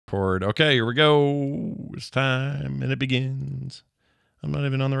record. Okay, here we go. It's time, and it begins. I'm not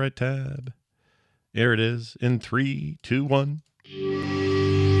even on the right tab. Here it is in 3, 2, 1.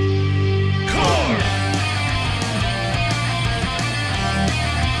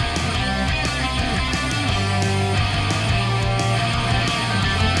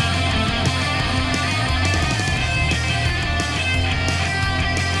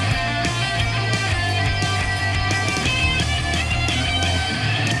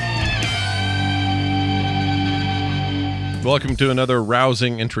 Welcome to another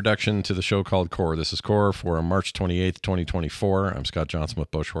rousing introduction to the show called Core. This is Core for March 28th, 2024. I'm Scott Johnson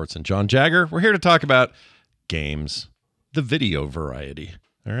with Bo Schwartz and John Jagger. We're here to talk about games, the video variety.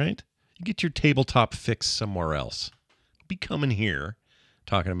 All right? You get your tabletop fix somewhere else. Be coming here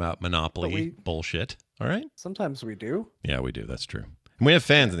talking about Monopoly bullshit. All right? Sometimes we do. Yeah, we do. That's true. And we have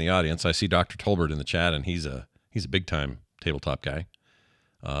fans in the audience. I see Dr. Tolbert in the chat, and he's a big-time tabletop guy.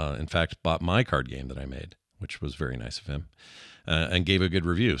 In fact, bought my card game that I made, which was very nice of him, and gave a good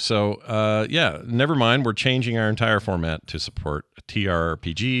review. So, yeah, never mind. We're changing our entire format to support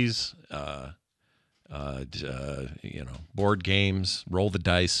TRPGs, board games, roll the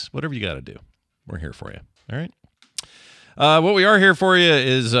dice, whatever you got to do. We're here for you. All right. What we are here for you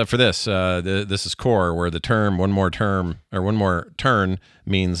is for this. This is Core, where the term one more turn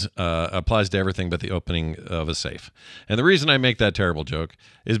means applies to everything but the opening of a safe. And the reason I make that terrible joke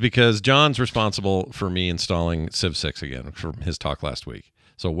is because John's responsible for me installing Civ 6 again from his talk last week.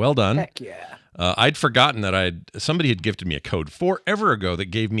 So well done. Heck yeah. I'd forgotten that somebody had gifted me a code forever ago that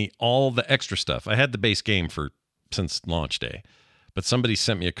gave me all the extra stuff. I had the base game since launch day, but somebody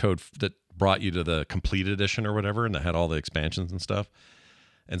sent me a code that brought you to the complete edition or whatever, and that had all the expansions and stuff.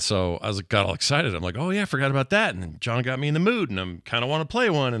 And so I got all excited. I'm like, oh yeah, I forgot about that. And then John got me in the mood, and I'm kind of want to play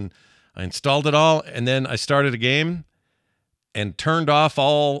one. And I installed it all, and then I started a game and turned off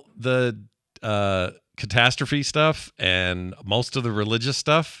all the catastrophe stuff and most of the religious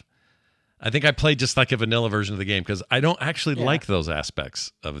stuff. I think I played just like a vanilla version of the game because I don't actually like those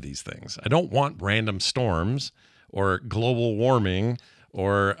aspects of these things. I don't want random storms or global warming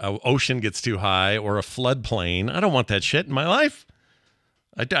or an ocean gets too high, or a floodplain. I don't want that shit in my life.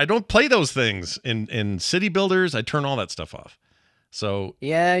 I don't play those things. In city builders, I turn all that stuff off. So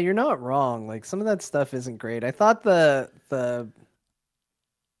yeah, you're not wrong. Like, some of that stuff isn't great. I thought the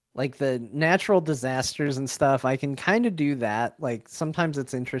natural disasters and stuff, I can kind of do that. Like, sometimes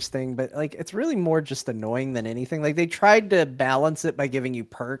it's interesting, but like it's really more just annoying than anything. Like, they tried to balance it by giving you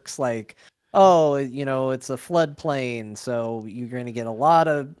perks like, oh, it's a floodplain, so you're going to get a lot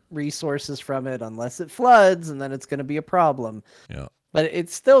of resources from it unless it floods, and then it's going to be a problem. Yeah. But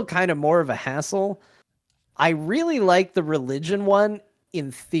it's still kind of more of a hassle. I really like the religion one in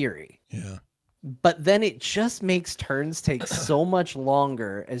theory. Yeah. But then it just makes turns take so much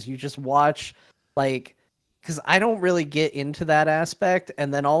longer as you just watch, like, because I don't really get into that aspect,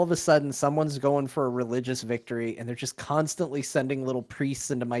 and then all of a sudden someone's going for a religious victory, and they're just constantly sending little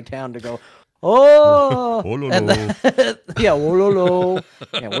priests into my town to go, oh, and then, yeah, wololo.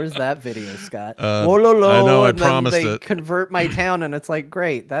 Yeah, where's that video, Scott? Wololo. I know, I and then promised they it. convert my town, and it's like,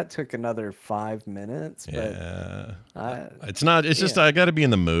 great, that took another 5 minutes. Yeah, but it's not. It's just I got to be in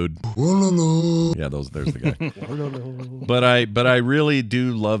the mood. Wololo. Yeah, there's the guy. But I really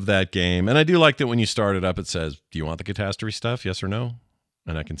do love that game, and I do like that when you start it up, it says, "Do you want the catastrophe stuff? Yes or no?"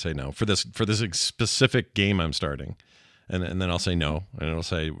 And I can say no for this specific game I'm starting. And then I'll say no, and it'll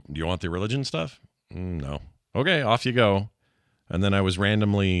say, do you want the religion stuff? No. Okay, off you go. And then I was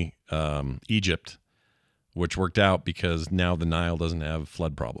randomly Egypt, which worked out because now the Nile doesn't have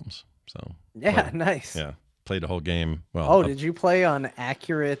flood problems. So yeah, nice. Yeah, played a whole game. Well, did you play on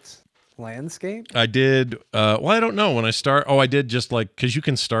accurate landscape? I did. Well, I don't know when I start. Oh, I did just because you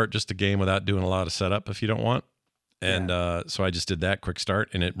can start just a game without doing a lot of setup if you don't want. And so I just did that quick start,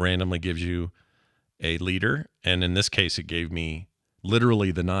 and it randomly gives you a leader, and in this case it gave me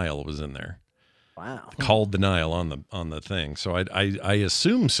literally the Nile was in there. Wow. Called the Nile on the thing. So I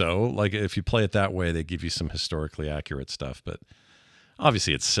assume so. Like, if you play it that way, they give you some historically accurate stuff, but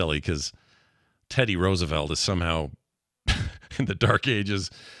obviously it's silly because Teddy Roosevelt is somehow in the Dark Ages,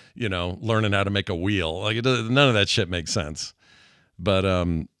 learning how to make a wheel. Like, none of that shit makes sense. But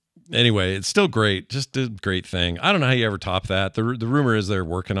anyway, it's still great. Just a great thing. I don't know how you ever top that. The rumor is they're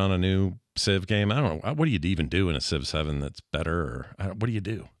working on a new Civ game. I don't know. What do you even do in a Civ 7 that's better? Or what do you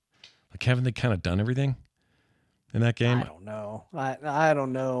do? Like, haven't they kind of done everything in that game? I don't know. I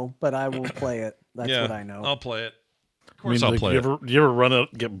don't know, but I will play it. That's what I know. I'll play it. Of course I'll play it. Do you ever run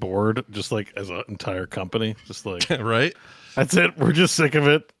out, get bored, just like as an entire company? Just like, right? That's it. We're just sick of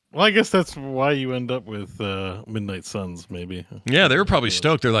it. Well, I guess that's why you end up with Midnight Suns, maybe. Yeah, they were probably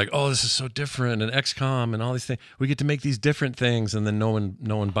stoked. They're like, "Oh, this is so different," and XCOM and all these things. We get to make these different things, and then no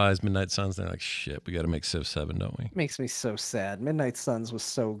one buys Midnight Suns. They're like, "Shit, we got to make Civ 7, don't we?" Makes me so sad. Midnight Suns was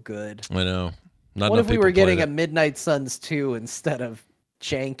so good. I know. Not What enough if we people were getting played a it. Midnight Suns 2 instead of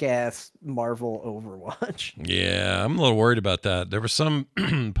jank ass Marvel Overwatch? Yeah, I'm a little worried about that. There was some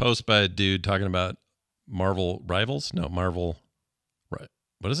post by a dude talking about Marvel Rivals. No, Marvel. Right.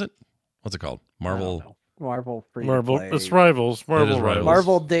 What is it? What's it called? I don't Marvel. know. Marvel free Marvel, to play. it's Rivals. Marvel is Rivals.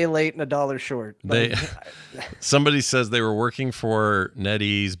 Marvel day late and $1 short. They somebody says they were working for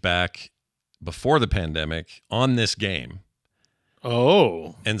NetEase back before the pandemic on this game,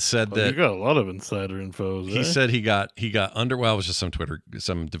 Oh, and said you that got a lot of insider info. he said he got under. Well, it was just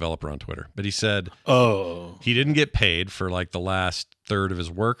some developer on Twitter, but he said Oh, he didn't get paid for like the last third of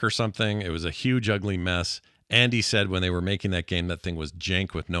his work or something. It was a huge, ugly mess. And he said when they were making that game, that thing was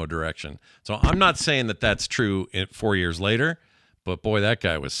jank with no direction. So I'm not saying that that's true 4 years later, but boy, that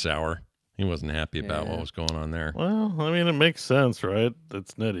guy was sour. He wasn't happy about what was going on there. well, I mean, it makes sense, right?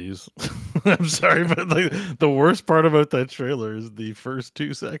 It's NetEase. I'm sorry, but like the worst part about that trailer is the first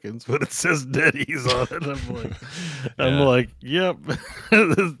 2 seconds when it says NetEase on it. I'm like, yep,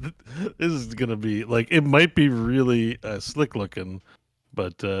 this is gonna be like, it might be really slick looking,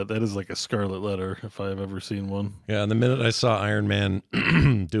 but that is like a scarlet letter if I've ever seen one. Yeah, and the minute I saw Iron Man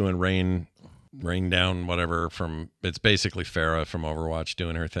doing rain down, whatever, from it's basically Farah from Overwatch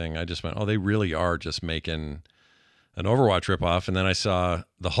doing her thing, I just went, oh, they really are just making an Overwatch ripoff. And then I saw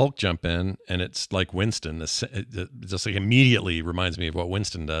the Hulk jump in, and it's like Winston. It just like immediately reminds me of what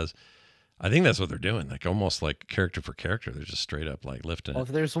Winston does. I think that's what they're doing, like almost like character for character. They're just straight up like lifting Well, it.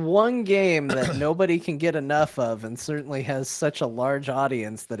 if there's one game that nobody can get enough of and certainly has such a large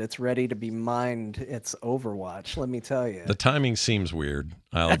audience that it's ready to be mined, it's Overwatch, let me tell you. The timing seems weird.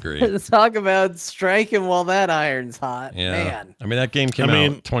 I'll agree. Talk about striking while that iron's hot. Yeah, Man. I mean that game came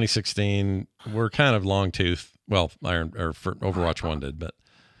out 2016. We're kind of long tooth. Well, Overwatch 1 did, but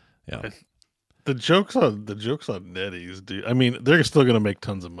yeah. The jokes on NetEase, dude. I mean, they're still gonna make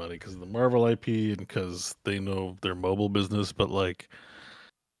tons of money because of the Marvel IP and because they know their mobile business. But like,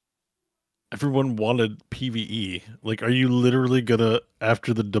 everyone wanted PVE. Like, are you literally gonna,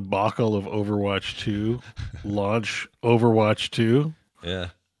 after the debacle of Overwatch 2, launch Overwatch 2? Yeah.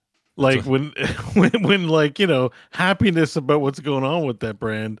 Like when like, you know, happiness about what's going on with that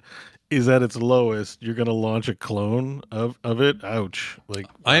brand is at its lowest, you're gonna launch a clone of it. Ouch. Like,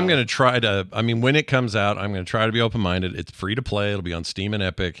 I'm going to try to, I mean, when it comes out, I'm going to try to be open-minded. It's free to play. It'll be on Steam and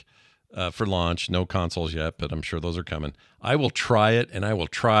Epic for launch. No consoles yet, but I'm sure those are coming. I will try it, and I will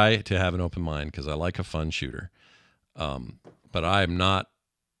try to have an open mind because I like a fun shooter. But I'm not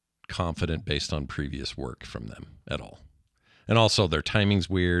confident based on previous work from them at all. And also their timing's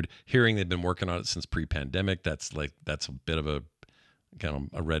weird. Hearing they've been working on it since pre-pandemic, that's a bit of a kind of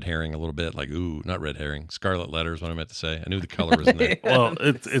a red herring a little bit, like, ooh, not red herring, scarlet letter is what I meant to say. I knew the color was in there. Well,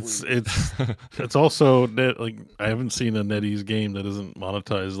 it's also like, I haven't seen a NetEase game that isn't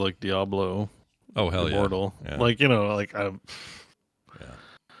monetized like Diablo. Oh, hell yeah. Immortal. Yeah. Like, you know, like I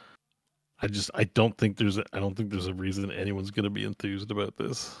don't think there's a reason anyone's gonna be enthused about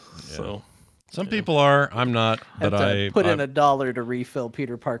this. Yeah. So Some people are. I'm not, but Put in $1 to refill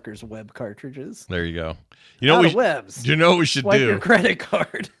Peter Parker's web cartridges. There you go. You know Out we of webs. You know what we should Swipe do? your credit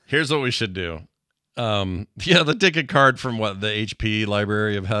card. Here's what we should do. Yeah, the ticket card from the HP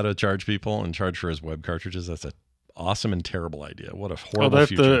library of how to charge people and charge for his web cartridges. That's an awesome and terrible idea. What a horrible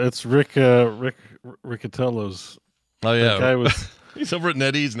future. It's Riccatello's. Oh yeah, That guy was. he's over at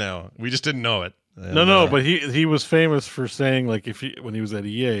NetEase now. We just didn't know it. And, No, but he was famous for saying, like, when he was at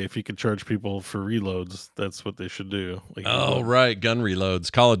EA, if he could charge people for reloads, that's what they should do. Like, oh right, gun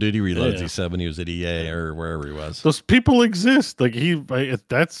reloads, Call of Duty reloads. Yeah. He said when he was at EA or wherever he was. those people exist. Like,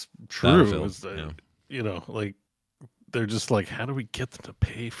 that's true. Battlefield, yeah. You know, like, they're just like, how do we get them to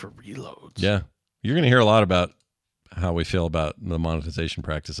pay for reloads? Yeah, you're going to hear a lot about how we feel about the monetization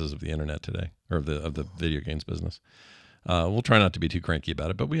practices of the internet today, or of the video games business. We'll try not to be too cranky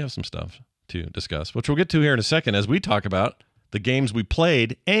about it, but we have some stuff to discuss, which we'll get to here in a second as we talk about the games we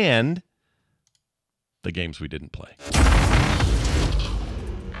played and the games we didn't play.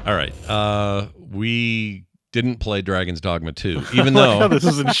 All right. We didn't play Dragon's Dogma 2, even though this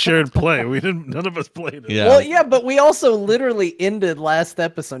is in shared play. None of us played it. Yeah. Well, yeah, but we also literally ended last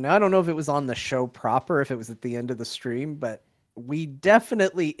episode. Now, I don't know if it was on the show proper, if it was at the end of the stream, but we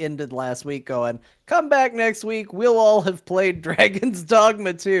definitely ended last week going, come back next week. We'll all have played Dragon's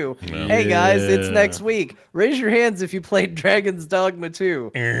Dogma 2. Yeah. Hey guys, it's Yeah. next week. Raise your hands if you played Dragon's Dogma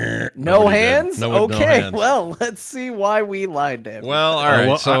 2. No Nobody did. hands? No Okay, hands. well, let's see why we lied to everybody. Well, all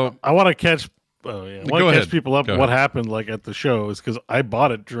right. So I want to catch. Oh yeah, I Go want to ahead. catch people up. Go What ahead. happened like at the show is because I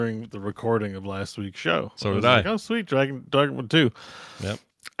bought it during the recording of last week's show. So was did I. Like, oh sweet, Dogma 2. Yep.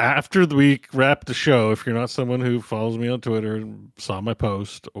 After the week wrapped the show, if you're not someone who follows me on Twitter and saw my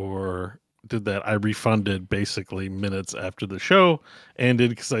post or did that, I refunded basically minutes after the show ended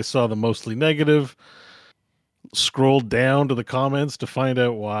because I saw the mostly negative. Scrolled down to the comments to find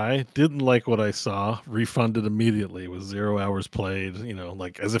out why. Didn't like what I saw. Refunded immediately with 0 hours played.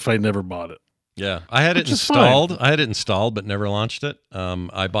 Like as if I never bought it. yeah, I had it Which is installed. fine. I had it installed, but never launched it.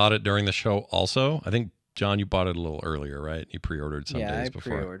 I bought it during the show. Also, I think John, you bought it a little earlier, right? You pre-ordered some yeah, days I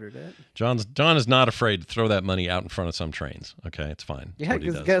before. pre-ordered it. John is not afraid to throw that money out in front of some trains. Okay, it's fine. It's Yeah, what he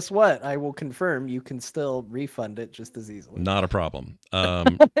because does. guess what? I will confirm you can still refund it just as easily. Not a problem.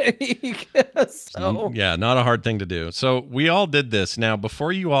 So, Yeah, not a hard thing to do. So we all did this. Now,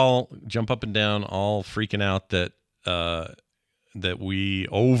 before you all jump up and down, all freaking out that that we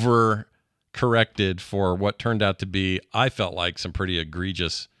over corrected for what turned out to be, I felt like, some pretty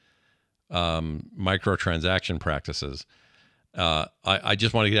egregious microtransaction practices. I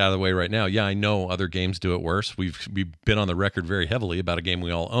just want to get out of the way right now. Yeah, I know other games do it worse. We've been on the record very heavily about a game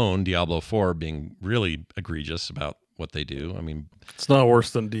we all own, Diablo 4, being really egregious about what they do. I mean, It's not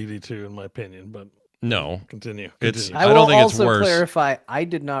worse than DD2 in my opinion, but no, continue. It's- Continue. I I don't will think it's also worse. clarify, I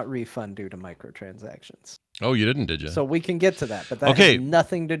did not refund due to microtransactions. oh, you didn't, did you? So we can get to that, but that Okay. has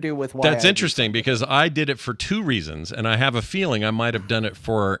nothing to do with why That's I interesting because I did it for two reasons, and I have a feeling I might have done it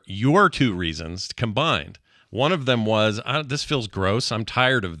for your two reasons combined. One of them was, this feels gross. I'm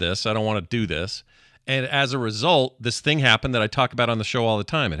tired of this. I don't want to do this. And as a result, this thing happened that I talk about on the show all the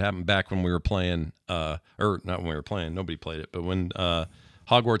time. It happened back when we were playing, or not when we were playing, nobody played it, but when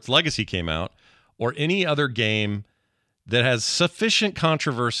Hogwarts Legacy came out, or any other game that has sufficient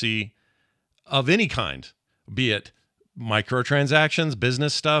controversy of any kind, be it microtransactions,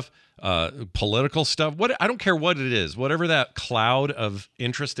 business stuff, political stuff, I don't care what it is, whatever that cloud of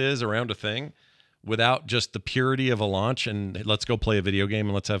interest is around a thing, without just the purity of a launch and let's go play a video game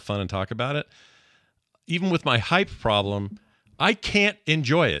and let's have fun and talk about it. Even with my hype problem, I can't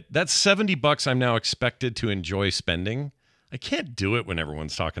enjoy it. That's $70 I'm now expected to enjoy spending. I can't do it when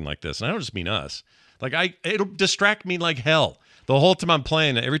everyone's talking like this. And I don't just mean us. Like it'll distract me like hell. The whole time I'm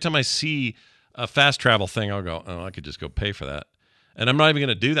playing, every time I see a fast travel thing, I'll go, oh, I could just go pay for that. And I'm not even going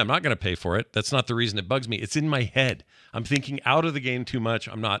to do that. I'm not going to pay for it. That's not the reason it bugs me. It's in my head. I'm thinking out of the game too much.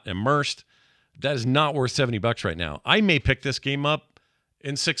 I'm not immersed. That is not worth $70 right now. I may pick this game up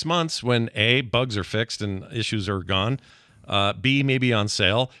in 6 months when A, bugs are fixed and issues are gone. B, maybe on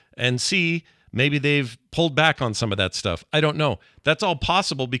sale. And C, maybe they've pulled back on some of that stuff. I don't know. That's all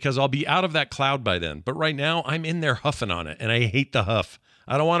possible because I'll be out of that cloud by then. But right now, I'm in there huffing on it, and I hate the huff.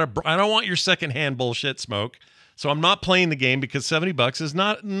 I don't want your secondhand bullshit smoke. So I'm not playing the game because $70 is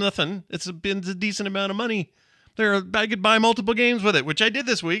not nothing. It's a decent amount of money. I could buy multiple games with it, which I did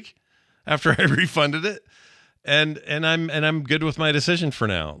this week after I refunded it. And I'm good with my decision for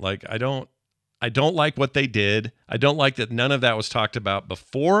now. Like I don't like what they did. I don't like that none of that was talked about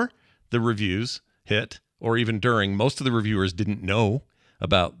before the reviews hit or even during. Most of the reviewers didn't know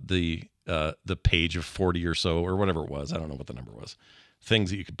about the page of 40 or so or whatever it was. I don't know what the number was.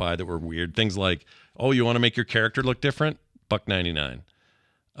 Things that you could buy that were weird. Things like, oh, you want to make your character look different?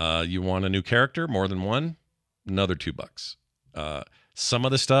 $1.99. You want a new character, more than one? Another $2. Some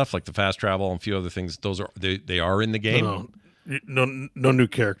of the stuff like the fast travel and a few other things, they are in the game. No new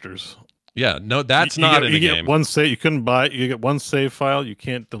characters. Yeah, no, that's not in the game. Get one save. You couldn't buy it. You get one save file. You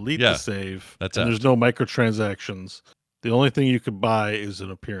can't delete the save. That's and it. There's no microtransactions. The only thing you could buy is an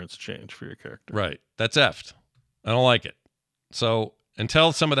appearance change for your character. Right. That's effed. I don't like it. So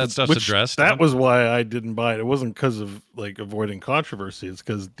until some of that stuff's addressed. That was why I didn't buy it. It wasn't because of like avoiding controversy. It's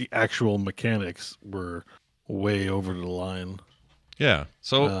because the actual mechanics were way over the line. Yeah.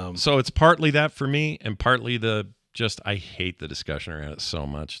 So it's partly that for me and partly I hate the discussion around it so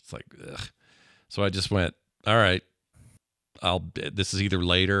much. It's like, ugh. So I just went, all right, this is either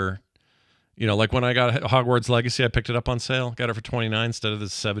later, like when I got Hogwarts Legacy, I picked it up on sale, got it for $29 instead of the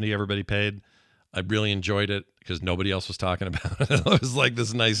 $70 everybody paid. I really enjoyed it because nobody else was talking about it. It was like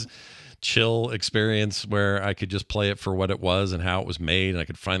this nice chill experience where I could just play it for what it was and how it was made. And I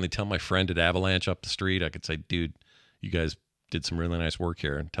could finally tell my friend at Avalanche up the street, I could say, dude, you guys did some really nice work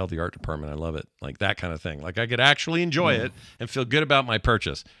here, and tell the art department I love it. Like that kind of thing. Like I could actually enjoy it and feel good about my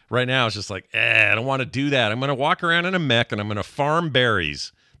purchase. Right now it's just like, I don't want to do that. I'm going to walk around in a mech and I'm going to farm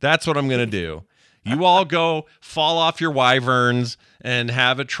berries. That's what I'm going to do. You all go fall off your wyverns and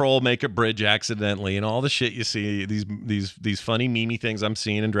have a troll make a bridge accidentally and all the shit you see, these funny memey things I'm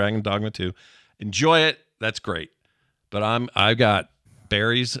seeing in Dragon Dogma 2. Enjoy it. That's great. But I've got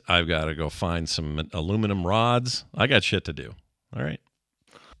berries. I've got to go find some aluminum rods. I got shit to do. All right.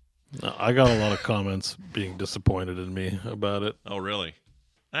 No, I got a lot of comments being disappointed in me about it. Oh, really?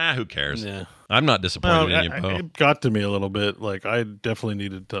 Who cares? Yeah. I'm not disappointed in you, Bo. It got to me a little bit. Like, I definitely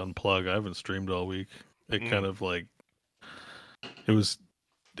needed to unplug. I haven't streamed all week. It kind of like, it was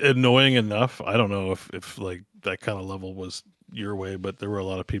annoying enough. I don't know if like that kind of level was your way, but there were a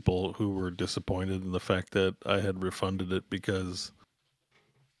lot of people who were disappointed in the fact that I had refunded it because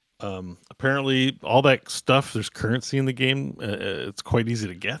apparently all that stuff, there's currency in the game. It's quite easy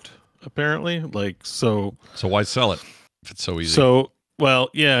to get, apparently. Like, so why sell it if it's so easy? So, well,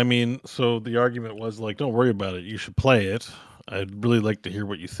 yeah, I mean, so the argument was like, don't worry about it. You should play it. I'd really like to hear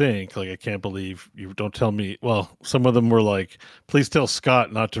what you think. Like, I can't believe you don't tell me. Well, some of them were like, please tell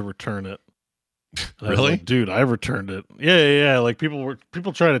Scott not to return it. And I was Really? like, dude, I returned it. Yeah. Like people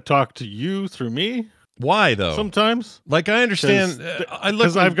try to talk to you through me. Why though? Sometimes, like I understand,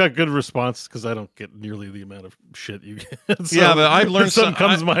 because I've got good responses because I don't get nearly the amount of shit you get. So yeah, but I've learned if something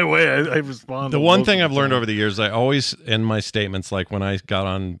comes my way, I respond. The one thing I've learned over the years, I always end my statements like when I got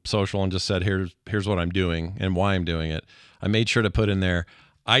on social and just said, "Here's what I'm doing and why I'm doing it." I made sure to put in there,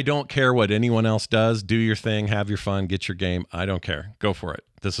 "I don't care what anyone else does. Do your thing, have your fun, get your game. I don't care. Go for it.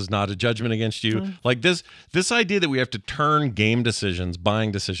 This is not a judgment against you." Like this idea that we have to turn game decisions,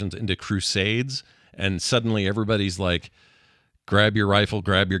 buying decisions into crusades. And suddenly everybody's like, grab your rifle,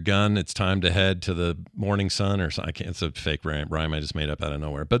 grab your gun. It's time to head to the morning sun or something. It's a fake rhyme I just made up out of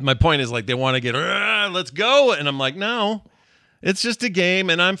nowhere. But my point is like they want to get, let's go. And I'm like, no, it's just a game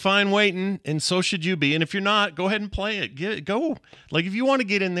and I'm fine waiting. And so should you be. And if you're not, go ahead and play it. Go. Like if you want to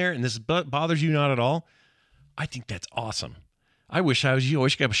get in there and this bothers you not at all, I think that's awesome. I wish I was you. I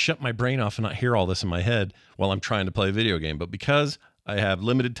wish I could shut my brain off and not hear all this in my head while I'm trying to play a video game. But because I have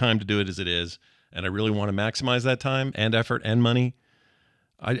limited time to do it as it is, and I really want to maximize that time and effort and money,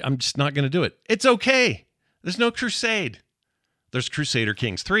 I'm just not going to do it. It's okay. There's no crusade. There's Crusader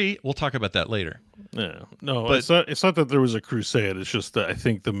Kings III. We'll talk about that later. Yeah, no, but it's not that there was a crusade. It's just that I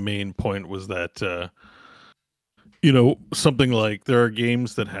think the main point was that, something like there are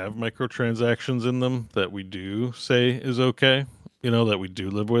games that have microtransactions in them that we do say is okay, that we do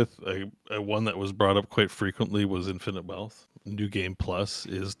live with. One that was brought up quite frequently was Infinite Wealth. New Game Plus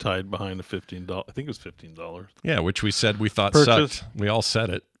is tied behind a $15. I think it was $15. Yeah, which we said we thought purchase. Sucked. We all said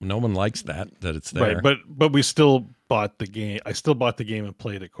it. No one likes that it's there. Right, but we still bought the game. I still bought the game and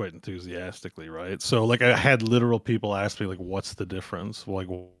played it quite enthusiastically, right? So like I had literal people ask me like, "What's the difference?" Like,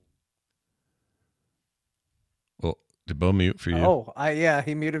 well, did Bo mute for you? Oh, yeah,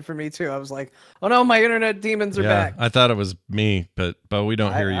 he muted for me too. I was like, oh no, my internet demons are back. I thought it was me, but Bo, we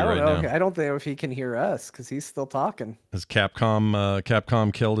don't hear you right now. I don't think if he can hear us because he's still talking. Has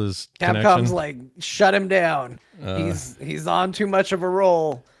Capcom killed his Capcom's connection? like, shut him down. He's on too much of a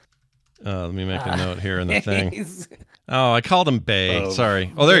roll. Let me make a note here in the thing. Oh, I called him Bay.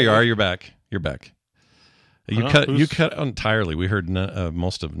 Sorry. Oh, there you are. You're back. You cut entirely. We heard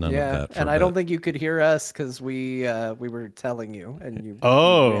most of none of that. And I don't think you could hear us because we were telling you and you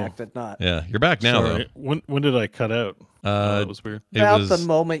reacted not. Yeah, you're back now though. When did I cut out? That was weird. About the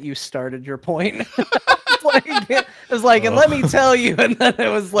moment you started your point. It was like, and let me tell you, and then it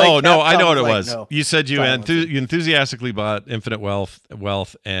was like, oh no, I know what it was. No. You said you enthusiastically bought Infinite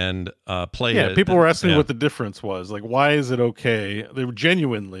Wealth and played it. Yeah, people were asking me what the difference was. Like, why is it okay? They were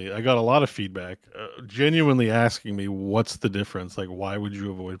genuinely. I got a lot of feedback, genuinely asking me what's the difference. Like, why would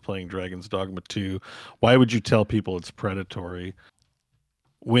you avoid playing Dragon's Dogma 2? Why would you tell people it's predatory?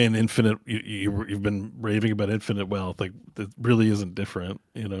 When you've been raving about Infinite Wealth, like it really isn't different,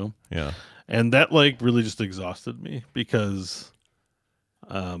 Yeah. And that like really just exhausted me because,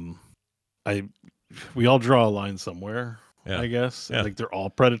 we all draw a line somewhere. Yeah. I guess like they're all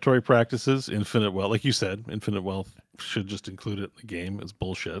predatory practices. Infinite Wealth, like you said, Infinite Wealth should just include it in the game. It's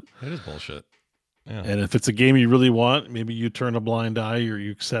bullshit. It is bullshit. Yeah. And if it's a game you really want, maybe you turn a blind eye or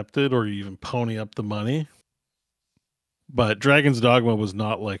you accept it or you even pony up the money. But Dragon's Dogma was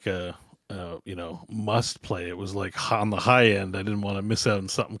not like a must play. It was like on the high end. I didn't want to miss out on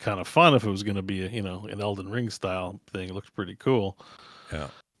something kind of fun if it was going to be an Elden Ring style thing. It looked pretty cool. Yeah.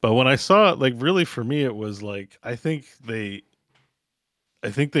 But when I saw it, like really for me, it was like I think they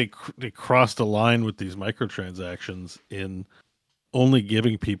crossed a line with these microtransactions in only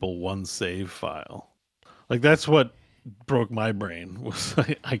giving people one save file. Like that's what broke my brain was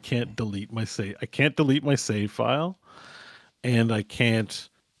I can't delete my save. I can't delete my save file, and I can't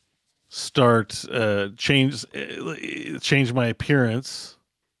start change my appearance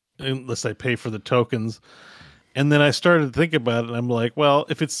unless I pay for the tokens. And then I started to think about it, and I'm like, well,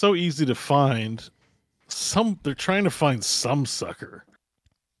 if it's so easy to find, they're trying to find some sucker.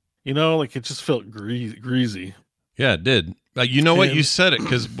 You know, like it just felt greasy. Yeah, it did. You know what? You said it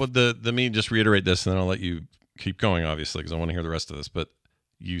because let me just reiterate this, and then I'll let you keep going, obviously, because I want to hear the rest of this. But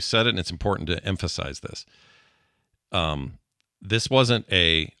you said it, and it's important to emphasize this. This wasn't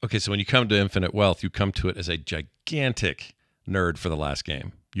okay. So when you come to Infinite Wealth, you come to it as a gigantic nerd for the last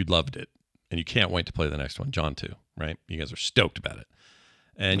game. You loved it, and you can't wait to play the next one. John too, right? You guys are stoked about it,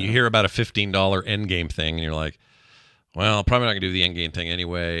 and you hear about a $15 end game thing, and you're like, well, probably not going to do the end game thing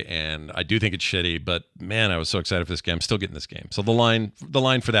anyway, and I do think it's shitty, but man, I was so excited for this game. I'm still getting this game. So the line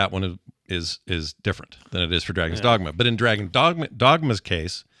for that one is different than it is for Dragon's Dogma. But in Dogma's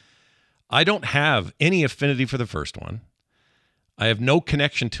case, I don't have any affinity for the first one. I have no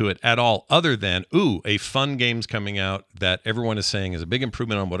connection to it at all other than, a fun game's coming out that everyone is saying is a big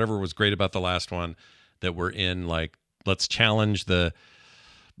improvement on whatever was great about the last one, that we're in, like, let's challenge the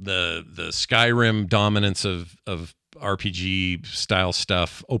Skyrim dominance of RPG style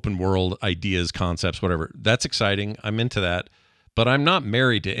stuff, open world ideas, concepts, whatever. That's exciting. I'm into that. But I'm not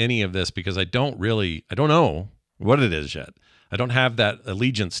married to any of this because I don't know what it is yet. I don't have that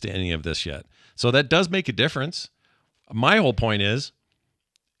allegiance to any of this yet. So that does make a difference. My whole point is,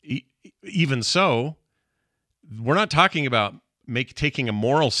 even so, we're not talking about taking a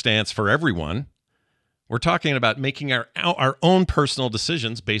moral stance for everyone. We're talking about making our own personal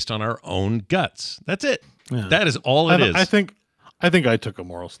decisions based on our own guts. That's it. Yeah. That is all it is. I think I took a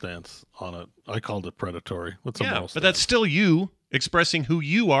moral stance on it. I called it predatory. What's a moral stance? But that's still you expressing who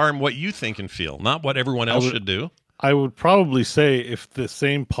you are and what you think and feel, not what everyone else should do. I would probably say if the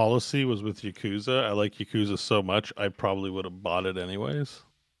same policy was with Yakuza, I like Yakuza so much, I probably would have bought it anyways.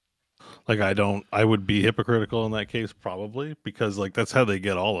 Like I would be hypocritical in that case probably, because like that's how they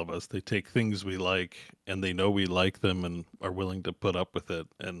get all of us. They take things we like and they know we like them and are willing to put up with it,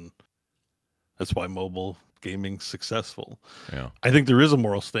 and that's why mobile gaming's successful. Yeah. I think there is a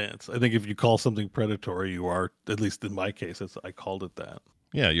moral stance. I think if you call something predatory, you are, at least in my case, I called it that.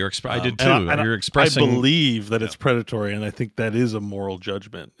 Yeah, I did too. You're expressing. I believe that it's predatory, and I think that is a moral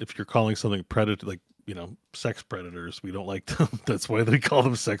judgment. If you're calling something predator, like sex predators, we don't like them. That's why they call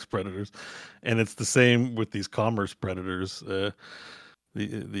them sex predators, and it's the same with these commerce predators.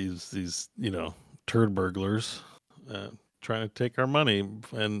 These turd burglars trying to take our money,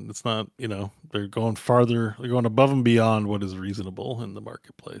 and it's not. They're going farther. They're going above and beyond what is reasonable in the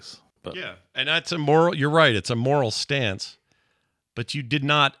marketplace. But yeah, and that's a moral. You're right. It's a moral stance. But you did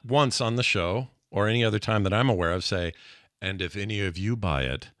not once on the show or any other time that I'm aware of say, and if any of you buy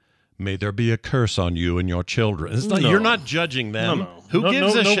it, may there be a curse on you and your children. It's not, You're not judging them. No. Who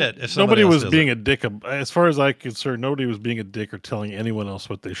gives a shit if nobody was being a dick? As far as I'm concerned, nobody was being a dick or telling anyone else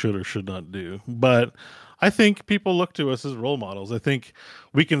what they should or should not do. But I think people look to us as role models. I think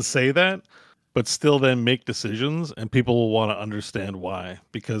we can say that, but still then make decisions, and people will want to understand why.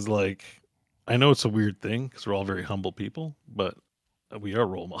 Because, like, I know it's a weird thing because we're all very humble people, but we are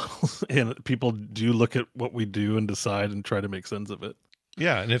role models, and people do look at what we do and decide and try to make sense of it.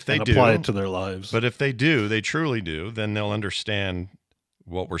 Yeah, and if they apply it to their lives. But if they do, they truly do, then they'll understand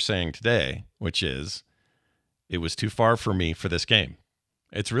what we're saying today, which is it was too far for me for this game.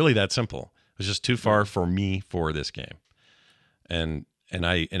 It's really that simple. It was just too far for me for this game. And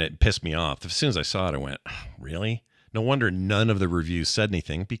it pissed me off. As soon as I saw it, I went, really? No wonder none of the reviews said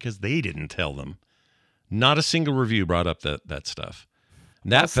anything, because they didn't tell them. Not a single review brought up that stuff.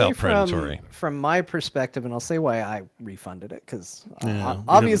 That felt predatory. From my perspective, and I'll say why I refunded it, because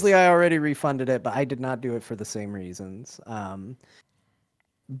obviously I already refunded it, but I did not do it for the same reasons. But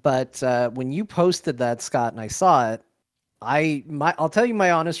when you posted that, Scott, and I saw it, I'll tell you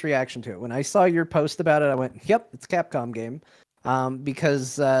my honest reaction to it. When I saw your post about it, I went, yep, it's a Capcom game.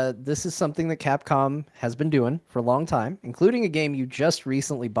 Because this is something that Capcom has been doing for a long time, including a game you just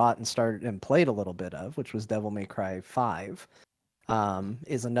recently bought and started and played a little bit of, which was Devil May Cry 5.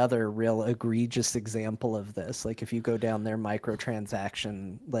 Is another real egregious example of this. Like, if you go down their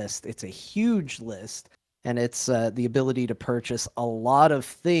microtransaction list, it's a huge list, and it's the ability to purchase a lot of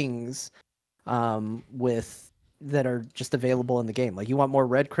things that are just available in the game. Like, you want more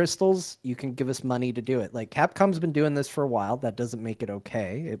red crystals, you can give us money to do it. Like, Capcom's been doing this for a while. That doesn't make it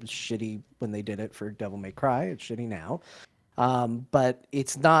okay. It was shitty when they did it for Devil May Cry. It's shitty now. but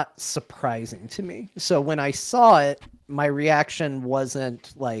it's not surprising to me. So when I saw it, my reaction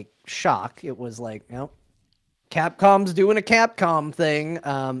wasn't like shock. It was like, Capcom's doing a Capcom thing.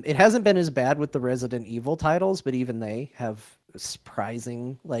 It hasn't been as bad with the Resident Evil titles, but even they have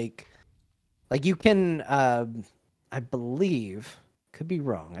surprising, like you can, I believe, could be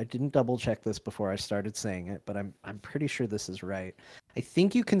wrong. I didn't double check this before I started saying it, but I'm pretty sure this is right. I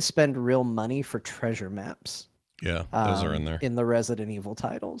think you can spend real money for treasure maps. Yeah, those are in there. In the Resident Evil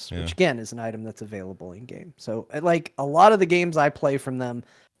titles, which again is an item that's available in game. So like a lot of the games I play from them,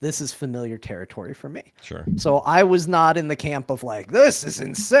 this is familiar territory for me. Sure. So I was not in the camp of like, this is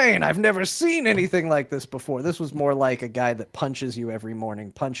insane, I've never seen anything like this before. This was more like a guy that punches you every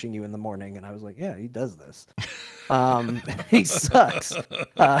morning, punching you in the morning. And I was like, yeah, he does this. He sucks.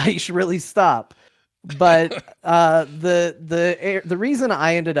 He should really stop. But the reason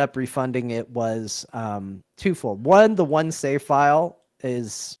I ended up refunding it was twofold. One, the one save file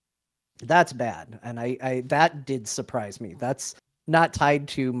that's bad, and I that did surprise me. That's not tied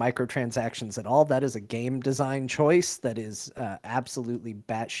to microtransactions at all. That is a game design choice that is absolutely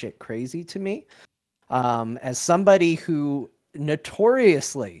batshit crazy to me. As somebody who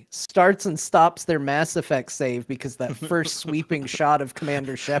notoriously starts and stops their Mass Effect save because that first sweeping shot of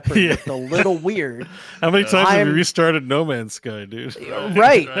Commander Shepard looked a little weird. How many times have you restarted No Man's Sky, dude?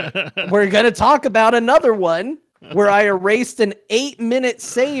 Right. We're going to talk about another one where I erased an 8-minute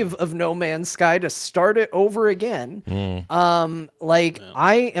save of No Man's Sky to start it over again.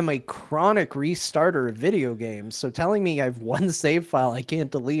 I am a chronic restarter of video games, so telling me I have one save file, I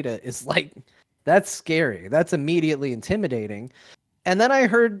can't delete it, is like, that's scary. That's immediately intimidating. And then I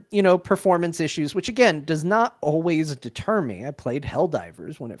heard, performance issues, which again does not always deter me. I played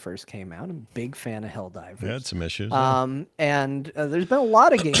Helldivers when it first came out. I'm a big fan of Helldivers. You had some issues. And there's been a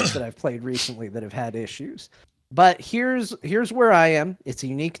lot of games that I've played recently that have had issues. But here's where I am. It's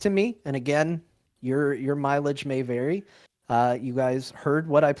unique to me. And again, your mileage may vary. You guys heard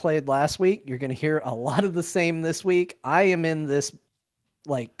what I played last week. You're going to hear a lot of the same this week. I am in this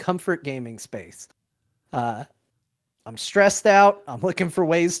like comfort gaming space. I'm stressed out. I'm looking for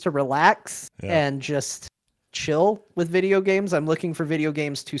ways to relax and just chill with video games. I'm looking for video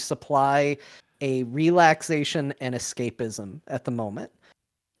games to supply a relaxation and escapism at the moment.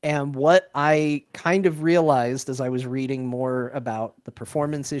 And what I kind of realized as I was reading more about the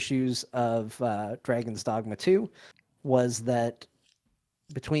performance issues of Dragon's Dogma 2 was that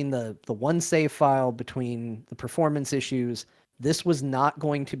between the one save file, between the performance issues, this was not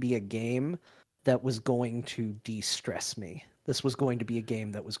going to be a game that was going to de-stress me. This was going to be a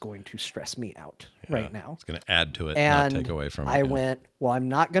game that was going to stress me out right now. It's going to add to it, and not take away from it. I went, well, I'm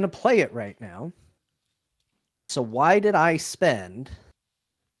not going to play it right now. So why did I spend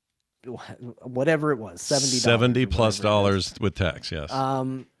whatever it was, $70 $70+ with tax, yes.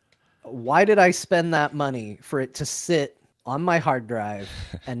 Why did I spend that money for it to sit on my hard drive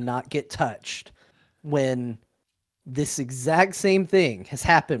and not get touched when this exact same thing has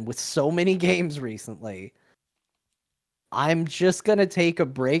happened with so many games recently? I'm just going to take a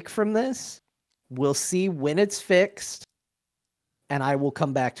break from this. We'll see when it's fixed, and I will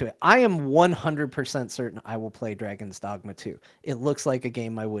come back to it. I am 100% certain I will play Dragon's Dogma 2. It looks like a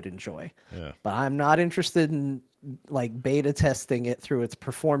game I would enjoy. Yeah. But I'm not interested in like beta testing it through its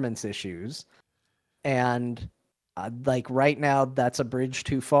performance issues. And like right now, that's a bridge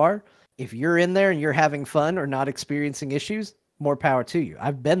too far. If you're in there and you're having fun or not experiencing issues, more power to you.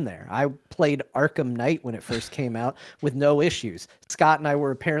 I've been there. I played Arkham Knight when it first came out with no issues. Scott and I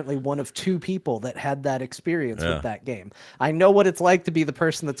were apparently one of 2 people that had that experience with that game. I know what it's like to be the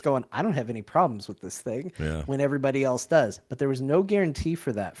person that's going, I don't have any problems with this thing when everybody else does. But there was no guarantee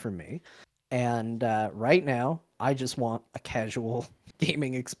for that for me. And right now, I just want a casual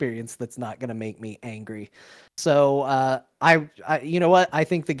gaming experience that's not going to make me angry. So I you know what? I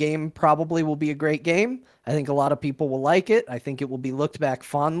think the game probably will be a great game. I think a lot of people will like it. I think it will be looked back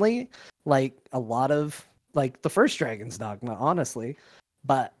fondly, like a lot of like the first Dragon's Dogma, honestly.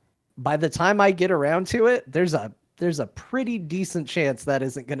 But by the time I get around to it, there's a pretty decent chance that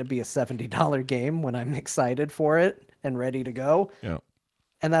isn't going to be a $70 game when I'm excited for it and ready to go. Yeah.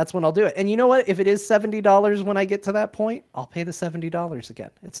 And that's when I'll do it. And you know what? If it is $70 when I get to that point, I'll pay the $70 again.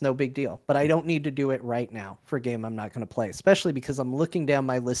 It's no big deal. But I don't need to do it right now for a game I'm not going to play, especially because I'm looking down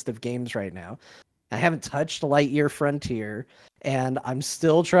my list of games right now. I haven't touched Lightyear Frontier, and I'm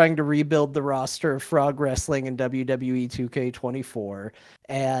still trying to rebuild the roster of Frog Wrestling and WWE 2K24.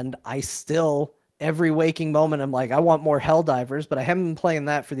 And I still every waking moment I'm like, I want more Helldivers, but I haven't been playing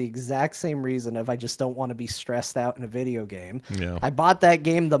that for the exact same reason of I just don't want to be stressed out in a video game. Yeah. I bought that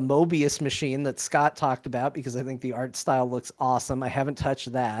game, the Mobius Machine that Scott talked about, because I think the art style looks awesome. I haven't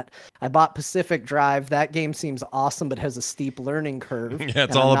touched that. I bought Pacific Drive. That game seems awesome, but has a steep learning curve. Yeah,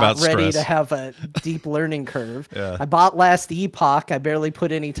 it's all about stress. Ready stress. to have a deep learning curve. Yeah. I bought Last Epoch. I barely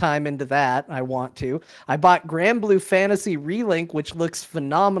put any time into that. I want to. I bought Grand Blue Fantasy Relink, which looks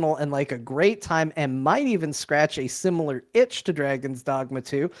phenomenal and like a great time and might even scratch a similar itch to Dragon's Dogma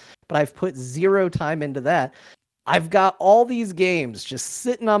 2, but I've put 0 time into that. I've got all these games just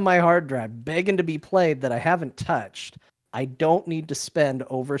sitting on my hard drive begging to be played that I haven't touched. I don't need to spend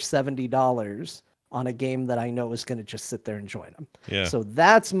over $70 on a game that I know is going to just sit there and join them. Yeah. So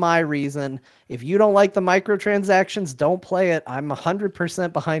that's my reason. If you don't like the microtransactions, don't play it. I'm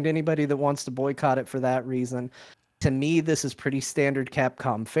 100% behind anybody that wants to boycott it for that reason. To me, this is pretty standard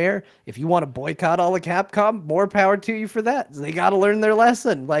Capcom fare. If you want to boycott all of Capcom, more power to you for that. They got to learn their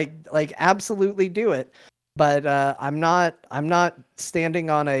lesson. Like absolutely do it. But I'm not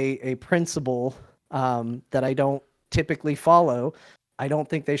standing on a principle that I don't typically follow. I don't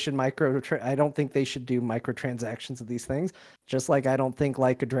think they should I don't think they should do microtransactions of these things. Just like I don't think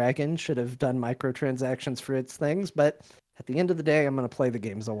Like a Dragon should have done microtransactions for its things. But at the end of the day, I'm going to play the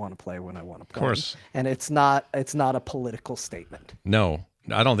games I want to play when I want to play. Of course. And it's not a political statement. No,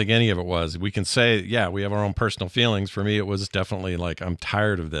 I don't think any of it was. We can say, yeah, we have our own personal feelings. For me, it was definitely like, I'm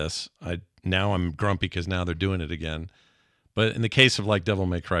tired of this. Now I'm grumpy because now they're doing it again. But in the case of like Devil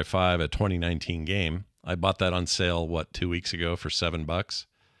May Cry 5, a 2019 game, I bought that on sale, 2 weeks ago for $7.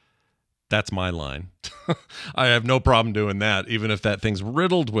 That's my line. I have no problem doing that, even if that thing's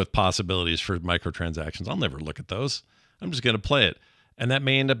riddled with possibilities for microtransactions. I'll never look at those. I'm just going to play it. And that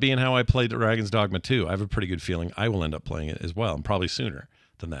may end up being how I played Dragon's Dogma 2. I have a pretty good feeling I will end up playing it as well, and probably sooner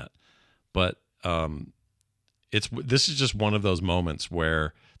than that. But this is just one of those moments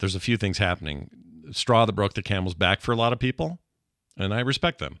where there's a few things happening. Straw that broke the camel's back for a lot of people, and I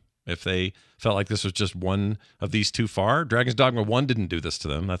respect them. If they felt like this was just one of these too far, Dragon's Dogma 1 didn't do this to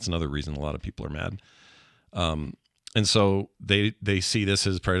them. That's another reason a lot of people are mad. And so they see this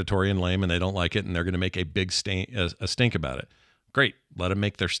as predatory and lame, and they don't like it, and they're going to make a big stink about it. Great, let them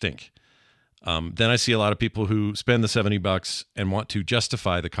make their stink. Then I see a lot of people who spend the $70 and want to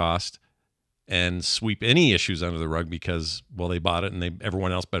justify the cost and sweep any issues under the rug because, well, they bought it and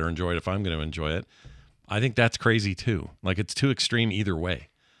everyone else better enjoy it if I'm going to enjoy it. I think that's crazy too. Like, it's too extreme either way.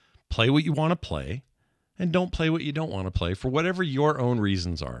 Play what you want to play, and don't play what you don't want to play for whatever your own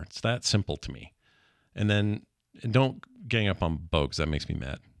reasons are. It's that simple to me. And then don't gang up on Bogues. That makes me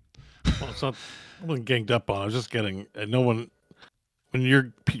mad. Well, it's not. I wasn't ganged up on. I was just getting. No one. When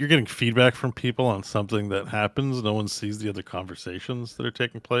you're getting feedback from people on something that happens, no one sees the other conversations that are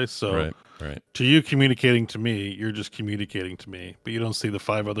taking place. So, right. To you communicating to me, you're just communicating to me, but you don't see the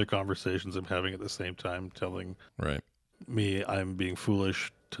 5 other conversations I'm having at the same time, telling me I'm being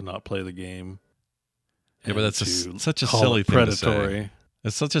foolish to not play the game. Yeah, but that's such a silly thing to say.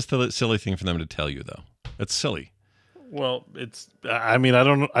 It's such a silly thing for them to tell you, though. It's silly. Well, it's. I mean, I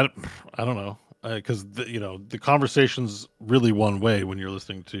don't know, because the conversation's really one way when you're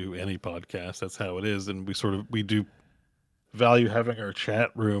listening to any podcast. That's how it is, and we do value having our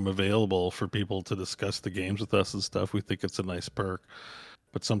chat room available for people to discuss the games with us and stuff. We think it's a nice perk,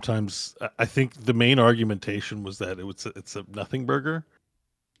 but sometimes I think the main argumentation was that it's a nothing burger.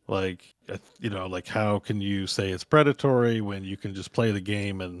 Like, like, how can you say it's predatory when you can just play the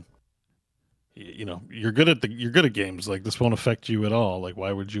game and you're good at games. Like, this won't affect you at all. Like,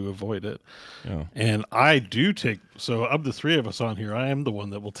 why would you avoid it? Yeah. And I do so of the 3 of us on here, I am the one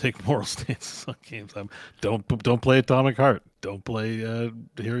that will take moral stances on games. Don't play Atomic Heart. Don't play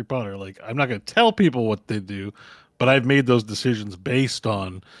Harry Potter. Like, I'm not going to tell people what they do, but I've made those decisions based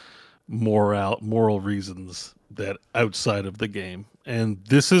on moral reasons that outside of the game. And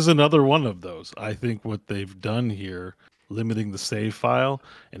this is another one of those. I think what they've done here, limiting the save file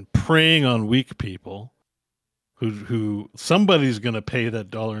and preying on weak people who somebody's going to pay that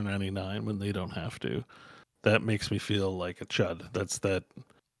 $1.99 when they don't have to. That makes me feel like a chud. That's that,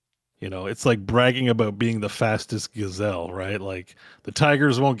 it's like bragging about being the fastest gazelle, right? Like, the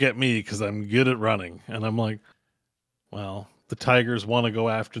tigers won't get me because I'm good at running. And I'm like, well, the tigers want to go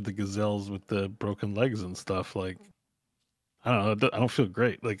after the gazelles with the broken legs and stuff. Like, I don't know. I don't feel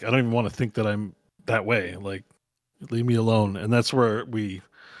great. Like, I don't even want to think that I'm that way. Like, leave me alone. And that's where we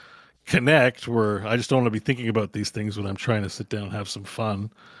connect, where I just don't want to be thinking about these things when I'm trying to sit down and have some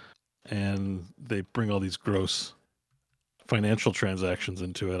fun. And they bring all these gross financial transactions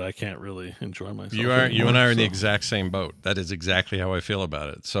into it, I can't really enjoy myself. You and I are in the exact same boat. That is exactly how I feel about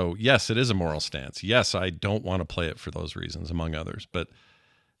it. So yes, it is a moral stance. Yes, I don't want to play it for those reasons, among others. But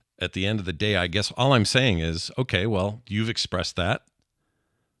at the end of the day, I guess all I'm saying is, okay, well, you've expressed that,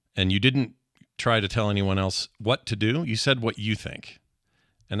 and you didn't try to tell anyone else what to do. You said what you think.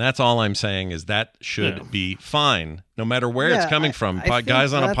 And that's all I'm saying is that should be fine, no matter where it's coming from.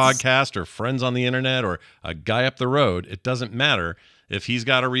 Guys on a podcast or friends on the internet or a guy up the road, it doesn't matter. If he's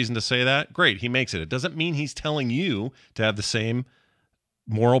got a reason to say that, great, he makes it. It doesn't mean he's telling you to have the same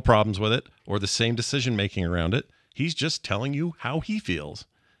moral problems with it or the same decision-making around it. He's just telling you how he feels.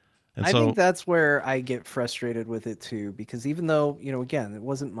 And I think that's where I get frustrated with it too, because even though, again, it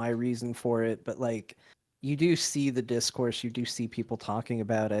wasn't my reason for it, but like, you do see the discourse, you do see people talking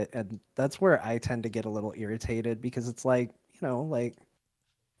about it, and that's where I tend to get a little irritated, because it's like,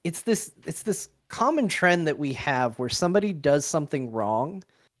 it's this common trend that we have where somebody does something wrong,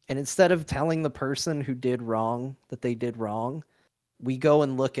 and instead of telling the person who did wrong that they did wrong, we go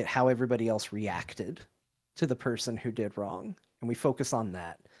and look at how everybody else reacted to the person who did wrong, and we focus on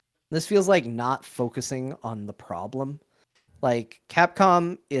that. This feels like not focusing on the problem. Like,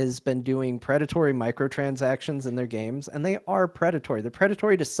 Capcom has been doing predatory microtransactions in their games, and they are predatory. They're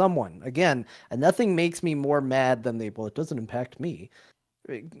predatory to someone. Again, and nothing makes me more mad than it doesn't impact me.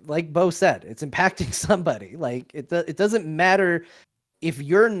 Like Bo said, it's impacting somebody. Like, it doesn't matter if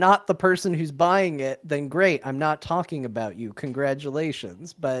you're not the person who's buying it, then great, I'm not talking about you.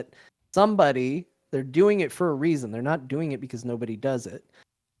 Congratulations. But somebody, they're doing it for a reason. They're not doing it because nobody does it.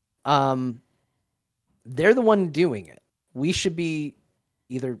 They're the one doing it. We should be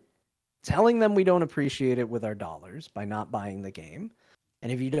either telling them we don't appreciate it with our dollars by not buying the game.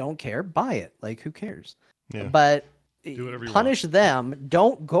 And if you don't care, buy it. Like, who cares? Yeah. But punish them.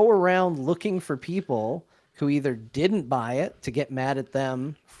 Don't go around looking for people who either didn't buy it to get mad at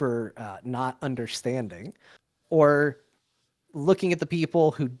them for not understanding, or looking at the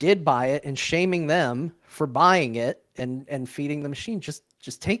people who did buy it and shaming them for buying it and feeding the machine.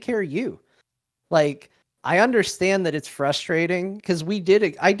 Just take care of you. Like, I understand that it's frustrating, because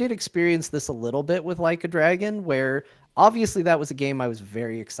I did experience this a little bit with Like a Dragon, where obviously that was a game I was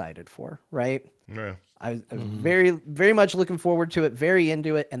very excited for, right? Yeah. I was very, very much looking forward to it, very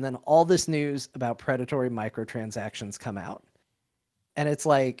into it, and then all this news about predatory microtransactions come out. And it's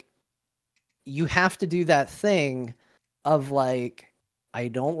like, you have to do that thing of like, I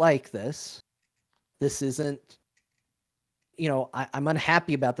don't like this. This isn't... I'm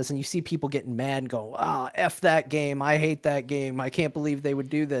unhappy about this. And you see people getting mad and go, F that game. I hate that game. I can't believe they would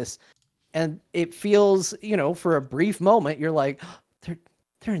do this. And it feels, for a brief moment, you're like,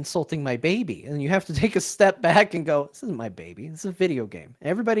 they're insulting my baby. And you have to take a step back and go, this isn't my baby. This is a video game.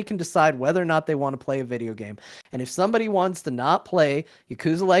 Everybody can decide whether or not they want to play a video game. And if somebody wants to not play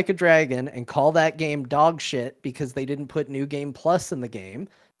Yakuza Like a Dragon and call that game dog shit because they didn't put New Game Plus in the game,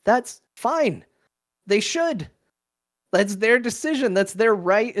 that's fine. They should. That's their decision. That's their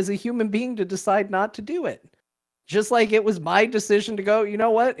right as a human being to decide not to do it. Just like it was my decision to go, you know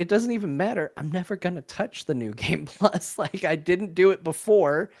what? It doesn't even matter. I'm never going to touch the New Game Plus. Like, I didn't do it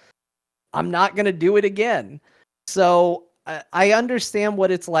before. I'm not going to do it again. So I understand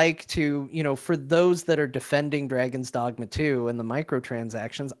what it's like to, for those that are defending Dragon's Dogma 2 and the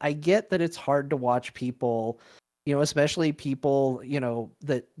microtransactions, I get that it's hard to watch people, especially people,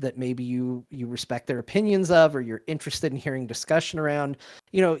 that maybe you respect their opinions of, or you're interested in hearing discussion around,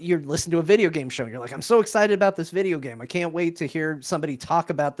 you're listening to a video game show and you're like, I'm so excited about this video game. I can't wait to hear somebody talk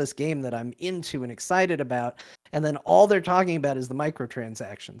about this game that I'm into and excited about. And then all they're talking about is the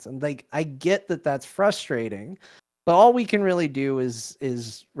microtransactions. And like, I get that that's frustrating, but all we can really do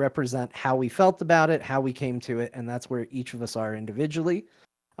is represent how we felt about it, how we came to it. And that's where each of us are individually.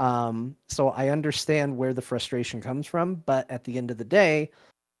 So I understand where the frustration comes from, but at the end of the day,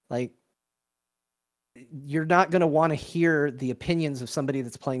 like, you're not going to want to hear the opinions of somebody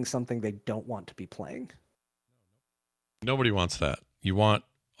that's playing something they don't want to be playing. Nobody wants that. You want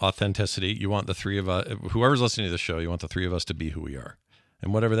authenticity. You want the three of us, whoever's listening to the show, you want the three of us to be who we are,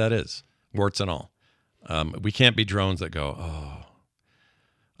 and whatever that is, warts and all. We can't be drones that go, oh,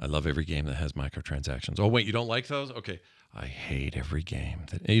 I love every game that has microtransactions. Oh, wait, you don't like those? Okay. I hate every game.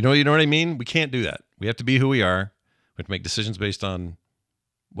 You know what I mean? We can't do that. We have to be who we are. We have to make decisions based on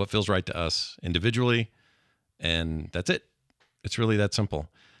what feels right to us individually, and that's it. It's really that simple.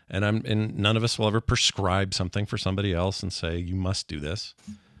 And none of us will ever prescribe something for somebody else and say you must do this.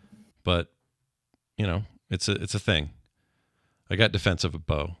 But it's a thing. I got defensive of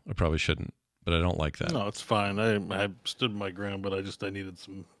Bo. I probably shouldn't, but I don't like that. No, it's fine. I stood my ground, but I needed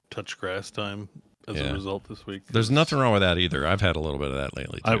some touch grass time as a result this week. There's nothing wrong with that either. I've had a little bit of that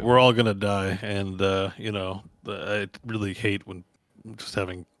lately too. We're all gonna die, and I really hate when just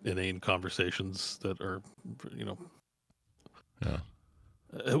having inane conversations that are,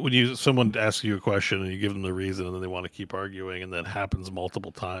 when someone asks you a question and you give them the reason, and then they want to keep arguing, and that happens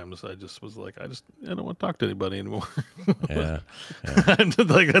multiple times. I just was like, I don't want to talk to anybody anymore. Yeah.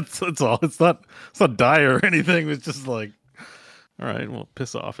 Like that's all. It's not dire or anything. It's just like, all right, well,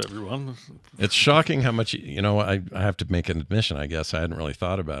 piss off, everyone. It's shocking how much, I have to make an admission, I guess. I hadn't really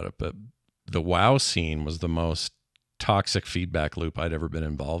thought about it, but the WoW scene was the most toxic feedback loop I'd ever been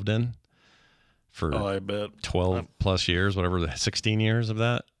involved in for I bet 12 plus years, whatever, 16 years of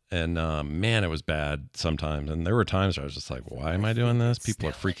that. And man, it was bad sometimes. And there were times where I was just like, why am I doing this? People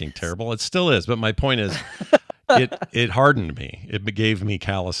are freaking terrible. It still is. But my point is, it hardened me. It gave me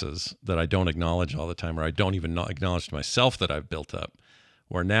calluses that I don't acknowledge all the time, or I don't even acknowledge to myself that I've built up.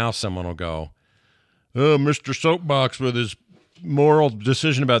 Where now someone will go, oh, Mr. Soapbox with his moral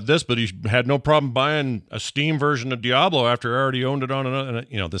decision about this, but he had no problem buying a Steam version of Diablo after I already owned it on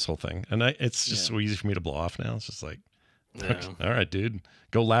another, this whole thing. And it's just so easy for me to blow off now. It's just like, all right, dude,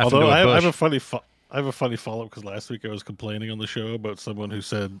 go laugh into a bush. I have a funny follow-up because last week I was complaining on the show about someone who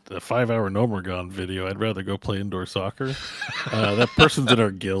said a 5-hour Nomergon video. I'd rather go play indoor soccer. That person's in our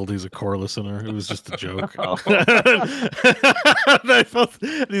guild. He's a core listener. It was just a joke. And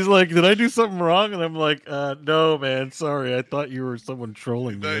he's like, "Did I do something wrong?" And I'm like, "No, man. Sorry. I thought you were someone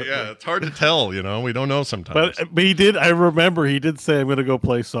trolling me." Yeah, it's hard to tell. We don't know sometimes. But he did. I remember he did say, "I'm going to go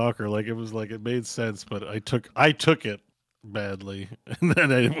play soccer." Like it was like it made sense, but I took it badly, and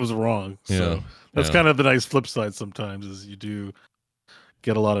then it was wrong. So that's kind of the nice flip side sometimes is you do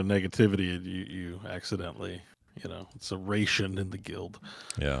get a lot of negativity and you accidentally, it's a ration in the guild.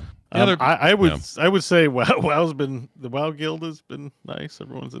 Yeah. I would say the WoW guild has been nice.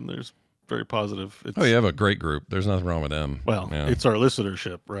 Everyone's in there's very positive. You have a great group. There's nothing wrong with them. Well, it's our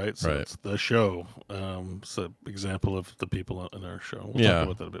listenership, right? So it's the show. It's an example of the people in our show. We'll talk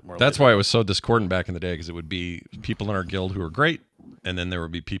about that a bit more That's later. why it was so discordant back in the day, because it would be people in our guild who were great, and then there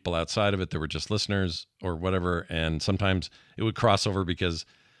would be people outside of it that were just listeners or whatever, and sometimes it would cross over because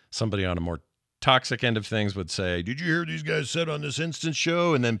somebody on a more toxic end of things would say, did you hear these guys said on this instance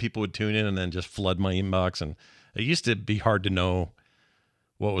show? And then people would tune in and then just flood my inbox, and it used to be hard to know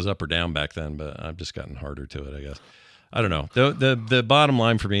what was up or down back then, but I've just gotten harder to it, I guess. I don't know. The bottom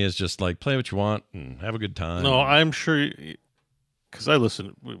line for me is just like play what you want and have a good time. No, I'm sure, because I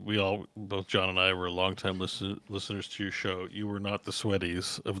listen. We all, both John and I, were longtime listeners to your show. You were not the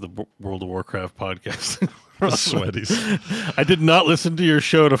sweaties of the World of Warcraft podcast. Sweaties. I did not listen to your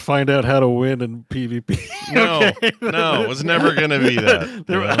show to find out how to win in PvP. No, it was never going to be that.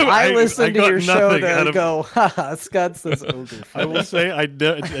 I listened to your show to go, haha, Scott says ogre. I will say I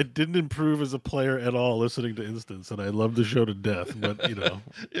didn't improve as a player at all listening to Instance, and I love the show to death. But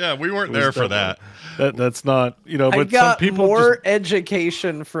yeah, we weren't there for that. That's not But I got some people more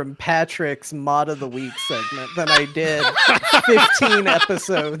education from Patrick's Mod of the Week segment than I did 15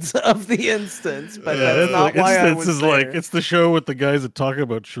 episodes of the Instance. But that's not why I was there. Like it's the show with the guys that talk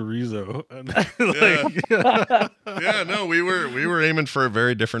about chorizo. No, we were aiming for a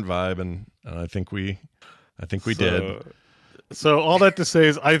very different vibe, and I think we did. So all that to say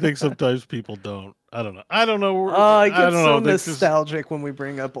is, I think sometimes people don't. I don't know. I get so nostalgic when we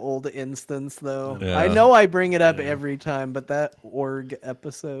bring up old Instance, though. Yeah. I know I bring it up every time, but that org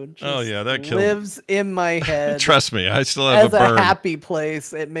episode that lives in my head. Trust me, I still have as a burn. A happy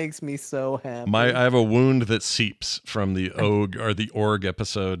place. It makes me so happy. I have a wound that seeps from the org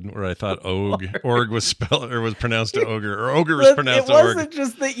episode where I thought org was spelled or was pronounced ogre, or ogre was pronounced org. It wasn't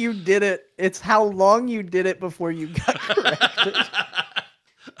just that you did it; it's how long you did it before you got corrected.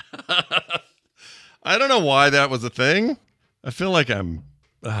 I don't know why that was a thing. I feel like I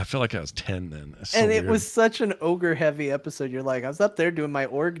was 10 then. And it was such an ogre-heavy episode. You're like, I was up there doing my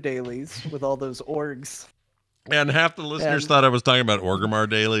org dailies with all those orgs. And half the listeners thought I was talking about Orgrimmar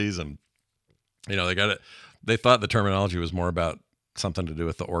dailies, and they got it. They thought the terminology was more about something to do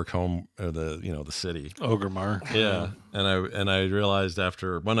with the orc home or the city. Orgrimmar. Yeah. And I realized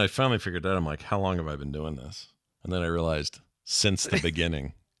when I finally figured out, I'm like, how long have I been doing this? And then I realized since the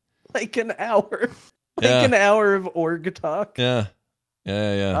beginning. Like an hour. An hour of org talk. Yeah.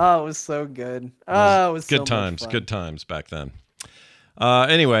 Oh, it was so good. It was good so times. much fun. Good times back then.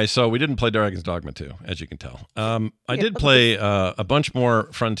 Anyway, so we didn't play Dragon's Dogma 2, as you can tell. I did play a bunch more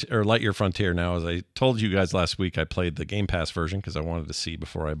Lightyear Frontier now. As I told you guys last week, I played the Game Pass version because I wanted to see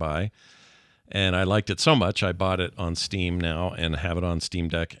before I buy. And I liked it so much, I bought it on Steam now and have it on Steam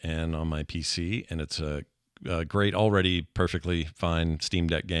Deck and on my PC. And it's a great, already perfectly fine Steam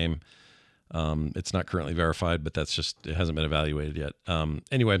Deck game. It's not currently verified, but that's just, it hasn't been evaluated yet.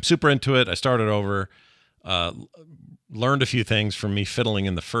 Anyway, I'm super into it. I started over, learned a few things from me fiddling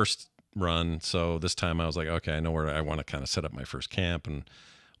in the first run. So this time I was like, okay, I know where I want to kind of set up my first camp and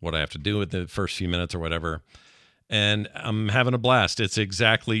what I have to do with the first few minutes or whatever. And I'm having a blast. It's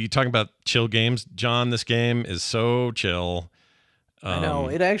exactly, you talking about chill games, John. This game is so chill. I know,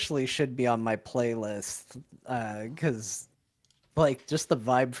 it actually should be on my playlist, because like just the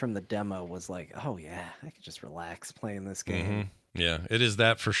vibe from the demo was like, oh yeah, I could just relax playing this game. Yeah, it is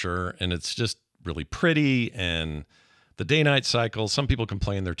that for sure. And it's just really pretty. And the day-night cycles, some people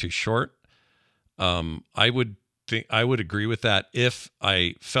complain they're too short. I would agree with that if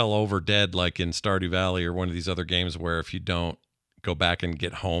I fell over dead like in Stardew Valley or one of these other games where if you don't go back and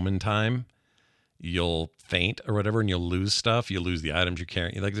get home in time, you'll faint or whatever and you'll lose stuff. You'll lose the items you're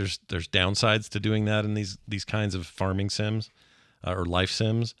carrying. Like there's downsides to doing that in these kinds of farming sims or life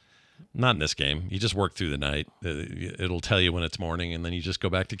sims. Not in this game. You just work through the night. It'll tell you when it's morning and then you just go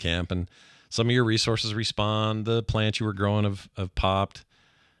back to camp and some of your resources respawn. The plants you were growing have popped.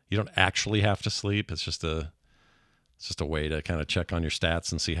 You don't actually have to sleep. It's just a way to kind of check on your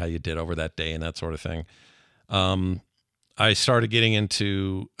stats and see how you did over that day and that sort of thing. I started getting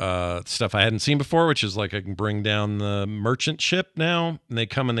into stuff I hadn't seen before, which is like I can bring down the merchant ship now, and they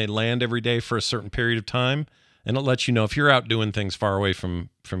come and they land every day for a certain period of time, and it'll let you know if you're out doing things far away from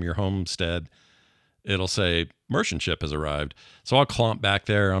your homestead. It'll say merchant ship has arrived. So I'll clomp back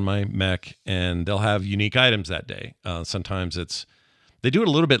there on my mech, and they'll have unique items that day. Sometimes they do it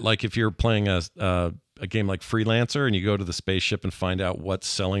a little bit like if you're playing a game like Freelancer and you go to the spaceship and find out what's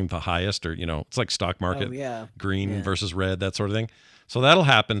selling the highest, or, it's like stock market, green versus red, that sort of thing. So that'll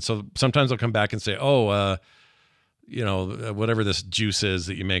happen. So sometimes they'll come back and say, whatever this juice is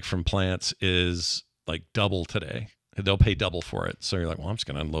that you make from plants is like double today. They'll pay double for it. So you're like, well, I'm just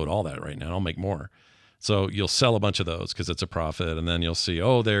going to unload all that right now. I'll make more. So you'll sell a bunch of those because it's a profit. And then you'll see,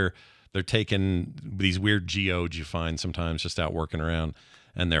 they're taking these weird geodes you find sometimes just out working around,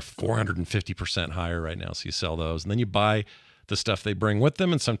 and they're 450% higher right now. So you sell those, and then you buy the stuff they bring with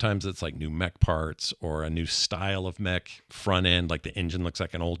them. And sometimes it's like new mech parts or a new style of mech front end, like the engine looks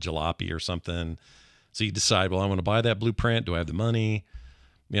like an old jalopy or something. So you decide, well, I want to buy that blueprint. Do I have the money?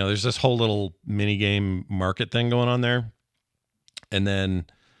 There's this whole little mini game market thing going on there. And then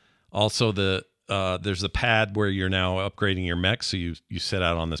also there's the pad where you're now upgrading your mech. So you set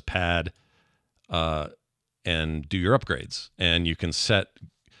out on this pad and do your upgrades. And you can set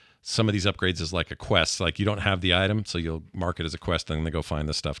some of these upgrades as like a quest. Like you don't have the item, so you'll mark it as a quest, then they go find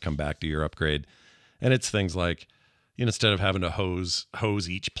the stuff, come back, do your upgrade. And it's things like, instead of having to hose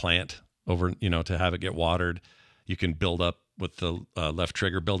each plant over, to have it get watered, you can build up with the left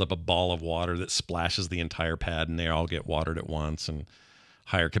trigger, build up a ball of water that splashes the entire pad and they all get watered at once, and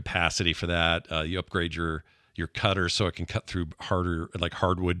higher capacity for that. You upgrade your cutter so it can cut through harder, like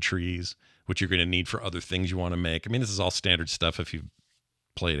hardwood trees, which you're going to need for other things you want to make. I mean, this is all standard stuff if you've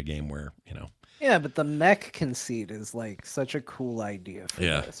played a game where, Yeah, but the mech conceit is like such a cool idea for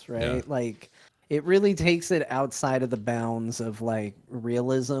this, right? Yeah. Like it really takes it outside of the bounds of like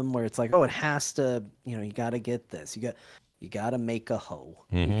realism where it's like, it has to, you got to get this. You got to make a hoe.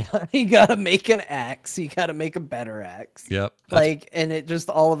 You got to make an axe. You got to make a better axe. Yep. Like, and it just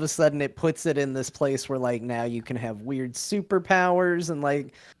all of a sudden it puts it in this place where like now you can have weird superpowers and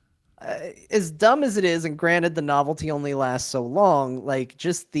like as dumb as it is, and granted the novelty only lasts so long, like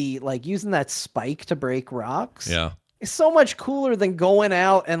just the like using that spike to break rocks. Yeah. It's so much cooler than going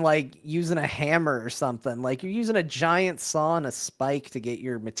out and like using a hammer or something. Like you're using a giant saw and a spike to get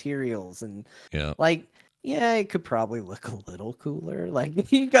your materials, and it could probably look a little cooler.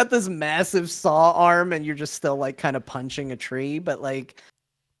 Like you got this massive saw arm and you're just still like kind of punching a tree, but like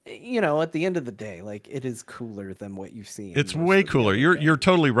at the end of the day, like it is cooler than what you've seen. It's way cooler. You're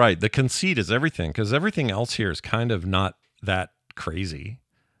totally right. The conceit is everything, because everything else here is kind of not that crazy.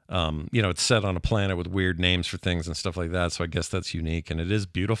 It's set on a planet with weird names for things and stuff like that. So I guess that's unique, and it is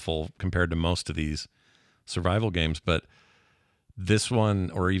beautiful compared to most of these survival games. But this one,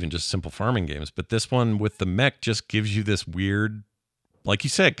 or even just simple farming games, but this one with the mech just gives you this weird, like you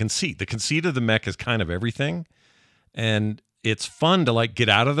said, conceit. The conceit of the mech is kind of everything. And it's fun to like get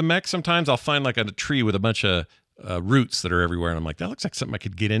out of the mech. Sometimes I'll find like a tree with a bunch of roots that are everywhere. And I'm like, that looks like something I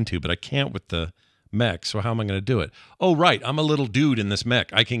could get into, but I can't with the mech. So how am I going to do it? Oh, right. I'm a little dude in this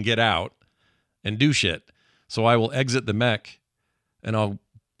mech. I can get out and do shit. So I will exit the mech and I'll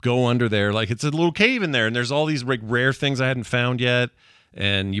go under there. Like it's a little cave in there. And there's all these like rare things I hadn't found yet.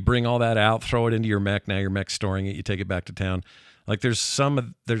 And you bring all that out, throw it into your mech. Now your mech's storing it. You take it back to town. Like there's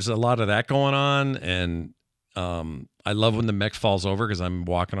a lot of that going on. And I love when the mech falls over because I'm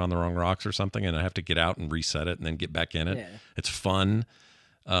walking on the wrong rocks or something, and I have to get out and reset it and then get back in it. Yeah. It's fun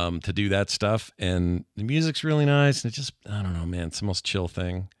to do that stuff, and the music's really nice. And it just, I don't know, man, it's the most chill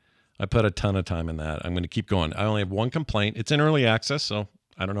thing. I put a ton of time in that. I'm going to keep going. I only have one complaint. It's in early access, so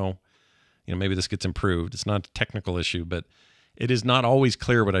I don't know. Maybe this gets improved. It's not a technical issue, but it is not always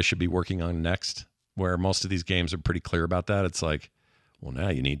clear what I should be working on next, where most of these games are pretty clear about that. It's like, well, now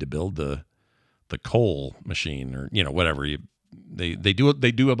you need to build the coal machine or, whatever. They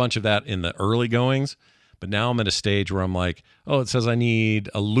do a bunch of that in the early goings, but now I'm at a stage where I'm like, oh, it says I need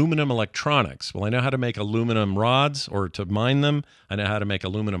aluminum electronics. Well, I know how to make aluminum rods or to mine them. I know how to make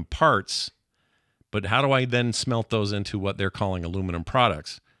aluminum parts, but how do I then smelt those into what they're calling aluminum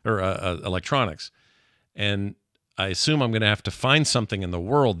products or electronics? And I assume I'm going to have to find something in the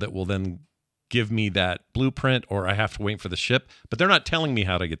world that will then give me that blueprint, or I have to wait for the ship, but they're not telling me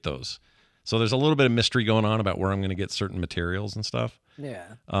how to get those. So there's a little bit of mystery going on about where I'm going to get certain materials and stuff. Yeah.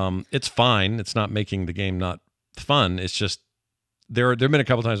 It's fine. It's not making the game not fun. It's just there've been a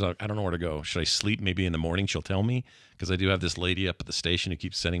couple times I don't know where to go. Should I sleep? Maybe in the morning she'll tell me, because I do have this lady up at the station who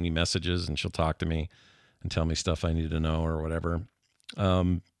keeps sending me messages, and she'll talk to me and tell me stuff I need to know or whatever.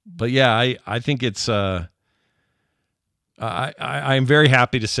 But yeah, I think it's I'm very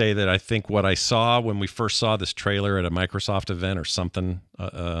happy to say that I think what I saw when we first saw this trailer at a Microsoft event or something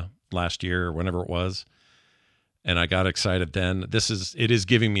last year or whenever it was, and I got excited then, it is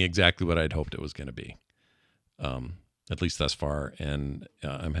giving me exactly what I'd hoped it was going to be, at least thus far, and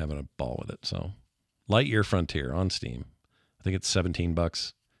I'm having a ball with it. So Lightyear Frontier on Steam. I think it's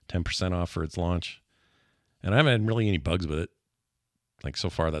 $17, 10% off for its launch, and I haven't had really any bugs with it. Like, so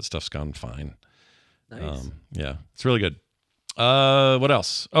far that stuff's gone fine. Nice. Yeah, it's really good. What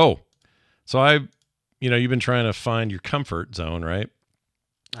else? Oh, so you've been trying to find your comfort zone, right?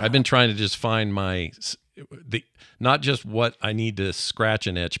 I've been trying to just find not just what I need to scratch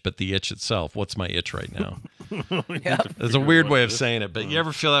an itch, but the itch itself. What's my itch right now? Yeah. There's a weird way of saying it, but you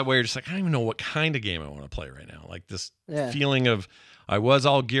ever feel that way? You're just like, I don't even know what kind of game I want to play right now. Like this feeling of, I was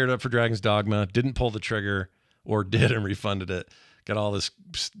all geared up for Dragon's Dogma, didn't pull the trigger, or did and refunded it. Got all this,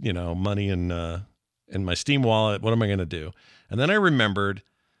 money in my Steam wallet. What am I going to do? And then I remembered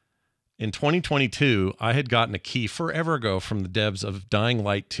in 2022, I had gotten a key forever ago from the devs of Dying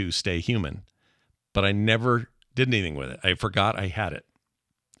Light 2 Stay Human, but I never did anything with it. I forgot I had it.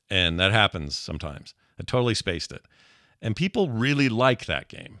 And that happens sometimes. I totally spaced it. And people really like that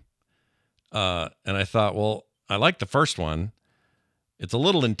game. And I thought, well, I like the first one. It's a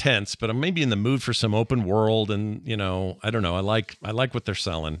little intense, but I'm maybe in the mood for some open world, and I don't know. I like what they're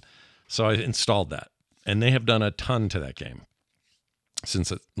selling, so I installed that, and they have done a ton to that game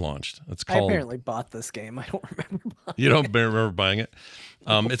since it launched. It's called. I apparently bought this game. I don't remember buying You don't remember buying it?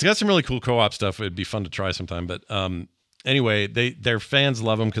 It's got some really cool co-op stuff. It'd be fun to try sometime. But anyway, their fans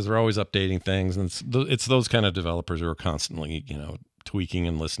love them because they're always updating things, and it's those kind of developers who are constantly tweaking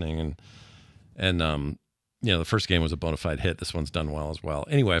and listening and. The first game was a bona fide hit. This one's done well as well.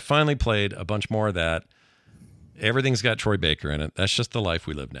 Anyway, I finally played a bunch more of that. Everything's got Troy Baker in it. That's just the life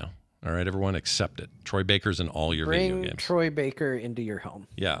we live now. All right, everyone, accept it. Troy Baker's in all your video games. Bring Troy Baker into your home.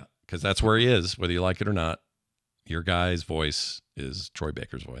 Yeah, because that's where he is, whether you like it or not. Your guy's voice is Troy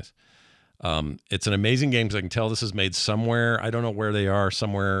Baker's voice. It's an amazing game because I can tell this is made somewhere. I don't know where they are,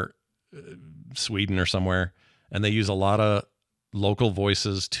 somewhere, Sweden or somewhere. And they use a lot of local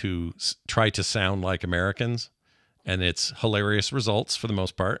voices to try to sound like Americans, and it's hilarious results for the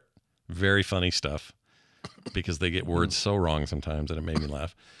most part. Very funny stuff because they get words so wrong sometimes, and it made me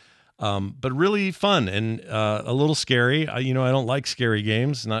laugh. But really fun and a little scary. I don't like scary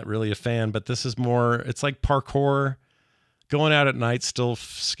games, not really a fan, but this is more, it's like parkour. Going out at night, still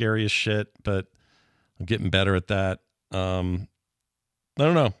scary as shit, but I'm getting better at that. I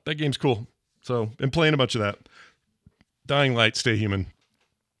don't know. That game's cool. So been playing a bunch of that. Dying Light, Stay Human.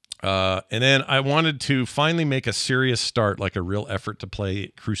 And then I wanted to finally make a serious start, like a real effort to play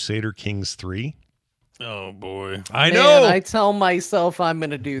Crusader Kings III. Oh, boy. I know. I tell myself I'm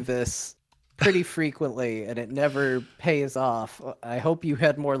going to do this pretty frequently, and it never pays off. I hope you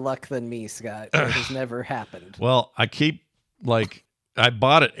had more luck than me, Scott. It has never happened. Well, I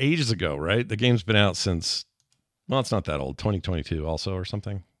bought it ages ago, right? The game's been out since, it's not that old, 2022 also or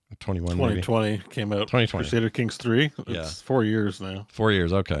something. 2020 maybe. Came out. 2020. Crusader Kings 3. It's 4 years now. 4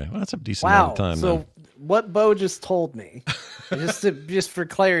 years. Okay, well, that's a decent amount of time. So then. What Bo just told me, just for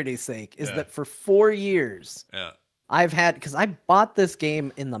clarity's sake, is that for 4 years, I've had, because I bought this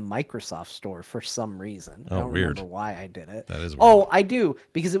game in the Microsoft store for some reason. I don't weird. remember why I did it. That is weird. Oh, I do,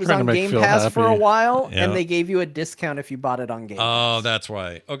 because it was Trying to on make Game Phil Pass for a happy. while, Yeah. and they gave you a discount if you bought it on Game Oh, Pass. that's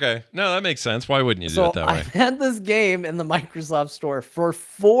why. Okay. No, that makes sense. Why wouldn't you do So it that way? I've had this game in the Microsoft store for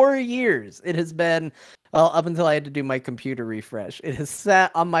 4 years. It has been, well, up until I had to do my computer refresh. It has sat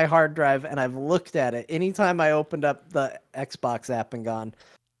on my hard drive, and I've looked at it anytime I opened up the Xbox app and gone,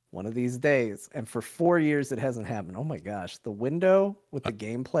 one of these days. And for 4 years, it hasn't happened. Oh my gosh, the window with the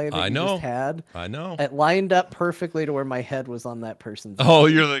gameplay that you just had, I know. it lined up perfectly to where my head was on that person's. Oh,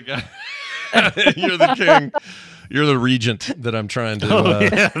 you're the guy. You're the king. You're the regent that I'm trying to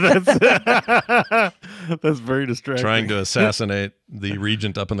That's very distracting. trying to assassinate. The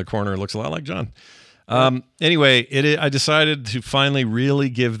regent up in the corner looks a lot like John. Anyway, I decided to finally really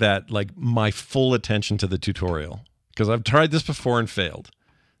give that like my full attention to the tutorial, because I've tried this before and failed.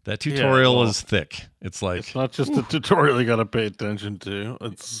 That tutorial is thick. It's like, it's not just the tutorial you got to pay attention to.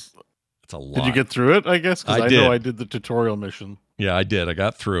 It's a lot. Did you get through it? I guess because I I did. know I did the tutorial mission. Yeah, I did. I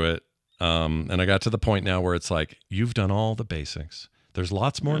got through it. And I got to the point now where it's like, you've done all the basics. There's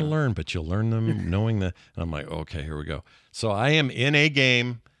lots more to learn, but you'll learn them knowing that. And I'm like, okay, here we go. So I am in a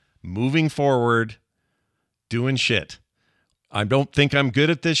game, moving forward, doing shit. I don't think I'm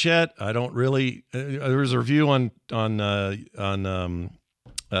good at this yet. I don't really. There was a review on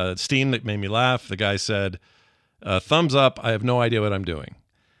Steam that made me laugh. The guy said, thumbs up. I have no idea what I'm doing.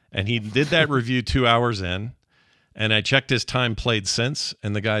 And he did that review 2 hours in. And I checked his time played since,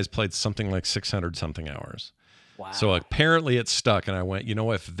 and the guy's played something like 600 something hours. Wow. So apparently it's stuck. And I went, you know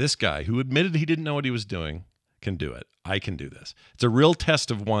what? If this guy, who admitted he didn't know what he was doing, can do it, I can do this. It's a real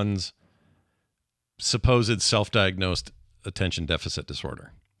test of one's supposed self-diagnosed attention deficit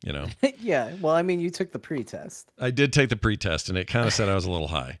disorder, you know? Yeah. Well, I mean, you took the pre-test. I did take the pre-test, and it kind of said I was a little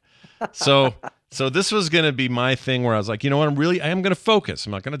high. So this was going to be my thing where I was like, you know what? I am going to focus.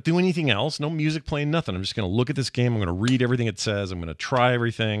 I'm not going to do anything else. No music playing, nothing. I'm just going to look at this game. I'm going to read everything it says. I'm going to try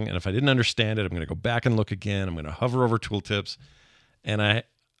everything. And if I didn't understand it, I'm going to go back and look again. I'm going to hover over tooltips. And I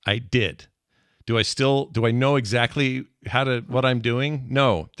did. Do I know exactly what I'm doing?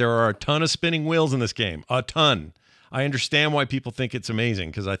 No. There are a ton of spinning wheels in this game. A ton. I understand why people think it's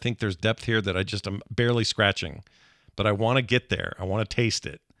amazing, because I think there's depth here that I'm barely scratching. But I want to get there. I want to taste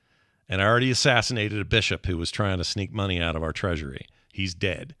it. And I already assassinated a bishop who was trying to sneak money out of our treasury. He's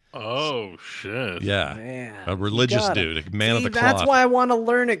dead. Oh, shit. Yeah. Man, A religious dude, a man of the cloth. That's why I want to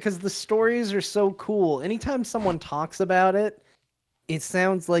learn it, because the stories are so cool. Anytime someone talks about it, it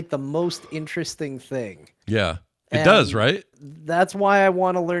sounds like the most interesting thing. Yeah. It And does, right? That's why I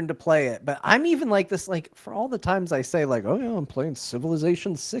want to learn to play it. But I'm even like this, like, for all the times I say, like, oh yeah, I'm playing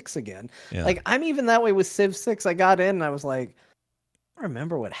Civilization 6 again. Yeah. Like, I'm even that way with Civ 6. I got in and I was like, I don't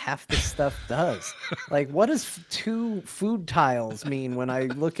remember what half this stuff does. Like, what does 2 food tiles mean when I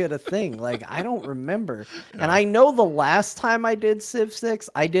look at a thing? Like, I don't remember. Yeah. And I know the last time I did Civ 6,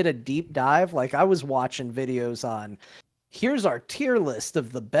 I did a deep dive. Like, I was watching videos on, here's our tier list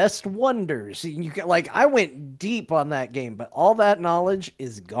of the best wonders. You can, like, I went deep on that game, but all that knowledge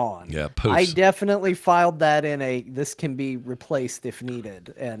is gone. Yeah, I definitely filed that in this can be replaced if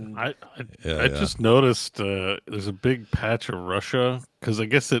needed. And I just noticed there's a big patch of Russia, because I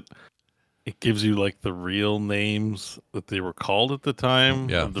guess it gives you like the real names that they were called at the time.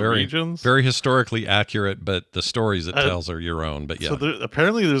 Yeah, of the regions. Very historically accurate, but the stories it tells are your own. But yeah, so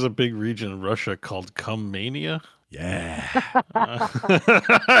apparently there's a big region in Russia called Cummania. Yeah.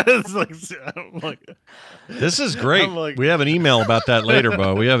 It's like, I'm like, this is great. Like, we have an email about that later,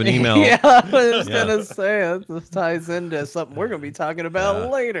 Bo. We have an email. Yeah, I was gonna say this ties into something we're gonna be talking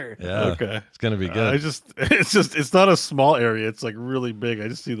about later. Yeah. Okay. It's gonna be good. It's not a small area. It's like really big. I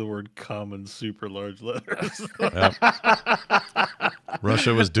just see the word "cum" in super large letters. Yep.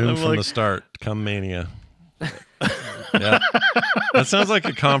 Russia was doomed from the start. Come mania. Yeah, that sounds like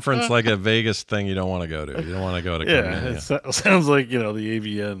a conference, like a Vegas thing you don't want to go to. You don't want to go to. It sounds like the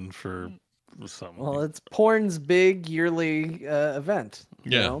AVN for something. Well, it's porn's big yearly event.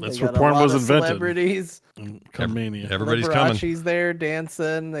 Yeah, that's where porn was invented. Celebrities, Cummania. Everybody's coming. Liberace's there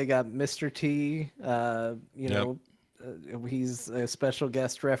dancing. They got Mr. T. He's a special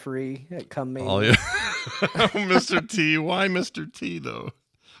guest referee at Cummania. Oh yeah, Mr. T. Why Mr. T though?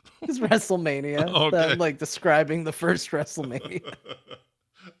 It's WrestleMania. Okay. I'm like describing the first WrestleMania.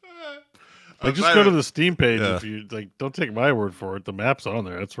 Like, just go to the Steam page if you like. Don't take my word for it. The map's on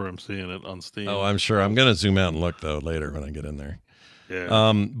there. That's where I'm seeing it on Steam. Oh, I'm sure. I'm gonna zoom out and look though later when I get in there.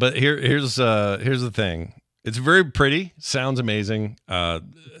 Yeah. But here's the thing. It's very pretty. Sounds amazing.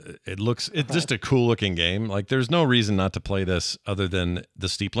 It's just a cool looking game. Like, there's no reason not to play this other than the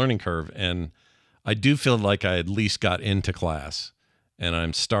steep learning curve. And I do feel like I at least got into class and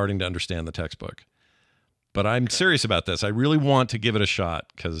I'm starting to understand the textbook. But I'm serious about this. I really want to give it a shot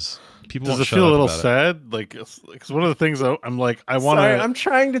because people Does won't it shut feel a up little about it. sad? Like, because one of the things I'm like, I want Sorry, to. I'm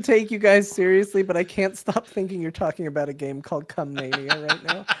trying to take you guys seriously, but I can't stop thinking you're talking about a game called Come Mania right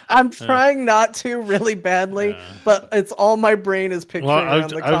now. I'm trying not to really badly, but it's all my brain is picturing around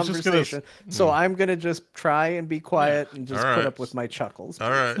the I was just conversation. So I'm gonna just try and be quiet and just All put right. up with my chuckles. All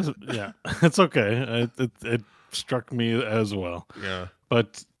right. Yeah, it's okay. It struck me as well. Yeah.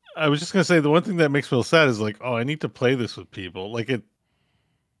 But I was just gonna say the one thing that makes me feel sad is like, oh, I need to play this with people. Like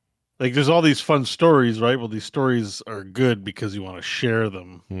there's all these fun stories, right? Well, these stories are good because you want to share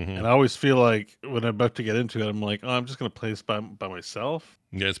them. And I always feel like when I'm about to get into it, I'm like, oh, I'm just gonna play this by myself.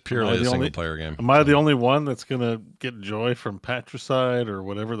 Yeah, it's purely a single player game. Am I the only one that's gonna get joy from patricide or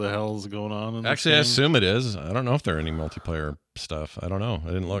whatever the hell's going on? In Actually, I this game? assume it is. I don't know if there are any multiplayer stuff. I don't know. I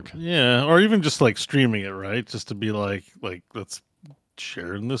didn't look. Yeah, or even just like streaming it, right? Just to be like let's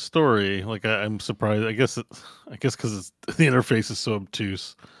share in this story. Like I'm surprised. I guess because the interface is so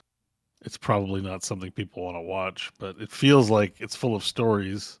obtuse, it's probably not something people want to watch. But it feels like it's full of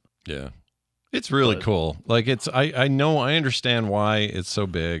stories. Yeah. It's really cool. Like I know, I understand why it's so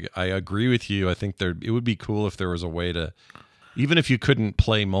big. I agree with you. I think it would be cool if there was a way to, even if you couldn't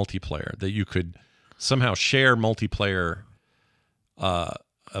play multiplayer, that you could somehow share multiplayer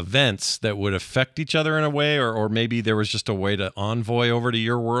events that would affect each other in a way, or maybe there was just a way to envoy over to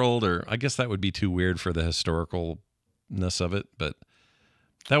your world, or I guess that would be too weird for the historicalness of it, but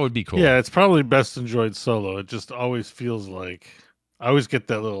that would be cool. Yeah, it's probably best enjoyed solo. It just always feels like I always get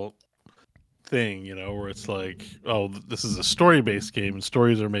that little thing, where it's like, oh, this is a story-based game and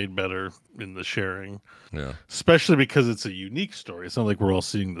stories are made better in the sharing. Yeah. Especially because it's a unique story. It's not like we're all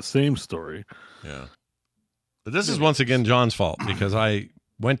seeing the same story. Yeah. But this is once again John's fault because I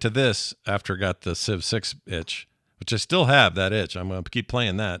went to this after I got the Civ 6 itch, which I still have that itch. I'm going to keep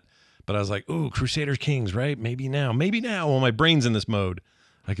playing that. But I was like, ooh, Crusader Kings, right? Maybe now. Well, my brain's in this mode.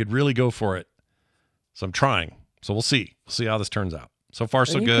 I could really go for it. So I'm trying. So we'll see. We'll see how this turns out. So far,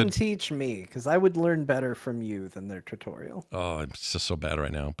 so you good. You can teach me, because I would learn better from you than their tutorial. Oh, I'm just so bad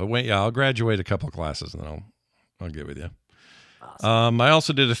right now. But wait, yeah, I'll graduate a couple of classes and then I'll get with you. Awesome. I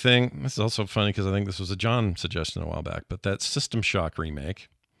also did a thing. This is also funny because I think this was a John suggestion a while back, but that System Shock remake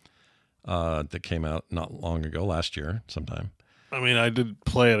that came out not long ago, last year sometime. I mean, I did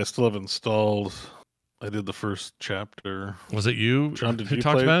play it. I still have installed. I did the first chapter. Was it you? John, did who you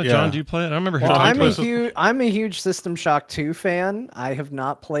talked play about it? Yeah. John, did you play it? I remember Well, who I'm a huge System Shock 2 fan. I have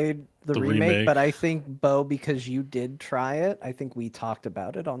not played the remake, but I think, Bo, because you did try it, I think we talked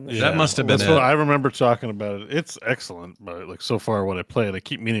about it on the show. That must have been That's what I remember talking about it. It's excellent, but like so far what I played, I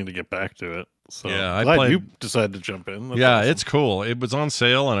keep meaning to get back to it. So yeah, I'm glad you decided to jump in. That's awesome. It's cool. It was on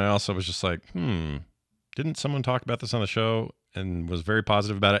sale, and I also was just like, didn't someone talk about this on the show? And was very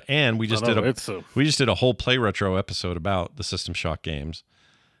positive about it. And we just did a whole Play Retro episode about the System Shock games.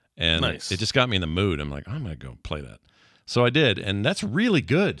 And it just got me in the mood. I'm like, I'm going to go play that. So I did. And that's really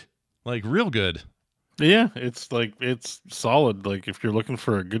good. Like real good. Yeah. It's solid. Like if you're looking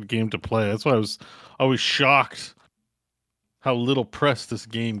for a good game to play, that's why I was always shocked how little press this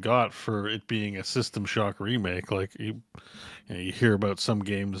game got for it being a System Shock remake. Like you hear about some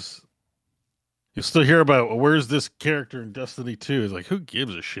games. You still hear about, well, where's this character in Destiny 2? It's like, who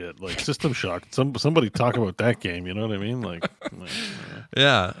gives a shit? Like System Shock. Somebody talk about that game. You know what I mean? Like,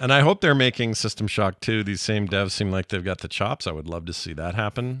 yeah. And I hope they're making System Shock 2. These same devs seem like they've got the chops. I would love to see that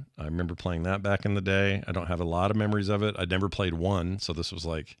happen. I remember playing that back in the day. I don't have a lot of memories of it. I'd never played one, so this was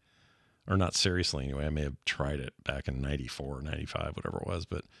like, or not seriously anyway. I may have tried it back in 94, 95, whatever it was.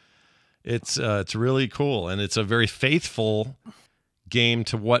 But it's really cool, and it's a very faithful game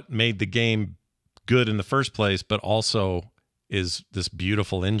to what made the game good in the first place, but also is this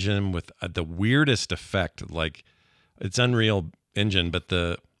beautiful engine with the weirdest effect. Like it's Unreal Engine, but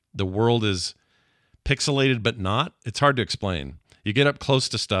the world is pixelated, but not. It's hard to explain. You get up close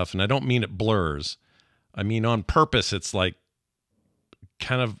to stuff, and I don't mean it blurs. I mean on purpose. It's like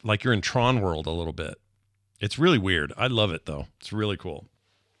kind of like you're in Tron World a little bit. It's really weird. I love it though. It's really cool.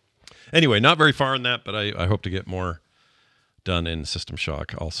 Anyway, not very far in that, but I hope to get more done in System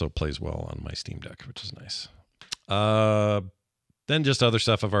Shock. Also plays well on my Steam Deck, which is nice. Then just other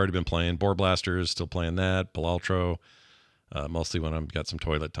stuff I've already been playing. Boar Blasters, still playing that. Balaltro, mostly when I've got some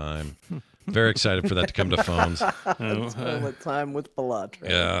toilet time. Very excited for that to come to phones. Toilet time with Balatro.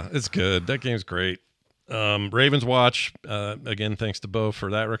 Yeah, it's good. That game's great. Raven's Watch, again, thanks to Bo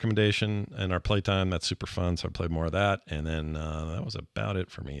for that recommendation and our playtime. That's super fun, so I played more of that. And then that was about it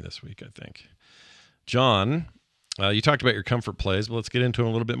for me this week, I think. John, you talked about your comfort plays, but let's get into it a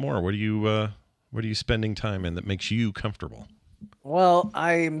little bit more. What are you What are you spending time in that makes you comfortable? Well,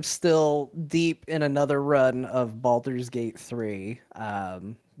 I'm still deep in another run of Baldur's Gate 3,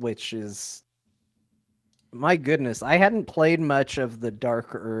 which is, my goodness, I hadn't played much of the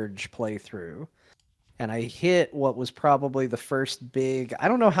Dark Urge playthrough, and I hit what was probably the first big, I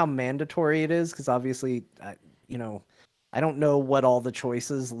don't know how mandatory it is, because obviously, you know, I don't know what all the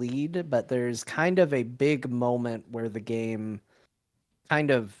choices lead, but there's kind of a big moment where the game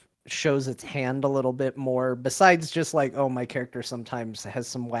kind of shows its hand a little bit more, besides just like, oh, my character sometimes has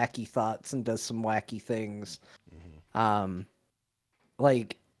some wacky thoughts and does some wacky things.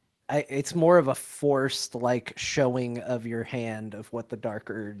 Like, it's more of a forced like showing of your hand of what the Dark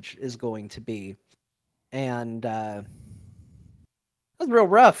Urge is going to be. And it was real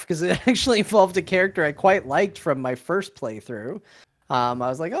rough because it actually involved a character I quite liked from my first playthrough. I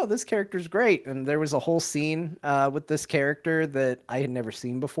was like, oh, this character's great. And there was a whole scene with this character that I had never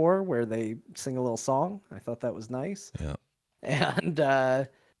seen before where they sing a little song. I thought that was nice. Yeah. And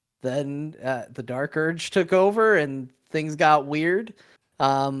then the Dark Urge took over and things got weird.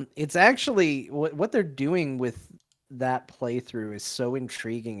 It's actually what they're doing with that playthrough is so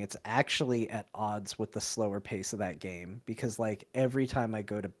intriguing. It's actually at odds with the slower pace of that game because like every time I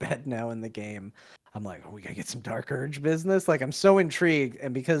go to bed now in the game, I'm like, oh, we gotta get some Dark Urge business. Like I'm so intrigued,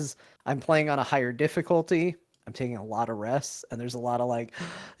 and because I'm playing on a higher difficulty, I'm taking a lot of rests, and there's a lot of like,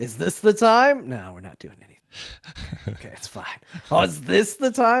 is this the time? No, we're not doing anything. Okay, it's fine. Oh, is this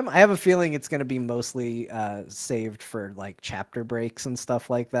the time? I have a feeling it's going to be mostly saved for like chapter breaks and stuff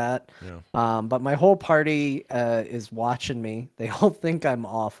like that. Yeah. But my whole party is watching me. They all think I'm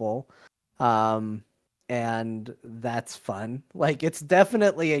awful. And that's fun. Like, it's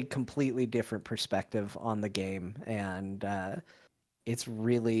definitely a completely different perspective on the game. And it's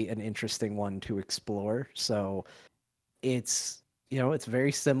really an interesting one to explore. So it's, you know, it's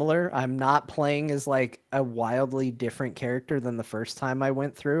very similar. I'm not playing as like a wildly different character than the first time I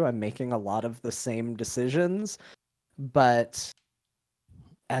went through. I'm making a lot of the same decisions, but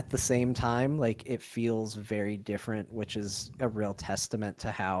at the same time, like it feels very different, which is a real testament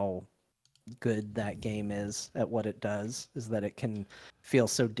to how good that game is at what it does, is that it can feel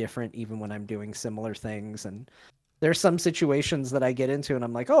so different even when I'm doing similar things. And there's some situations that I get into and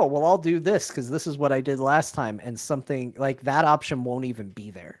I'm like, oh, well, I'll do this because this is what I did last time. And something like that option won't even be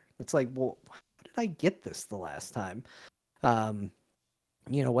there. It's like, well, how did I get this the last time?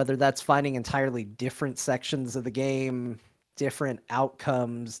 You know, whether that's finding entirely different sections of the game, different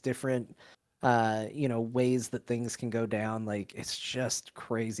outcomes, different, you know, ways that things can go down. Like, it's just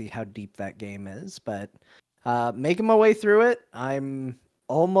crazy how deep that game is. But making my way through it, I'm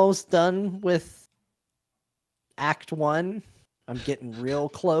almost done with Act 1. I'm getting real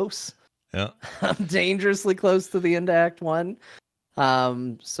close. Yeah. I'm dangerously close to the end of Act 1.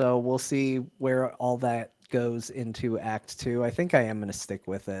 So we'll see where all that goes into Act 2. I think I am going to stick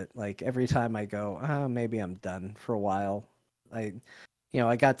with it. Like, every time I go, maybe I'm done for a while. I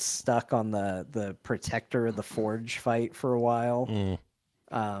got stuck on the Protector of the Forge fight for a while.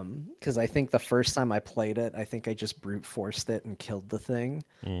 Because I think the first time I played it, I think I just brute forced it and killed the thing.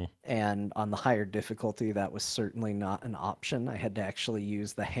 And on the higher difficulty, that was certainly not an option. I had to actually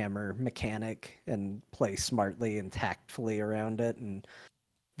use the hammer mechanic and play smartly and tactfully around it. And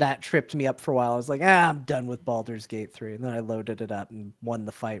that tripped me up for a while. I was like, I'm done with Baldur's Gate 3. And then I loaded it up and won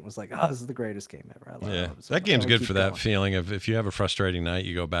the fight and was like, oh, this is the greatest game ever. I love it. That game's good for that feeling of if you have a frustrating night,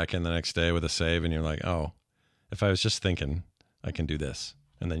 you go back in the next day with a save and you're like, oh, if I was just thinking, I can do this.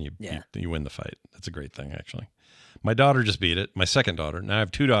 And then you win the fight. That's a great thing, actually. My daughter just beat it. My second daughter. Now I have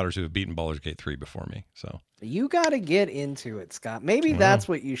two daughters who have beaten Baldur's Gate 3 before me. So you got to get into it, Scott. Maybe that's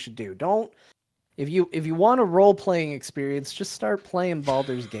what you should do. If you want a role-playing experience, just start playing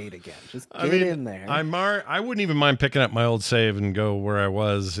Baldur's Gate again. Just get in there. I wouldn't even mind picking up my old save and go where I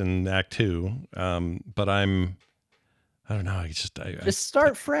was in Act 2. But I don't know. I just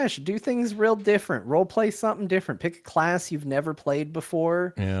start fresh. Do things real different. Role play something different. Pick a class you've never played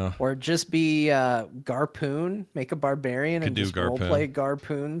before. Yeah. Or just be Garpoon. Make a barbarian and just role play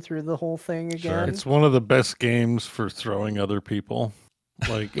Garpoon through the whole thing again. Sure. It's one of the best games for throwing other people.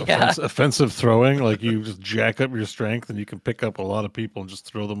 Like offensive throwing. Like you just jack up your strength and you can pick up a lot of people and just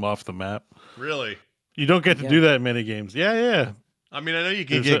throw them off the map. Really? You don't get to do that in many games. Yeah. I mean, I know you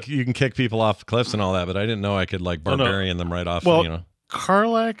can kick people off cliffs and all that, but I didn't know I could like barbarian them right off. Well,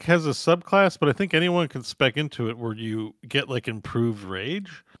 Karlach has a subclass, but I think anyone can spec into it where you get like improved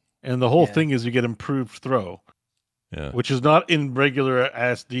rage, and the whole thing is you get improved throw, which is not in regular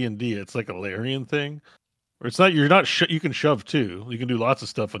ass D&D. It's like a Larian thing, or it's not. You can shove too. You can do lots of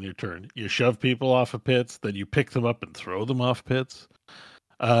stuff on your turn. You shove people off of pits, then you pick them up and throw them off pits.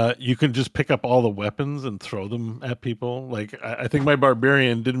 you can just pick up all the weapons and throw them at people. Like I think my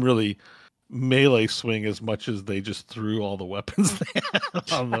barbarian didn't really melee swing as much as they just threw all the weapons they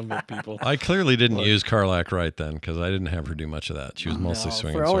had on them at people. I clearly didn't use Karlak right then because I didn't have her do much of that. She was mostly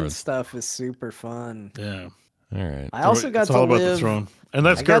swinging throwing swords. Stuff is super fun. Yeah. All right. I also got it's to all about live. the throne. And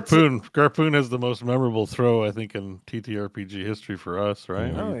that's Garpoon. Garpoon has the most memorable throw, I think, in TTRPG history for us,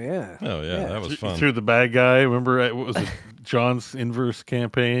 right? Oh yeah. Oh yeah, that was fun. You threw the bad guy. Remember, what was it? John's inverse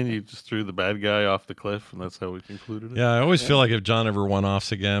campaign. You just threw the bad guy off the cliff, and that's how we concluded it. Yeah, I always feel like if John ever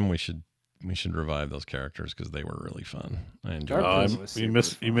one-offs again, we should revive those characters because they were really fun. I enjoyed them.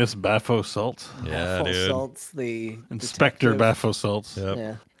 You miss Baffo Salt. Yeah, dude. Salt's the Inspector Baffo Salt. Yep.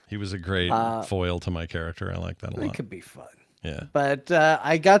 Yeah. He was a great foil to my character. I like that a lot. It could be fun. Yeah. But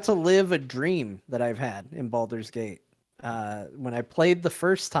I got to live a dream that I've had in Baldur's Gate when I played the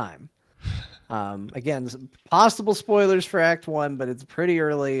first time. Again, possible spoilers for Act 1, but it's pretty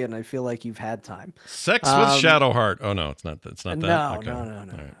early, and I feel like you've had time. Sex with Shadowheart. Oh no, it's not. It's not that. No, Okay. no.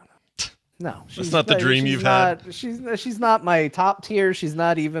 No, that's not the dream you've had. She's not my top tier. She's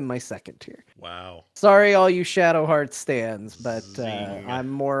not even my second tier. Wow. Sorry, all you Shadowheart stands, but I'm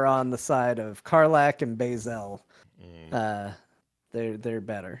more on the side of Karlak and Bazel. They're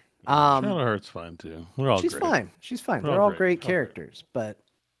better. Shadowheart's fine too. We're all she's great. fine. She's fine. They're all great characters, but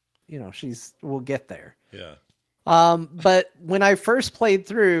we'll get there. Yeah. But when I first played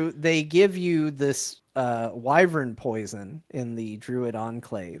through, they give you this wyvern poison in the Druid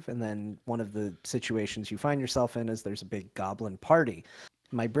Enclave, and then one of the situations you find yourself in is there's a big goblin party.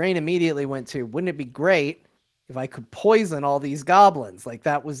 My brain immediately went to, wouldn't it be great if I could poison all these goblins? Like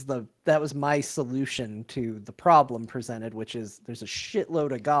that was my solution to the problem presented, which is there's a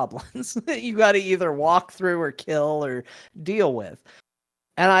shitload of goblins that you got to either walk through or kill or deal with.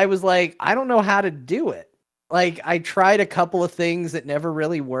 And I was like, I don't know how to do it. Like, I tried a couple of things that never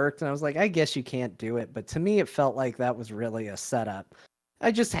really worked, and I was like, I guess you can't do it. But to me, it felt like that was really a setup. I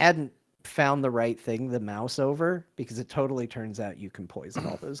just hadn't found the right thing to mouse over, because it totally turns out you can poison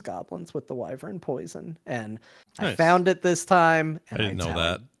all those goblins with the wyvern poison. And I found it this time, and I didn't know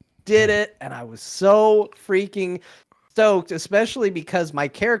that. Did it, and I was so freaking stoked, especially because my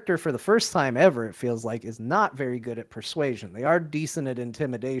character, for the first time ever, it feels like, is not very good at persuasion. They are decent at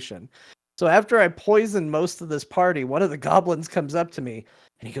intimidation. So after I poisoned most of this party, one of the goblins comes up to me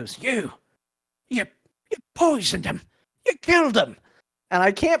and he goes, You poisoned him. You killed him. And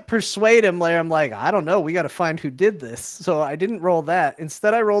I can't persuade him later. I'm like, I don't know. We got to find who did this. So I didn't roll that.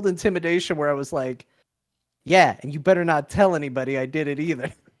 Instead, I rolled intimidation where I was like, yeah, and you better not tell anybody I did it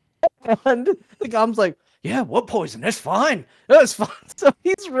either. And the goblin's like, yeah, what poison? That's fine. That's fine. So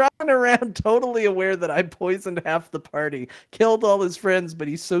he's running around totally aware that I poisoned half the party, killed all his friends, but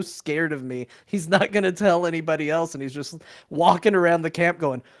he's so scared of me, he's not going to tell anybody else. And he's just walking around the camp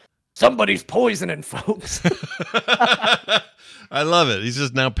going, somebody's poisoning folks. I love it. He's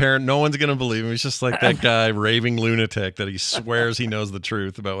just now parent. No one's going to believe him. He's just like that guy, raving lunatic, that he swears he knows the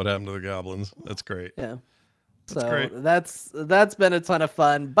truth about what happened to the goblins. That's great. Yeah. That's so great. That's been a ton of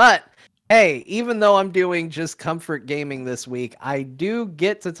fun. But hey, even though I'm doing just comfort gaming this week, I do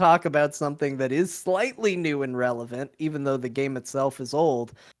get to talk about something that is slightly new and relevant, even though the game itself is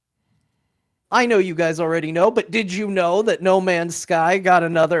old. I know you guys already know, but did you know that No Man's Sky got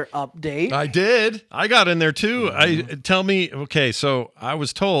another update? I did. I got in there too. Tell me, okay, so I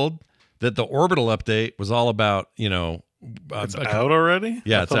was told that the Orbital update was all about, it's out already?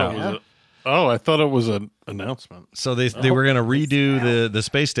 Yeah, it's out. I thought it was an announcement. So they were going to redo the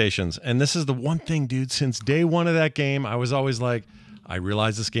space stations. And this is the one thing, dude, since day one of that game, I was always like, I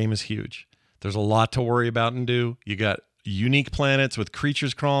realize this game is huge. There's a lot to worry about and do. You got unique planets with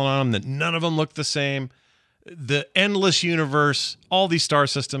creatures crawling on them that none of them look the same. The endless universe, all these star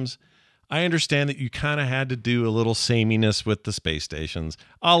systems. I understand that you kind of had to do a little sameness with the space stations.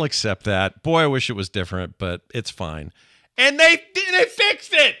 I'll accept that. Boy, I wish it was different, but it's fine. And they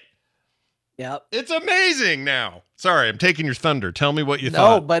fixed it. Yep. It's amazing now. Sorry, I'm taking your thunder. Tell me what you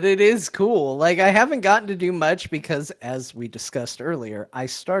thought. No, but it is cool. Like, I haven't gotten to do much because, as we discussed earlier, I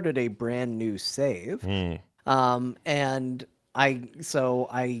started a brand new save. And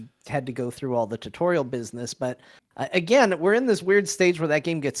I had to go through all the tutorial business. But again, we're in this weird stage where that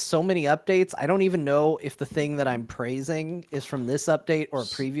game gets so many updates. I don't even know if the thing that I'm praising is from this update or a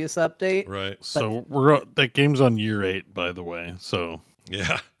previous update. Right. So that game's on year 8, by the way. So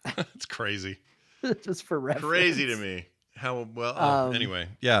yeah, it's crazy. Just for reference. Crazy to me. How well? Anyway,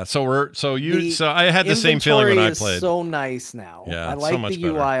 yeah. So I had the same feeling when I played. So nice now. Yeah, I like so much the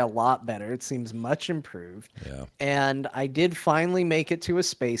UI better. a lot better. It seems much improved. Yeah. And I did finally make it to a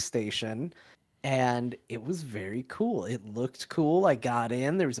space station. and it was very cool. It looked cool. I got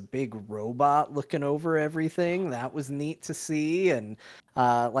in. There was a big robot looking over everything. That was neat to see, and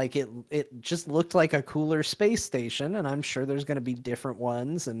like it just looked like a cooler space station. And I'm sure there's going to be different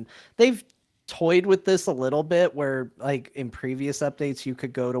ones, and they've toyed with this a little bit where like in previous updates you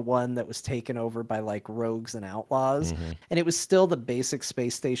could go to one that was taken over by like rogues and outlaws, and it was still the basic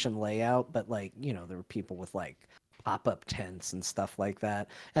space station layout, but like, you know, there were people with like pop-up tents and stuff like that.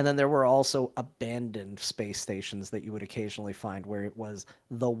 And then there were also abandoned space stations that you would occasionally find where it was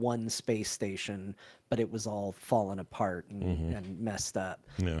the one space station, but it was all fallen apart and messed up.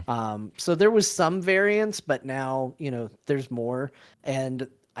 Yeah. So there was some variance, but now, you know, there's more. And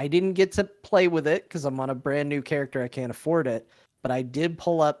I didn't get to play with it because I'm on a brand new character. I can't afford it. But I did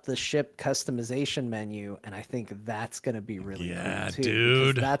pull up the ship customization menu, and I think that's going to be really cool too.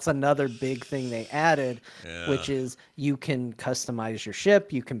 Dude. That's another big thing they added, which is you can customize your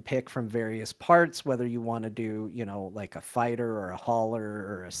ship. You can pick from various parts, whether you want to do, you know, like a fighter or a hauler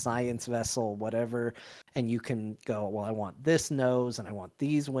or a science vessel, whatever. And you can go, well, I want this nose, and I want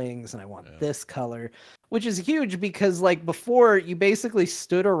these wings, and I want this color, which is huge because like before you basically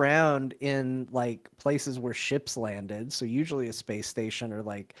stood around in like places where ships landed. So usually a space station or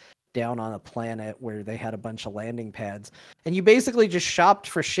like down on a planet where they had a bunch of landing pads, and you basically just shopped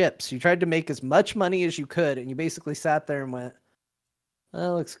for ships. You tried to make as much money as you could, and you basically sat there and went, that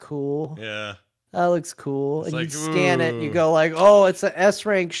looks cool. Yeah. That looks cool. It's and like, you scan it and you go like, oh, it's an S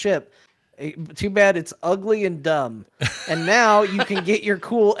rank ship. Too bad it's ugly and dumb. And now you can get your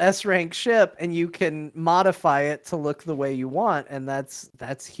cool S rank ship and you can modify it to look the way you want, and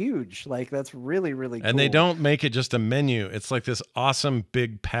that's huge. Like that's really, really cool. And they don't make it just a menu. It's like this awesome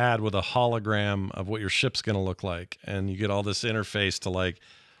big pad with a hologram of what your ship's going to look like, and you get all this interface to like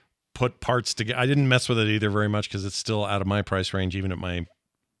put parts together. I didn't mess with it either very much because it's still out of my price range even at my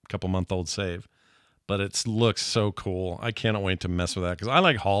couple-month-old save. But it looks so cool. I cannot wait to mess with that because I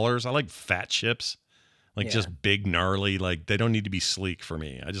like haulers. I like fat ships, like just big, gnarly. Like they don't need to be sleek for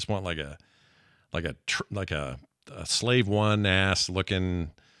me. I just want like a slave one ass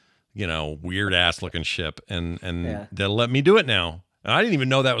looking, you know, weird ass looking ship, and they'll let me do it now. And I didn't even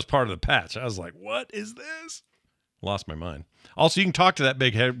know that was part of the patch. I was like, what is this? Lost my mind. Also, you can talk to that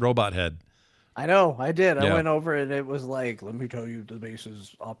big robot head. I know, I did. Yeah. I went over and it was like, let me tell you, the base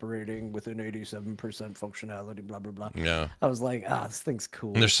is operating within 87% functionality, blah, blah, blah. Yeah. I was like, this thing's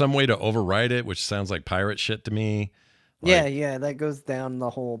cool. And there's some way to override it, which sounds like pirate shit to me. Like, yeah, that goes down the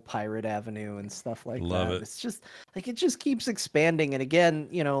whole pirate avenue and stuff like love that. it. It's just like it just keeps expanding. And again,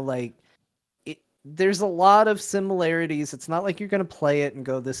 you know, like there's a lot of similarities. It's not like you're going to play it and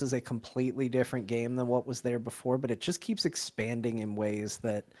go, this is a completely different game than what was there before, but it just keeps expanding in ways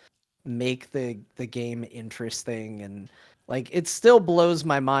that make the game interesting. And like it still blows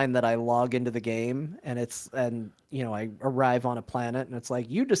my mind that I log into the game and you know, I arrive on a planet and it's like,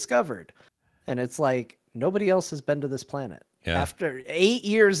 you discovered, and it's like nobody else has been to this planet. After 8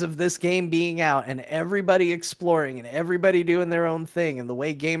 years of this game being out and everybody exploring and everybody doing their own thing and the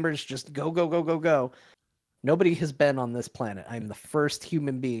way gamers just go, nobody has been on this planet. I'm the first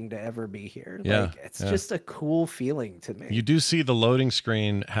human being to ever be here. Like, it's just a cool feeling to me. You do see the loading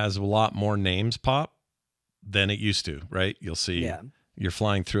screen has a lot more names pop than it used to, right? You'll see you're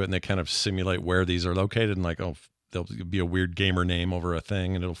flying through it and they kind of simulate where these are located, and like, oh, there'll be a weird gamer name over a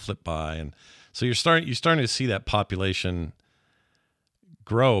thing and it'll flip by. And so you're starting to see that population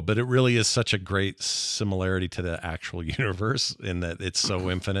grow, but it really is such a great similarity to the actual universe in that it's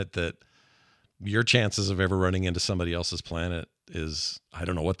so infinite that your chances of ever running into somebody else's planet is, I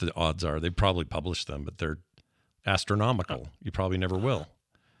don't know what the odds are. They probably publish them, but they're astronomical. You probably never will.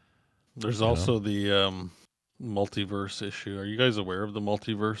 There's also the multiverse issue. Are you guys aware of the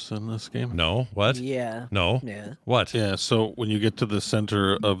multiverse in this game? No. What? Yeah. No. Yeah. What? Yeah, so when you get to the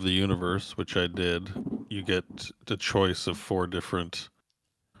center of the universe, which I did, you get the choice of 4 different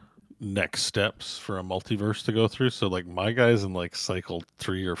next steps for a multiverse to go through. So like my guy's in like cycle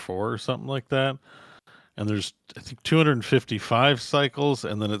 3 or 4 or something like that, and there's I think 255 cycles,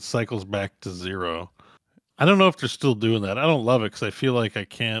 and then it cycles back to 0. I don't know if they're still doing that. I don't love it because I feel like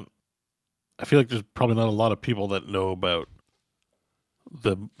there's probably not a lot of people that know about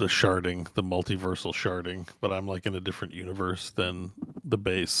the sharding, the multiversal sharding, but I'm like in a different universe than the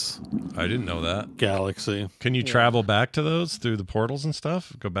base. I didn't know that. Galaxy. Can you travel back to those through the portals and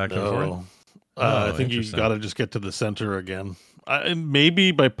stuff? Go back and forth? I think you got to just get to the center again.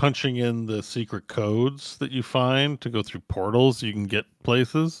 Maybe by punching in the secret codes that you find to go through portals, you can get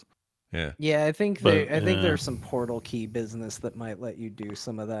places. Yeah, I think there's some portal key business that might let you do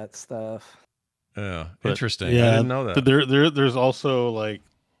some of that stuff. Yeah, interesting. I didn't know that. There's also like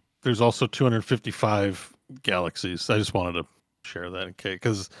there's also 255 galaxies. I just wanted to share that in case,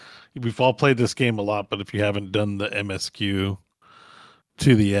 because we've all played this game a lot, but if you haven't done the MSQ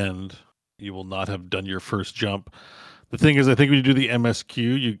to the end, you will not have done your first jump. The thing is, I think when you do the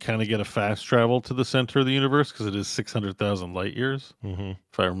MSQ, you kind of get a fast travel to the center of the universe because it is 600,000 light years,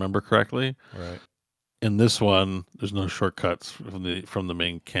 if I remember correctly. Right. In this one, there's no shortcuts from the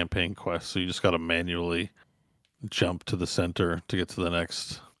main campaign quest, so you just got to manually jump to the center to get to the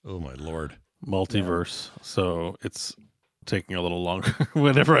next. Oh my lord. Multiverse. Yeah. So it's taking a little longer.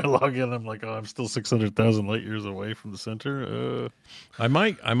 Whenever I log in, I'm like, oh, I'm still 600,000 light years away from the center. I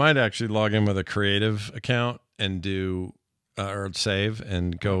might actually log in with a creative account and do or save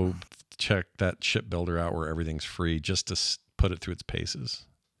and go check that shipbuilder out where everything's free just to put it through its paces.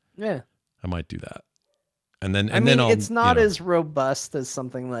 Yeah, I might do that. And then it's not as robust as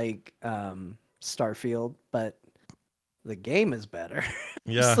something like Starfield, but the game is better.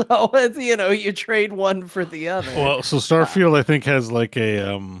 Yeah. So it's, you trade one for the other. Well, so Starfield I think has like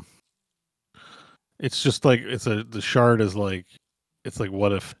a it's just like the shard is like, it's like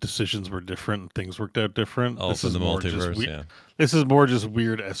what if decisions were different and things worked out different. Oh, this is the multiverse, yeah. This is more just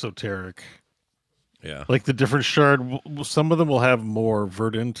weird esoteric. Yeah. Like the different shard, some of them will have more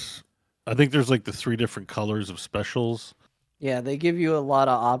verdant. I think there's like the 3 different colors of specials. Yeah, they give you a lot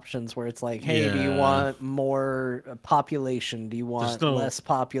of options where it's like, hey, do you want more population? Do you want less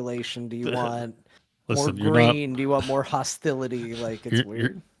population? Do you want more green? Do you want more hostility? Like, it's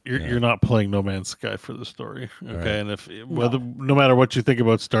weird. You're not playing No Man's Sky for the story, okay? Right. And if no matter what you think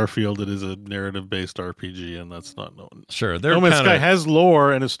about Starfield, it is a narrative-based RPG, and that's not known. Sure, No Man's Sky has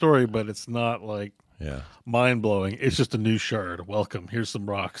lore and a story, but it's not like mind-blowing. It's just a new shard. Welcome. Here's some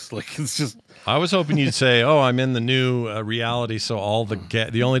rocks. Like, it's just. I was hoping you'd say, "Oh, I'm in the new reality, so all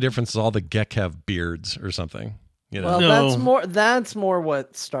the only difference is all the Gek have beards or something." Well, that's more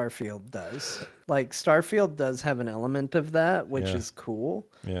what Starfield does. Like, Starfield does have an element of that, which is cool.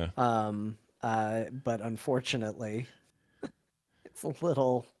 Yeah. But unfortunately, it's a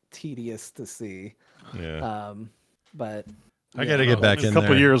little tedious to see. Yeah. But I got to get back in there. In a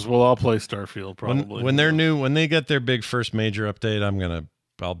couple years, we'll all play Starfield probably. When they're new, when they get their big first major update,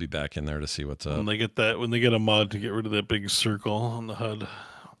 I'll be back in there to see what's up. When they get a mod to get rid of that big circle on the HUD.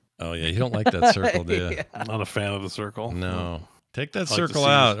 Oh yeah, you don't like that circle, do you? Yeah. I'm not a fan of the circle. No, take that circle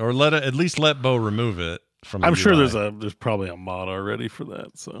out, or at least let BEAU remove it from. I'm sure there's probably a mod already for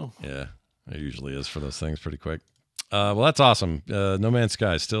that. So yeah, there usually is for those things pretty quick. Well, that's awesome. No Man's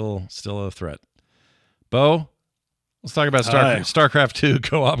Sky still a threat. BEAU, let's talk about Starcraft 2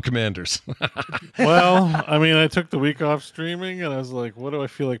 co-op commanders. Well, I mean, I took the week off streaming, and I was like, what do I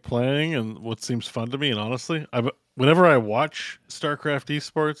feel like playing, and what seems fun to me? And honestly, whenever I watch Starcraft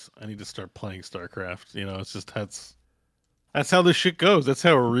esports, I need to start playing Starcraft. It's just that's how this shit goes. That's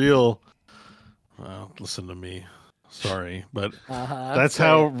how real. Listen to me. Sorry, but that's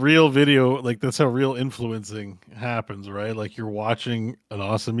how real video, like that's how real influencing happens, right? Like you're watching an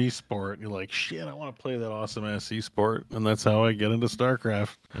awesome esport, and you're like, shit, I want to play that awesome ass esport, and that's how I get into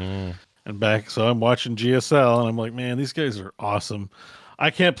StarCraft. And so I'm watching GSL, and I'm like, man, these guys are awesome. I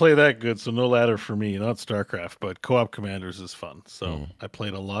can't play that good, so no ladder for me, not StarCraft, but co-op commanders is fun. So I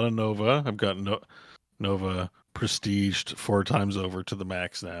played a lot of Nova. I've got Nova prestiged 4 times over to the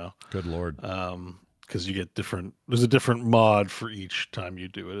max now. Good Lord. Because you get there's a different mod for each time you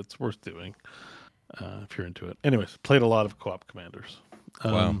do it. It's worth doing if you're into it. Anyways, played a lot of co-op commanders.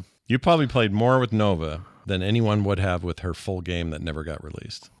 Wow. You probably played more with Nova than anyone would have with her full game that never got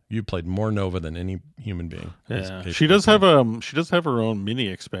released. You played more Nova than any human being. Yeah, she does have her own mini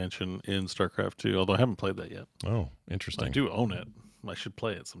expansion in StarCraft 2, although I haven't played that yet. Oh, interesting. I do own it. I should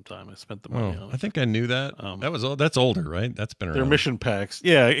play it sometime. I spent the money on it. I think I knew that. That's older, right? That's been around. They're mission packs.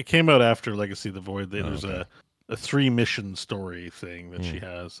 Yeah, it came out after Legacy of the Void. There's a 3-mission story thing that she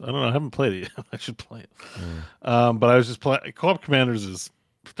has. I don't know. I haven't played it yet. I should play it. But I was just playing. Co-op Commanders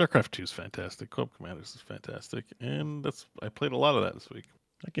StarCraft 2 is fantastic. Co-op Commanders is fantastic, and I played a lot of that this week.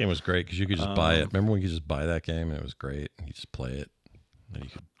 That game was great because you could just buy it. Remember when you could just buy that game and it was great? You just play it.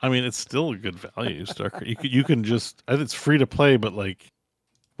 I mean, it's still a good value. StarCraft. You can just. It's free to play, but like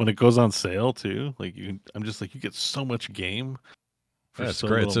when it goes on sale too, like I'm just like you get so much game. That's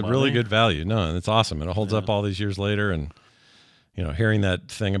great. It's a really good value. No, and it's awesome, and it holds up all these years later. And hearing that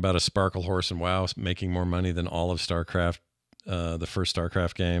thing about a Sparkle Horse and WoW making more money than all of StarCraft, the first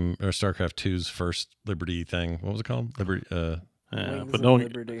StarCraft game or StarCraft 2's first Liberty thing. What was it called? Liberty.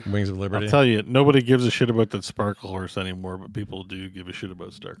 Wings of Liberty. I'll tell you, nobody gives a shit about that Sparkle Horse anymore, but people do give a shit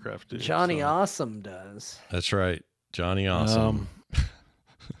about StarCraft 2. Johnny Awesome does. That's right. Johnny Awesome.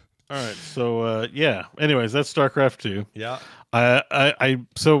 All right. So yeah. Anyways, that's StarCraft 2. Yeah.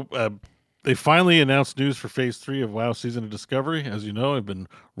 They finally announced news for Phase 3 of WoW Season of Discovery. As you know, I've been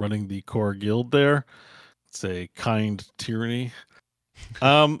running the core guild there. It's a kind tyranny.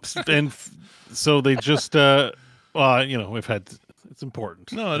 So they just we've had, it's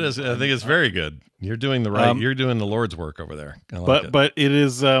important. No, it is. I think it's very good. You're doing the right. You're doing the Lord's work over there. I like it. But it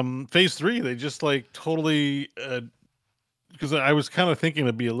is Phase 3. They just like totally because I was kind of thinking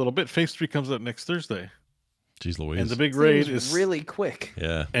it'd be a little bit. Phase 3 comes out next Thursday. Jeez Louise. And the big raid is really quick.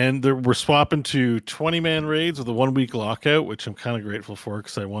 Yeah. And we're swapping to 20-man raids with a 1-week lockout, which I'm kind of grateful for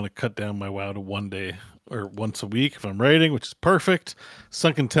because I want to cut down my WoW to 1 day or once a week if I'm raiding, which is perfect.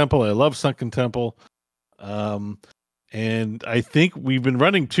 Sunken Temple. I love Sunken Temple. And I think we've been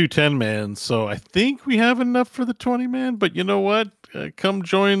running 2 10-man, so I think we have enough for the 20-man. But you know what? Come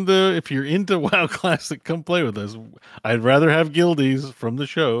join if you're into WoW Classic, come play with us. I'd rather have guildies from the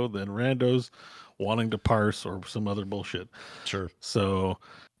show than randos wanting to parse or some other bullshit. Sure. So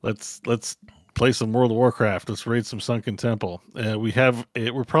let's play some World of Warcraft. Let's raid some Sunken Temple.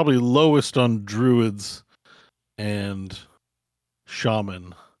 We're probably lowest on druids and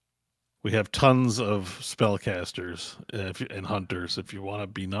shaman. We have tons of spellcasters and hunters. If you want to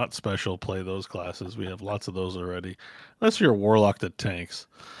be not special, play those classes. We have lots of those already. Unless you're a warlock that tanks.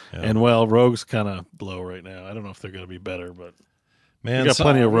 Yeah. And well, rogues kind of blow right now. I don't know if they're going to be better, but man, we got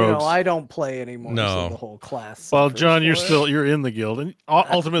plenty of rogues. I don't play anymore. No, so the whole class. Well, John, you're in the guild, and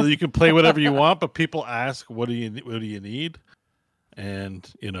ultimately you can play whatever you want. But people ask, "What do you need?"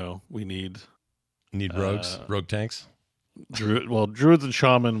 And we need rogues, rogue tanks. Druids and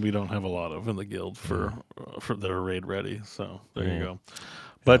shaman we don't have a lot of in the guild for that are raid ready. So there you go.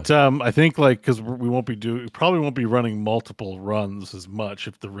 But I think because we probably won't be running multiple runs as much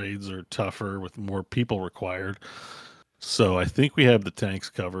if the raids are tougher with more people required. So I think we have the tanks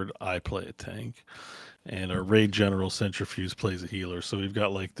covered. I play a tank, and our raid general Centrifuge plays a healer. So we've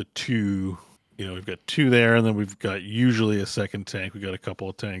got like the 2. We've got 2 there, and then we've got usually a second tank. We got a couple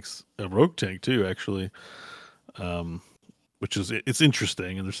of tanks, a rogue tank too, actually. Which is it's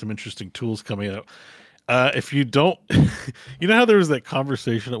interesting, and there's some interesting tools coming out. If you don't, how there was that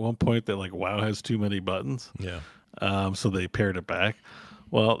conversation at one point that like WoW has too many buttons. Yeah. So they pared it back.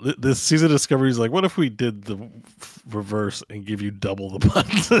 Well, this Season of Discovery is like, what if we did the reverse and give you double the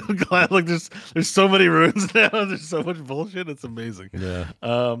buttons? Like there's so many runes now. There's so much bullshit. It's amazing. Yeah.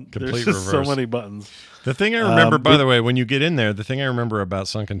 There's just so many buttons. The thing I remember, by the way, when you get in there, the thing I remember about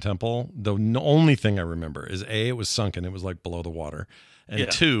Sunken Temple, the only thing I remember is it was sunken. It was like below the water.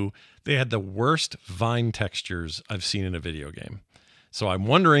 And 2, they had the worst vine textures I've seen in a video game. So I'm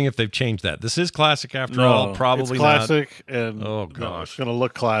wondering if they've changed that. This is classic after all. Probably it's classic, not. And oh gosh, it's gonna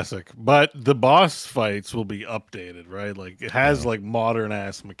look classic. But the boss fights will be updated, right? Like it has like modern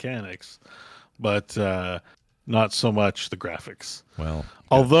ass mechanics, but not so much the graphics. Well,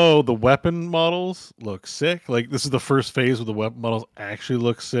 although the weapon models look sick. Like this is the first phase where the weapon models actually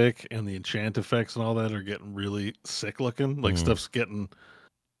look sick, and the enchant effects and all that are getting really sick looking. Like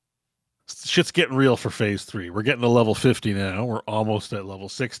shit's getting real for Phase 3. We're getting to level 50 now. We're almost at level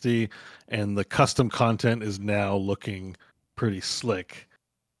 60, and the custom content is now looking pretty slick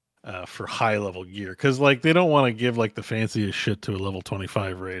for high level gear. Because like they don't want to give like the fanciest shit to a level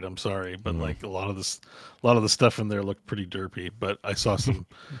 25 raid. I'm sorry, but like a lot of the stuff in there looked pretty derpy. But I saw some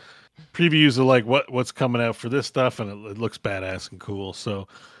previews of like what's coming out for this stuff, and it looks badass and cool. So,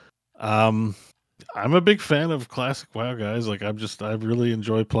 I'm a big fan of classic WoW, guys. Like I really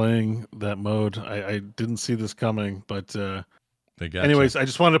enjoy playing that mode. I didn't see this coming, but anyways, I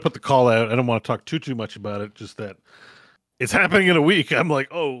just wanted to put the call out. I don't want to talk too much about it. Just that it's happening in a week. I'm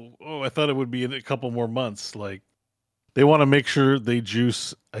like, oh, I thought it would be in a couple more months. Like they want to make sure they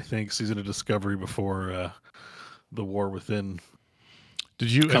juice, I think, Season of Discovery before the War Within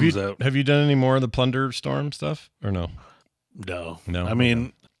comes out. Have you done any more of the Plunder Storm stuff or no? No. I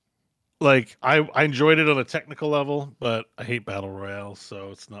mean. Like I enjoyed it on a technical level, but I hate battle royale, so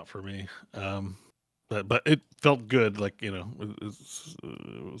it's not for me. But it felt good, like it was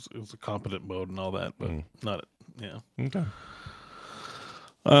a competent mode and all that, but not it. Yeah. Okay.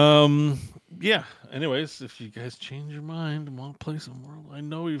 Yeah. Anyways, if you guys change your mind and want to play some World, I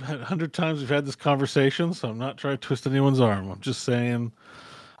know we've had 100 times we've had this conversation, so I'm not trying to twist anyone's arm. I'm just saying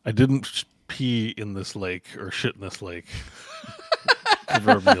I didn't pee in this lake or shit in this lake.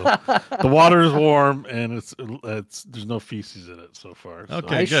 Proverbial. The water is warm and it's there's no feces in it so far. So.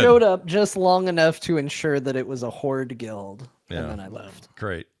 Okay, I good. showed up just long enough to ensure that it was a horde guild, and then I left.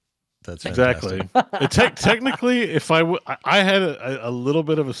 Great. That's exactly. Technically, if I had a little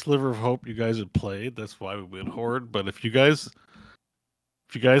bit of a sliver of hope you guys had played. That's why we went horde. But if you guys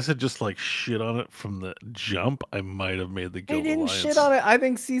If you guys had just like shit on it from the jump, I might have made the I Guild didn't Alliance. shit on it. I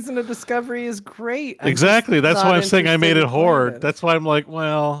think Season of Discovery is great. Exactly. That's why I'm saying I made it hard. That's That's why I'm like,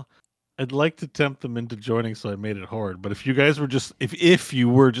 well, I'd like to tempt them into joining, so I made it hard. But if you guys were just, if you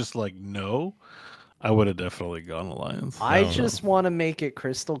were just like no, I would have definitely gone Alliance. I just want to make it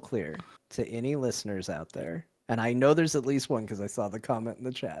crystal clear to any listeners out there, and I know there's at least one because I saw the comment in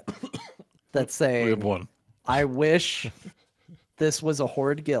the chat that's saying, We have one. I wish this was a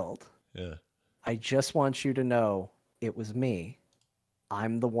Horde guild. Yeah. I just want you to know it was me.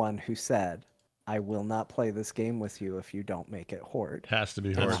 I'm the one who said, I will not play this game with you if you don't make it Horde. Has to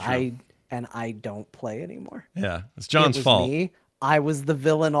be Horde. And I don't play anymore. Yeah, it's John's It was fault. me. I was the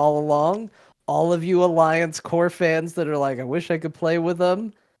villain all along. All of you Alliance core fans that are like, I wish I could play with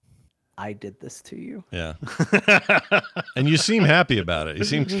them. I did this to you. Yeah. And you seem happy about it. You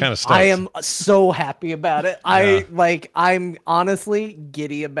seem kind of stoked. I am so happy about it. I'm honestly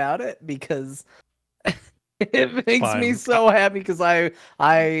giddy about it because it makes me so happy because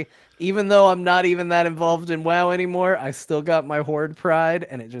I even though I'm not even that involved in WoW anymore, I still got my Horde pride,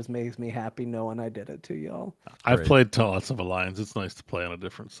 and it just makes me happy knowing I did it to y'all. I've played lots of Alliance. It's nice to play on a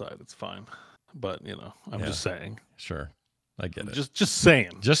different side. It's fine. But, you know, I'm just saying. Sure. I get it. Just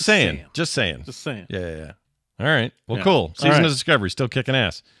saying. Just saying. Just saying. Yeah. All right. Well, cool. Season of Discovery still kicking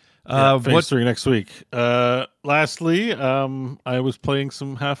ass. Phase 3 next week. Lastly, I was playing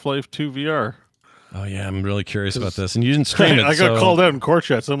some Half-Life 2 VR. Oh yeah, I'm really curious about this. And you didn't stream it. I got called out in court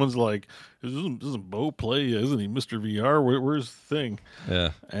chat. Someone's like, "Doesn't Bo play? Isn't he Mr. VR? Where's the thing?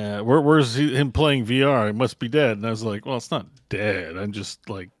 Yeah. Where's him playing VR? It must be dead." And I was like, "Well, it's not dead. I'm just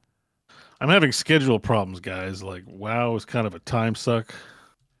like, I'm having schedule problems, guys. Like, WoW is kind of a time suck.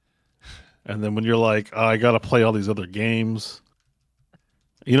 And then when you're like, oh, I got to play all these other games,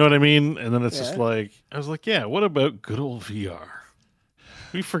 you know what I mean? And then it's just like, I was like, yeah, what about good old VR?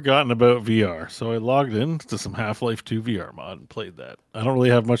 We've forgotten about VR. So I logged in to some Half-Life 2 VR mod and played that. I don't really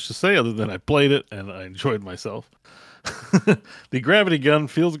have much to say other than I played it and I enjoyed myself. The gravity gun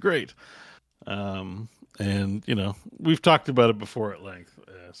feels great. And, you know, we've talked about it before at length.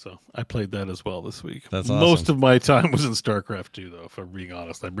 So I played that as well this week. That's awesome. Most of my time was in Starcraft 2, though, if I'm being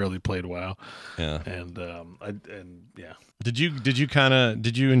honest. I barely played WoW. Yeah. And yeah. Did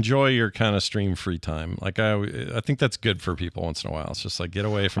you enjoy your kind of stream free time? Like I think that's good for people once in a while. It's just like get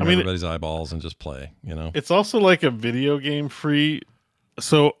away from everybody's eyeballs and just play, you know. It's also like a video game free.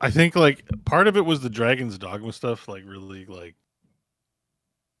 So I think like part of it was the Dragon's Dogma stuff, like really like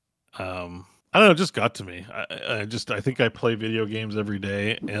I don't know, it just got to me. I think I play video games every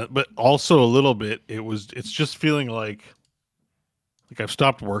day, but also a little bit it's just feeling like I've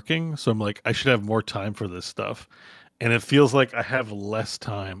stopped working, so I'm like I should have more time for this stuff. And it feels like I have less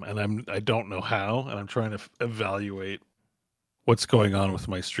time and I don't know how, and I'm trying to evaluate what's going on with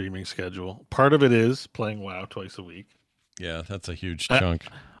my streaming schedule. Part of it is playing WoW twice a week. Yeah, that's a huge chunk.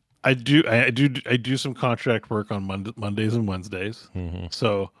 I do some contract work on Mondays and Wednesdays. Mm-hmm.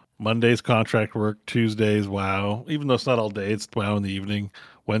 So Mondays contract work, Tuesdays WoW. Even though it's not all day, it's WoW in the evening.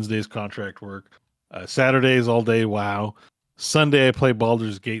 Wednesdays contract work, Saturdays all day WoW. Sunday I play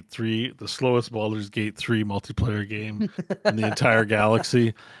Baldur's Gate 3, the slowest Baldur's Gate 3 multiplayer game in the entire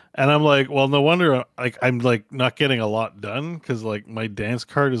galaxy. And I'm like, well, no wonder I'm like not getting a lot done because like my dance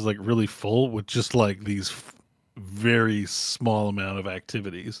card is like really full with just like these very small amount of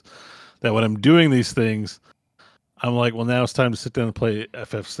activities. That when I'm doing these things, I'm like, well, now it's time to sit down and play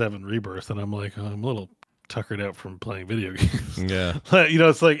FF7 Rebirth, and I'm like, oh, I'm a little tuckered out from playing video games. Yeah, you know,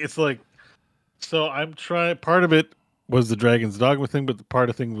 it's like. So I'm trying. Part of it was the Dragon's Dogma thing, but the part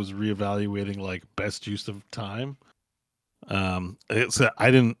of the thing was reevaluating like best use of time. I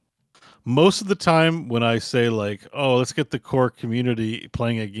didn't. Most of the time when I say like, oh, let's get the core community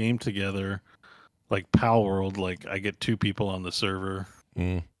playing a game together, like Pal World, like I get 2 people on the server.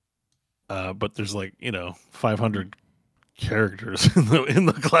 But there's like, you know, 500 characters in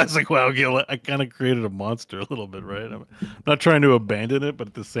the classic WoW guild. I kind of created a monster a little bit, right? I'm not trying to abandon it, but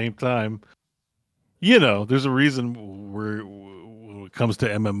at the same time, you know, there's a reason when it comes to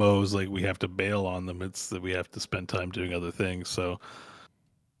MMOs, like we have to bail on them. It's that we have to spend time doing other things. So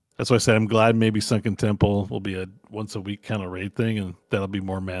that's why I said I'm glad maybe Sunken Temple will be a once a week kind of raid thing, and that'll be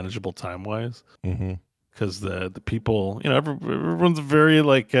more manageable time wise. Mm-hmm. Because the people, you know, everyone's very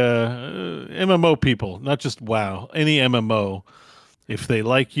like MMO people, not just WoW. Any MMO, if they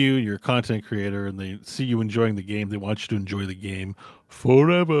like you, you're a content creator, and they see you enjoying the game, they want you to enjoy the game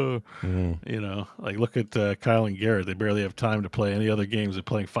forever. Mm. You know, like look at Kyle and Garrett. They barely have time to play any other games. They're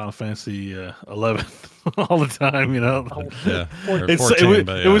playing Final Fantasy 11 all the time. You know, Yeah. Or It's- 14,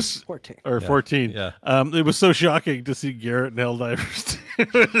 but it yeah. was 14. or Yeah. 14. Yeah. It was so shocking to see Garrett and Helldivers.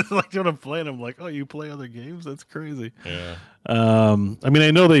 It's like when I'm playing, I'm like, oh, you play other games? That's crazy. Yeah. I mean,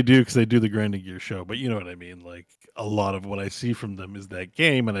 I know they do because they do the Grinding Gear show, but you know what I mean. Like a lot of what I see from them is that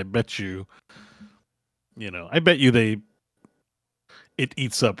game, and I bet you, I bet you it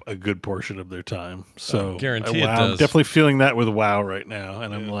eats up a good portion of their time. So guarantee it I'm does. definitely feeling that with WoW right now,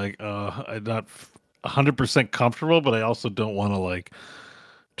 and I'm Yeah. like, I'm not 100% comfortable, but I also don't want to like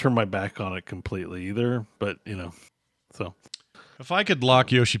turn my back on it completely either. But so If I could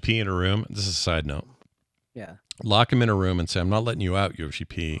lock Yoshi P in a room, this is a side note. Yeah. Lock him in a room and say, I'm not letting you out, Yoshi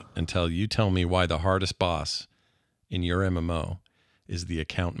P, until you tell me why the hardest boss in your MMO is the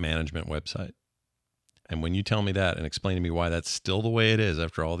account management website. And when you tell me that and explain to me why that's still the way it is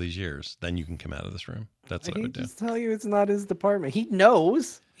after all these years, then you can come out of this room. That's what I would do. Just tell you it's not his department. He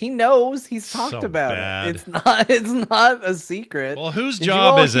knows. He knows. He's talked So about bad. it. It's not a secret. Well, whose Did you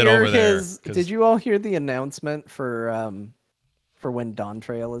job all is it hear over there? his- 'Cause- Did you all hear the announcement for when Dawn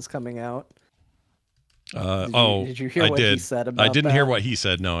Trail is coming out? Did you hear I what he did. said I about didn't hear that? what he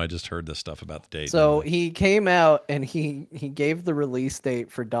said. No, I just heard the stuff about the date. So he came out and he gave the release date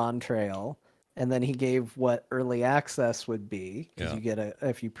for Dawn Trail, and then he gave what early access would be, because Yeah.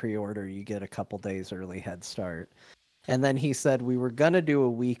 if you pre-order, you get a couple days early head start. And then he said we were gonna do a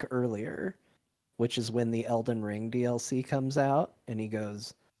week earlier, which is when the Elden Ring DLC comes out, and he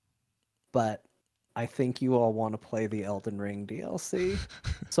goes, but I think you all want to play the Elden Ring DLC,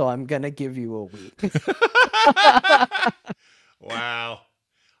 so I'm gonna give you a week. Wow.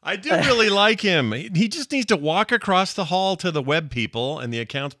 I do really like him. He just needs to walk across the hall to the web people and the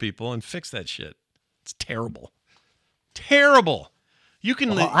accounts people and fix that shit. It's terrible. Terrible. You can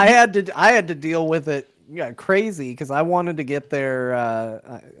Well, I had to deal with it crazy because I wanted to get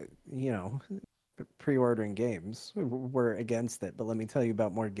their pre-ordering games. We're against it, but let me tell you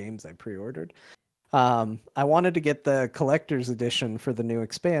about more games I pre-ordered. I wanted to get the collector's edition for the new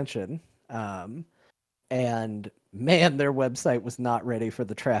expansion. And man, their website was not ready for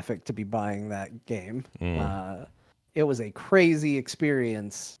the traffic to be buying that game. It was a crazy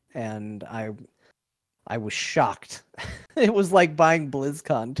experience, and I was shocked. It was like buying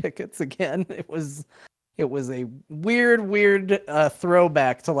BlizzCon tickets again. It was a weird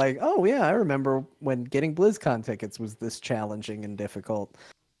throwback to like, oh yeah, I remember when getting BlizzCon tickets was this challenging and difficult.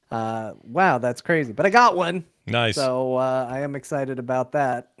 Wow, that's crazy. But I got one. Nice. So I am excited about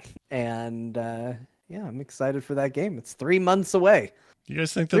that. And yeah, I'm excited for that game. It's 3 months away. You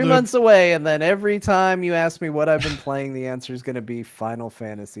guys think that 3 months away, and then every time you ask me what I've been playing, the answer is going to be Final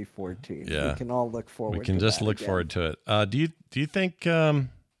Fantasy 14. Yeah. We can all look forward. we can to just that look again. forward to it. Do you think so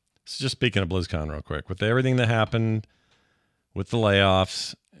just speaking of BlizzCon real quick, with everything that happened with the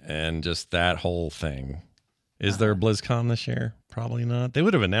layoffs and just that whole thing, is there a BlizzCon this year? Probably not. They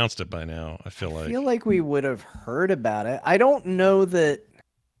would have announced it by now, I feel like. we would have heard about it. I don't know that.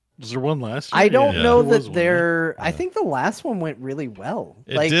 was there one last year? I don't Yeah. know There was that one, they're. I Yeah. think the last one went really well.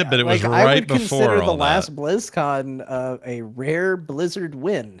 It did, but it was I right would consider before the all last that. BlizzCon a rare Blizzard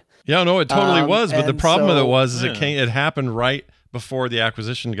win. Yeah, no, it totally was. But the and problem with it so- was is Yeah. it happened right before the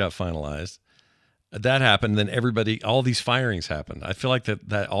acquisition got finalized. That happened, then all these firings happened. I feel like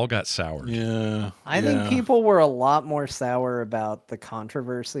that all got soured. Yeah. I think people were a lot more sour about the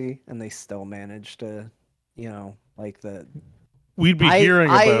controversy, and they still managed to, like the. We'd be hearing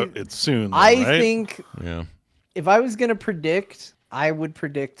about it soon, though, I right? think Yeah. if I was gonna predict, I would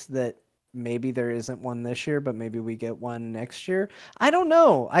predict that maybe there isn't one this year, but maybe we get one next year. I don't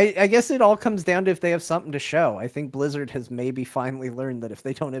know. I guess it all comes down to if they have something to show. I think Blizzard has maybe finally learned that if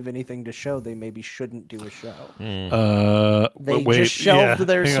they don't have anything to show, they maybe shouldn't do a show. They just shelved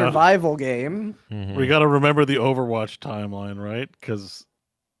their hang on. survival game. Mhm. We got to remember the Overwatch timeline, right? Because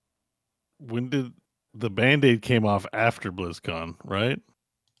when did the Band-Aid came off after BlizzCon, right?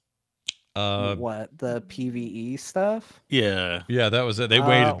 What, the PvE stuff? Yeah. Yeah, that was it. They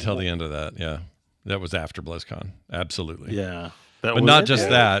waited till wh- the end of that. Yeah. That was after BlizzCon. Absolutely. Yeah. But was- not just yeah.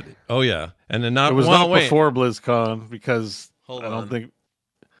 that. Oh yeah. And then not It was well, not wait. before BlizzCon because Hold I don't on. think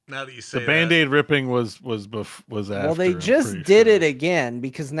Now that you say the Band-Aid ripping was after. Well, they I'm just pretty did sure. it again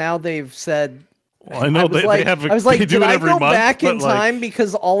because now they've said. Well, I know was they like, have. I was like, they do did it I every go month, back in but, like, time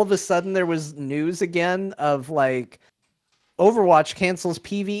because all of a sudden there was news again of like Overwatch cancels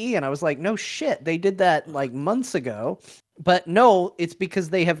PvE, and I was like, no shit, they did that like months ago. But no, it's because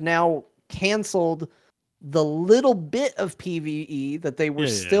they have now canceled the little bit of PvE that they were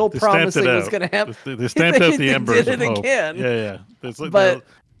Yeah, still they stamped promising it was out. going to happen. They stamped out the embers did of it hope. again. Yeah. It's like But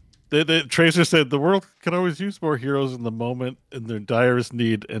the Tracer said the world could always use more heroes in the moment in their direst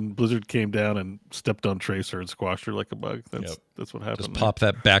need, and Blizzard came down and stepped on Tracer and squashed her like a bug. That's what happened. Just pop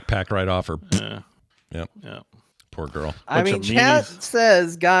that backpack right off her. Yeah. Poor girl. I mean, of chat meanies.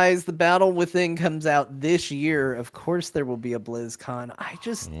 says, guys, the Battle Within comes out this year. Of course, there will be a BlizzCon. I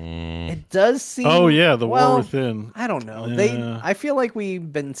just, it does seem. Oh yeah, the well, War Within. I don't know. Yeah. I feel like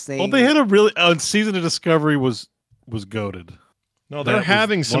we've been saying. Well, they had a really Season of Discovery was goated. No, they're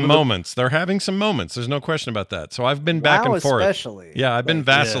having some moments. They're having some moments. There's no question about that. So I've been back and forth. Especially. Yeah, I've been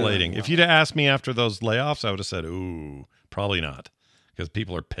vacillating. Yeah. If you'd have asked me after those layoffs, I would have said, ooh, probably not, because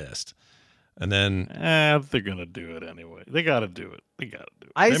people are pissed. And then they're gonna do it anyway. They gotta do it.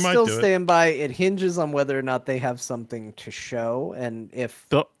 I still stand by it. Hinges on whether or not they have something to show, and if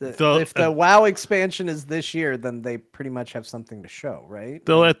the WoW expansion is this year, then they pretty much have something to show, right?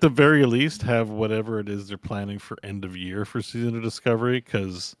 They'll at the very least have whatever it is they're planning for end of year for Season of Discovery,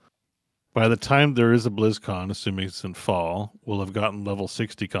 because by the time there is a BlizzCon, assuming it's in fall, we'll have gotten level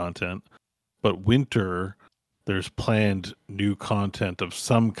 60 content. But winter, there's planned new content of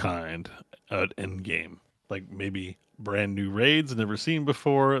some kind at end game, like maybe brand new raids never seen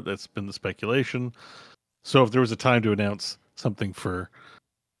before. That's been the speculation. So if there was a time to announce something for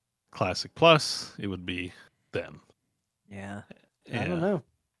Classic Plus, it would be then. Yeah. I don't know.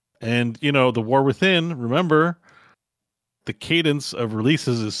 And the War Within, remember, the cadence of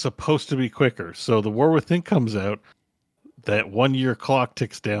releases is supposed to be quicker. So the War Within comes out, that 1 year clock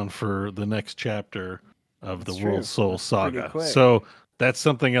ticks down for the next chapter of the World Soul Saga. So that's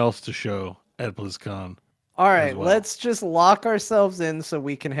something else to show at BlizzCon. All right, let's just lock ourselves in so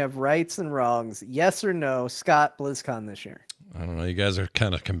we can have rights and wrongs. Yes or no, Scott, BlizzCon this year? I don't know. You guys are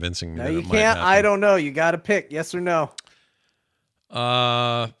kind of convincing me. No, that you it can't. Might happen. I don't know. You got to pick yes or no.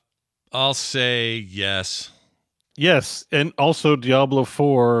 I'll say yes. Yes, and also Diablo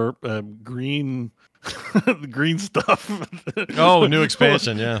 4 green green stuff. Oh, new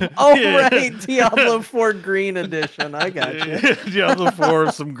expansion, yeah. Oh, yeah. Right, Diablo 4 Green Edition. I got you. Diablo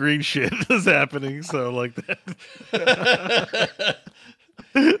 4, some green shit is happening, so like that.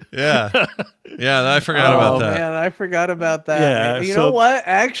 Yeah, I forgot about that. Oh man, I forgot about that. Yeah, you know what?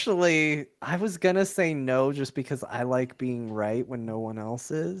 Actually, I was gonna say no just because I like being right when no one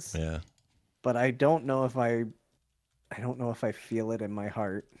else is. Yeah, but I don't know if I feel it in my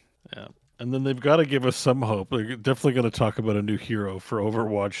heart. Yeah. And then they've got to give us some hope. They're definitely going to talk about a new hero for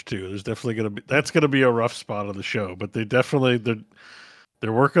Overwatch 2. There's definitely that's going to be a rough spot of the show, but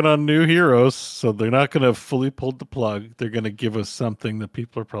they're working on new heroes, so they're not going to have fully pulled the plug. They're going to give us something that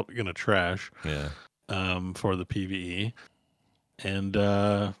people are probably going to trash. Yeah. For the PvE. And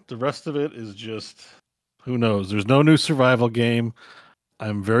the rest of it is just who knows. There's no new survival game.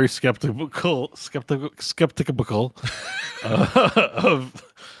 I'm very skeptical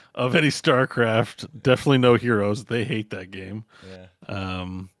of any StarCraft. Definitely no heroes. They hate that game. Yeah.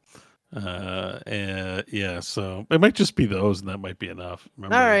 So it might just be those, and that might be enough.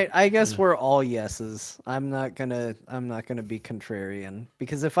 Remember? All right, I guess we're all yeses. I'm not gonna be contrarian,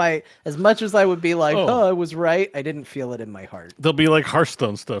 because as much as I would be like, oh, I was right, I didn't feel it in my heart. There'll be like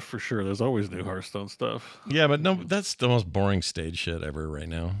Hearthstone stuff for sure. There's always new Hearthstone stuff. Yeah, but no, that's the most boring stage shit ever right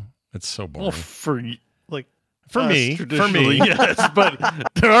now. It's so boring. Well, for me, yes, but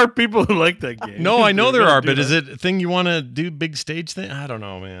there are people who like that game. No, I know there are, but is it a thing you want to do? Big stage thing? I don't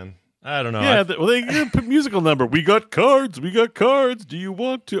know, man. I don't know. Yeah, they put musical number. We got cards. Do you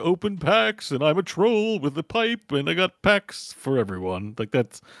want to open packs? And I'm a troll with a pipe, and I got packs for everyone. Like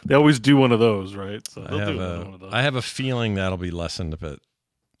they always do one of those, right? So I have a feeling that'll be lessened, but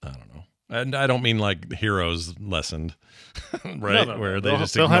I don't know. And I don't mean like heroes lessened, right? No. Where they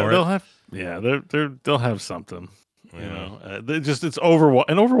just ignore it. They'll have something. Yeah. You know, it's Overwatch,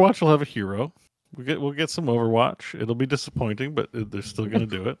 and Overwatch will have a hero. We'll get some Overwatch. It'll be disappointing, but they're still going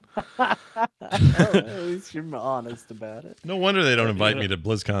to do it. At least you're honest about it. No wonder they don't invite me to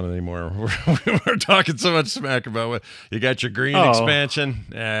BlizzCon anymore. We're talking so much smack about what you got your green expansion.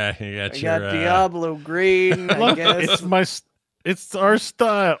 You got Diablo green. I guess it's our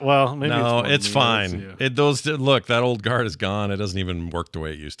style. Well, maybe it's fine. Look, that old guard is gone. It doesn't even work the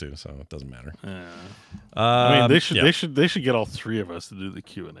way it used to, so it doesn't matter. I mean, they should get all three of us to do the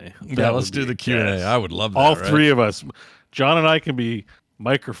Q&A. Yeah, let's do the Q&A. I would love that. All three of us. John and I can be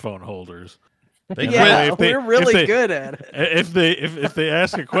microphone holders. We're really good at it. If they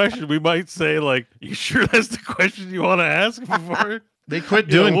ask a question, we might say like, "You sure that's the question you want to ask?" Before They quit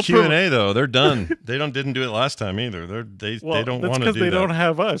doing Q&A though. They're done. They didn't do it last time either. They don't want to do that. That's because they don't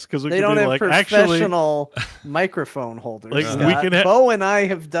have us. Because they don't have professional microphone holders. Like, we can Bo and I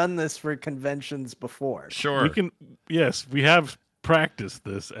have done this for conventions before. Sure. We can. Yes, we have practiced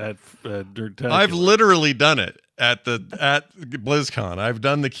this at Dirtacular. I've literally done it at BlizzCon. I've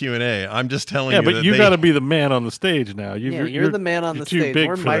done the Q&A. I'm just telling you. Yeah, but you got to be the man on the stage now. You're the man on the stage.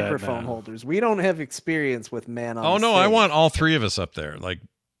 We're microphone holders. We don't have experience with man on the stage. Oh, no, I want all three of us up there, like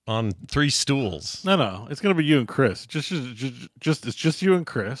on 3 stools. No. It's going to be you and Chris. It's just you and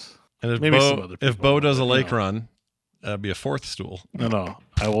Chris. And if maybe some other people. If Bo does a lake run, that'd be a 4th stool. No.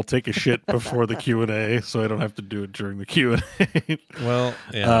 I will take a shit before the Q&A, so I don't have to do it during the Q&A. Well,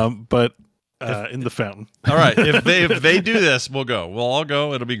 yeah. But in the fountain. All right. If they do this, we'll go. We'll all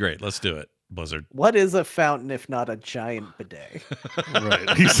go. It'll be great. Let's do it, Blizzard. What is a fountain if not a giant bidet?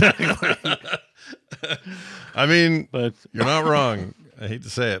 Right. Exactly. I mean, but you're not wrong. I hate to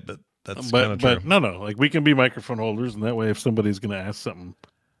say it, but that's kind of true. But no. Like, we can be microphone holders, and that way, if somebody's going to ask something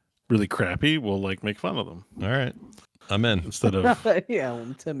really crappy, we'll like make fun of them. All right. I'm in. Instead of we'll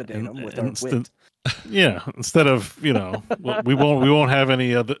intimidate them with our wit. Yeah, instead of we won't have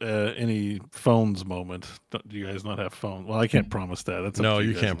any phones moment. Do you guys not have phones? Well, I can't promise that. That's no,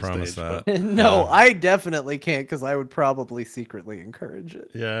 you can't promise stage, that. No, I definitely can't because I would probably secretly encourage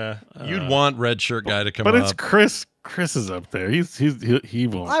it. Yeah, you'd want red shirt guy to come but up. It's Chris. Chris is up there. He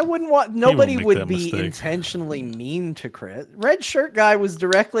won't. I wouldn't want. Nobody would be intentionally mean to Chris. Red shirt guy was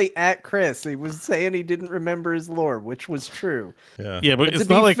directly at Chris. He was saying he didn't remember his lore, which was true. Yeah, but it's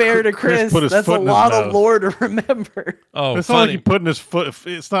to not be like fair to Chris, that's a lot of lore to remember. Oh, it's not like he putting his foot.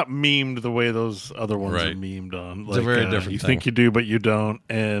 It's not memed the way those other ones are memed on. It's a very different. You think you do, but you don't.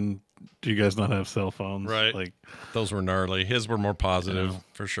 And do you guys not have cell phones? Right. Like those were gnarly. His were more positive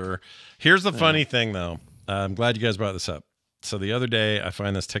for sure. Here's the funny thing, though. I'm glad you guys brought this up. So the other day, I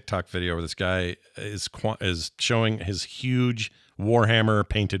find this TikTok video where this guy is showing his huge Warhammer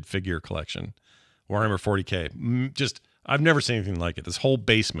painted figure collection, Warhammer 40K. I've never seen anything like it. This whole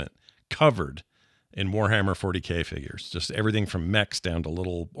basement covered in Warhammer 40K figures, just everything from mechs down to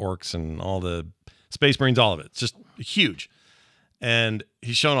little orcs and all the Space Marines, all of it. It's just huge. And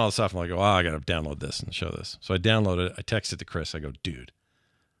he's showing all the stuff. I'm like, oh, I got to download this and show this. So I downloaded it. I texted to Chris. I go, dude,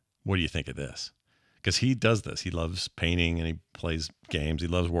 what do you think of this? Because he does this. He loves painting and he plays games. He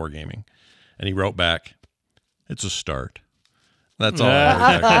loves wargaming. And he wrote back, it's a start. That's all.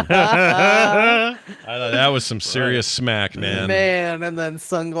 I thought that was some serious smack, man. Man, and then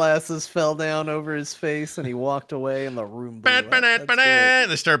sunglasses fell down over his face and he walked away and the room blew up.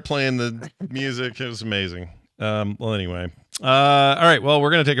 They start playing the music. It was amazing. Well, anyway. All right. Well,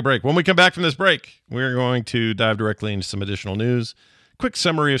 we're going to take a break. When we come back from this break, we're going to dive directly into some additional news. Quick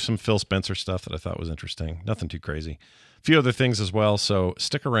summary of some Phil Spencer stuff that I thought was interesting. Nothing too crazy. A few other things as well. So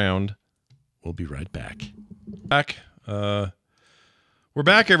stick around. We'll be right back. We're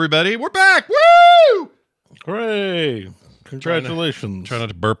back, everybody. We're back. Woo! Hooray! Congratulations. Try not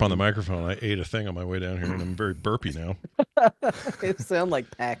to burp on the microphone. I ate a thing on my way down here, and I'm very burpy now. It sounds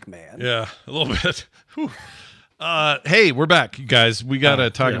like Pac-Man. Yeah, a little bit. Hey, we're back, you guys. We got to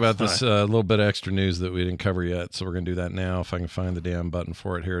talk about this little bit of extra news that we didn't cover yet, so we're going to do that now. If I can find the damn button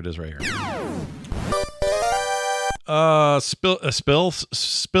for it. Here it is right here.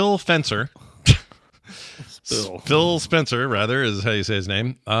 Spill Fencer. Phil Spencer, rather, is how you say his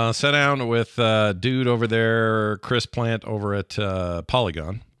name. Sat down with dude over there, Chris Plant over at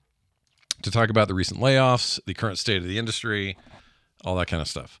Polygon, to talk about the recent layoffs, the current state of the industry, all that kind of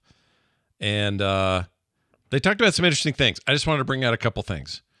stuff. And they talked about some interesting things. I just wanted to bring out a couple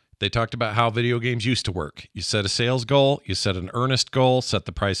things. They talked about how video games used to work. You set a sales goal, you set an earnest goal, set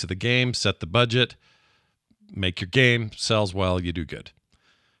the price of the game, set the budget, make your game, sells well, you do good.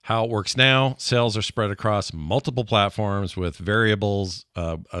 How it works now, sales are spread across multiple platforms with variables,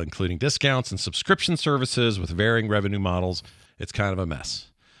 including discounts and subscription services with varying revenue models. It's kind of a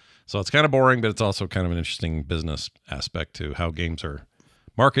mess. So it's kind of boring, but it's also kind of an interesting business aspect to how games are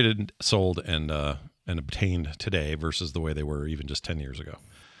marketed, sold, and obtained today versus the way they were even just 10 years ago.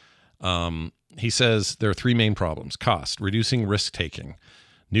 He says there are 3 main problems. Cost, reducing risk-taking.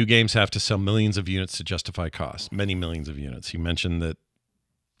 New games have to sell millions of units to justify cost, many millions of units. He mentioned that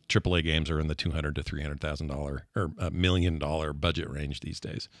AAA games are in the $200,000 to $300,000 or $1 million budget range these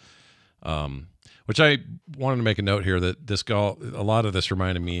days. Which I wanted to make a note here that a lot of this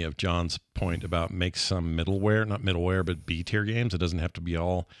reminded me of John's point about make some middleware, not middleware, but B-tier games. It doesn't have to be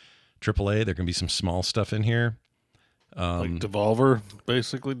all AAA. There can be some small stuff in here. Like Devolver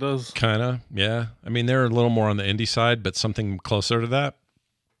basically does. Kind of, yeah. I mean, they're a little more on the indie side, but something closer to that.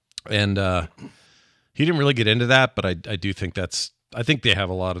 And he didn't really get into that, but I do think that's I think they have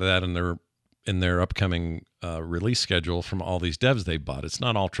a lot of that in their upcoming release schedule from all these devs they bought. It's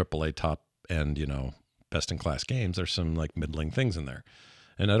not all AAA top end, best in class games. There's some like middling things in there,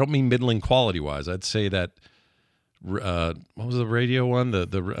 and I don't mean middling quality wise. I'd say that what was the radio one,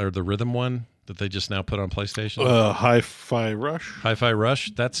 the rhythm one that they just now put on PlayStation? Hi-Fi Rush. Hi-Fi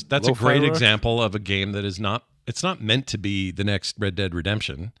Rush. That's a great example of a game that is not. It's not meant to be the next Red Dead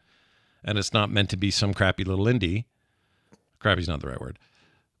Redemption, and it's not meant to be some crappy little indie. Crappy's not the right word.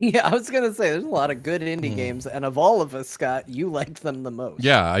 Yeah, I was gonna say there's a lot of good indie games, and of all of us, Scott, you liked them the most.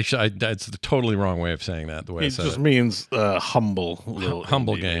 Yeah, that's the totally wrong way of saying that. The way it just means humble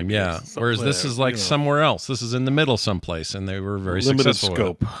game. Yeah. Whereas this is like somewhere else. This is in the middle someplace, and they were very limited successful.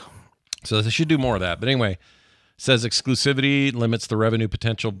 Scope. So they should do more of that. But anyway, says exclusivity limits the revenue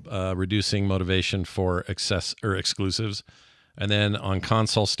potential, reducing motivation for exclusives. And then on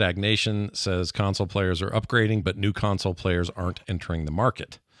console stagnation, says console players are upgrading, but new console players aren't entering the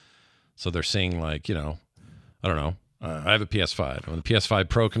market. So they're seeing like, I don't know. I have a PS5. When the PS5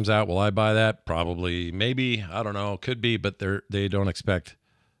 Pro comes out, will I buy that? Probably, maybe. I don't know. Could be, but they don't expect.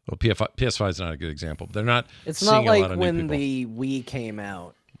 Well, PS5 is not a good example. But they're not. It's seeing not a like lot of when new the Wii came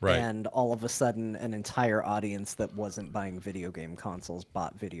out, right? And all of a sudden, an entire audience that wasn't buying video game consoles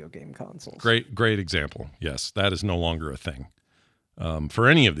bought video game consoles. Great example. Yes, that is no longer a thing for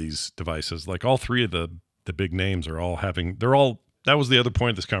any of these devices. Like all three of the big names are all having. They're all. That was the other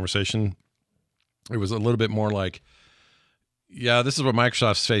point of this conversation. It was a little bit more like, yeah, this is what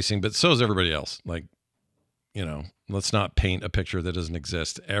Microsoft's facing, but so is everybody else. Like, let's not paint a picture that doesn't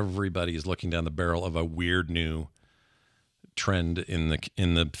exist. Everybody is looking down the barrel of a weird new trend in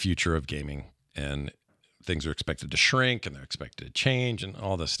the future of gaming, and things are expected to shrink and they're expected to change and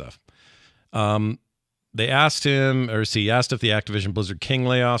all this stuff. They asked him, or he asked if the Activision Blizzard King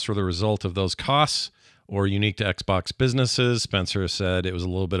layoffs were the result of those costs or unique to Xbox businesses. Spencer said it was a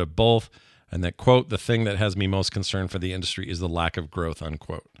little bit of both, and that, quote, the thing that has me most concerned for the industry is the lack of growth,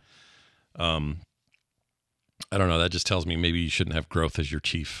 unquote. I don't know. That just tells me maybe you shouldn't have growth as your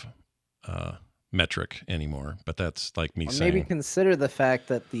chief metric anymore, but that's like me saying. Maybe consider the fact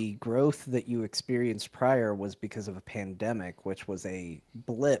that the growth that you experienced prior was because of a pandemic, which was a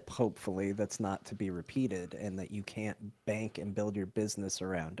blip, hopefully, that's not to be repeated, and that you can't bank and build your business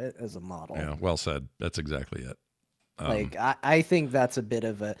around it as a model. Yeah, well said. That's exactly it. I think that's a bit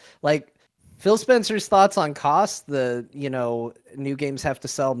of a, like, Phil Spencer's thoughts on cost, new games have to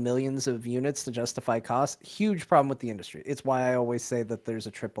sell millions of units to justify cost. Huge problem with the industry. It's why I always say that there's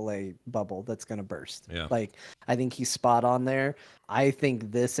a AAA bubble that's going to burst. Yeah. Like, I think he's spot on there. I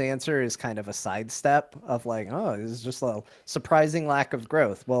think this answer is kind of a sidestep of like, oh, this is just a surprising lack of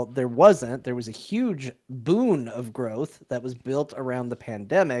growth. Well, there wasn't. There was a huge boon of growth that was built around the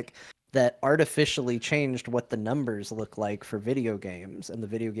pandemic that artificially changed what the numbers look like for video games and the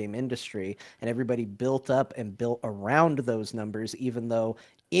video game industry. And everybody built up and built around those numbers, even though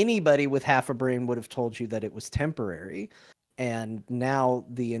anybody with half a brain would have told you that it was temporary. And now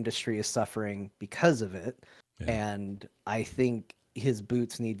the industry is suffering because of it. Yeah. And I think his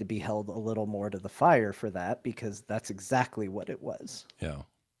boots need to be held a little more to the fire for that, because that's exactly what it was. Yeah.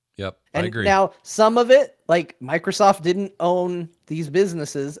 Yep, and I agree. Now, some of it, like Microsoft didn't own these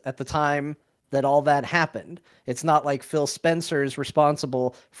businesses at the time that all that happened. It's not like Phil Spencer is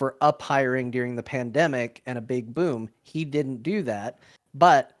responsible for up hiring during the pandemic and a big boom. He didn't do that,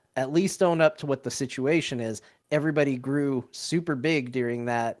 but at least own up to what the situation is. Everybody grew super big during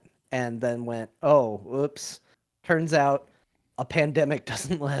that and then went, oh, whoops. Turns out a pandemic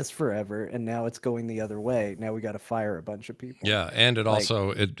doesn't last forever, and now it's going the other way. Now we got to fire a bunch of people. Yeah, and it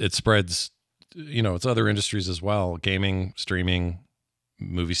also it spreads, it's other industries as well. Gaming, streaming,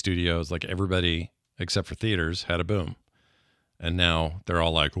 movie studios, like everybody except for theaters had a boom, and now they're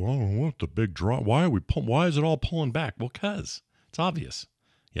all like, "Whoa, what the big draw? Why is it all pulling back?" Well, cause it's obvious.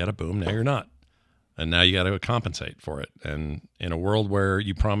 You had a boom, now you're not, and now you got to compensate for it. And in a world where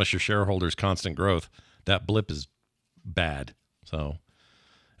you promise your shareholders constant growth, that blip is bad. So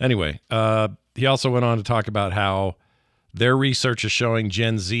anyway, he also went on to talk about how their research is showing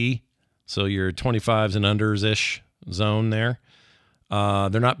Gen Z, so your 25s and unders-ish zone there,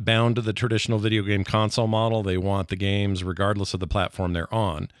 they're not bound to the traditional video game console model. They want the games regardless of the platform they're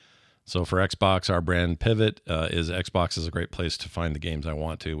on. So for Xbox, our brand pivot is Xbox is a great place to find the games I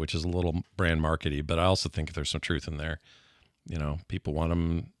want to, which is a little brand markety, but I also think there's some truth in there. People want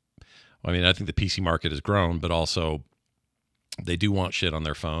them. I mean, I think the PC market has grown, but also they do want shit on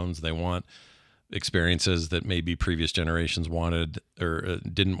their phones. They want experiences that maybe previous generations wanted or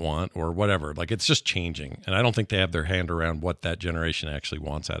didn't want or whatever. Like, it's just changing. And I don't think they have their hand around what that generation actually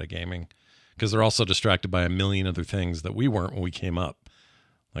wants out of gaming. because they're also distracted by a million other things that we weren't when we came up.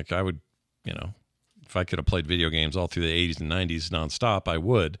 Like I would, you know, if I could have played video games all through the 80s and 90s nonstop, I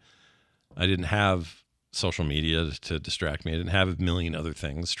would. I didn't have social media to distract me. I didn't have a million other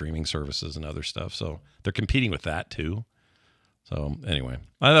things, streaming services and other stuff. So they're competing with that too. So anyway,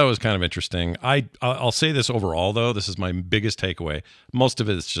 I thought it was kind of interesting. I'll say this overall, though. This is my biggest takeaway. Most of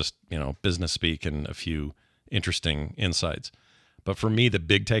it is just, you know, business speak and a few interesting insights. But for me, the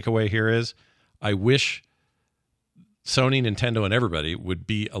big takeaway here is I wish Sony, Nintendo, and everybody would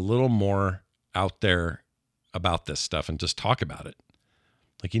be a little more out there about this stuff and just talk about it.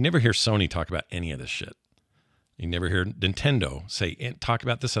 Like, you never hear Sony talk about any of this shit. You never hear Nintendo talk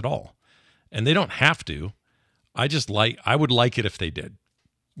about this at all. And they don't have to. I would like it if they did,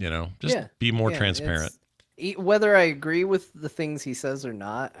 you know, just be more transparent. Whether I agree with the things he says or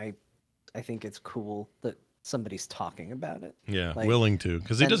not, I think it's cool that somebody's talking about it. Yeah, like, willing to,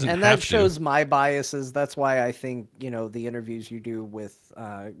 because he doesn't have to. And that shows my biases. That's why I think, you know, the interviews you do with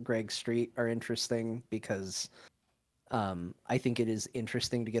Greg Street are interesting, because I think it is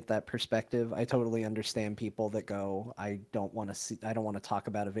interesting to get that perspective. I totally understand people that go, I don't want to talk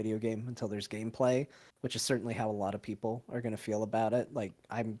about a video game until there's gameplay, which is certainly how a lot of people are going to feel about it. Like,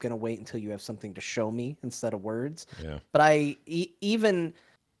 I'm going to wait until you have something to show me instead of words. Yeah. But even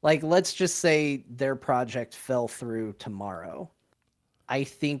like, let's just say their project fell through tomorrow. I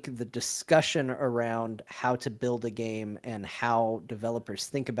think the discussion around how to build a game and how developers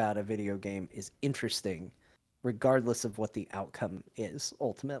think about a video game is interesting, regardless of what the outcome is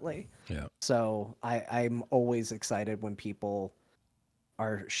ultimately. Yeah. So I'm always excited when people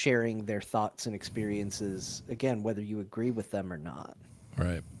are sharing their thoughts and experiences, again, whether you agree with them or not.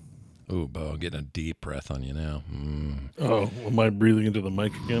 Right. Ooh, Bo, getting a deep breath on you now. Oh, am I breathing into the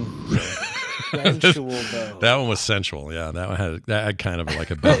mic again? Sensual Bo. That one was sensual. Yeah, that had kind of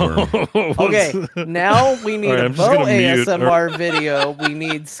like a bedworm. Okay, now we need a Bo ASMR video. We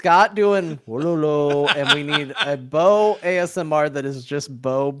need Scott doing wololo, and we need a Bo ASMR that is just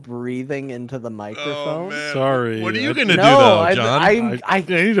Bo breathing into the microphone. Oh, sorry. What are you going to do, though, John? I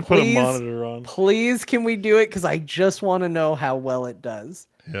need to put a monitor on. Please, can we do it? Because I just want to know how well it does.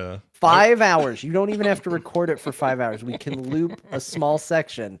 Yeah. 5 hours. You don't even have to record it for 5 hours. We can loop a small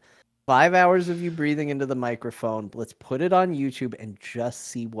section. 5 hours of you breathing into the microphone. Let's put it on YouTube and just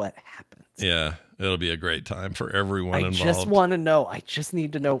see what happens. Yeah, it'll be a great time for everyone involved. I just want to know. I just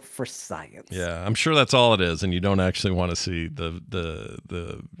need to know for science. Yeah, I'm sure that's all it is, and you don't actually want to see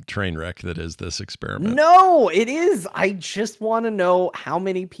the train wreck that is this experiment. No, it is. I just want to know how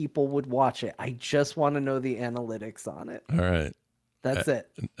many people would watch it. I just want to know the analytics on it. All right. That's it.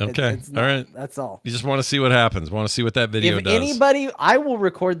 Okay. All right. That's all. You just want to see what happens. Want to see what that video does. If anybody, I will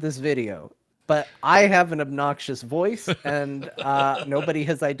record this video, but I have an obnoxious voice, and nobody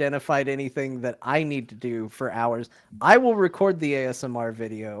has identified anything that I need to do for hours. I will record the ASMR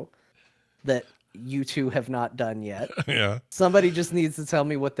video that you two have not done yet. Yeah. Somebody just needs to tell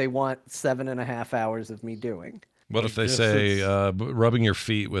me what they want 7.5 hours of me doing. What if they say rubbing your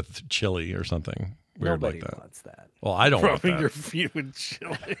feet with chili or something? Weird Nobody like that. wants that. Well, I don't want Rubbing that. your feet with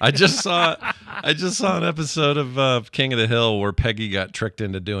chili. I just saw an episode of King of the Hill where Peggy got tricked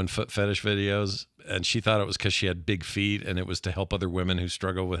into doing foot fetish videos, and she thought it was because she had big feet, and it was to help other women who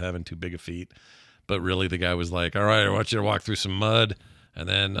struggle with having too big of feet. But really, the guy was like, "All right, I want you to walk through some mud, and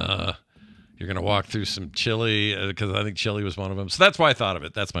then you're gonna walk through some chili," because I think chili was one of them. So that's why I thought of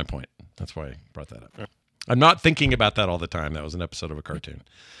it. That's my point. That's why I brought that up. I'm not thinking about that all the time. That was an episode of a cartoon.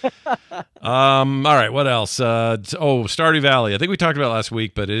 All right, what else? Stardew Valley. I think we talked about it last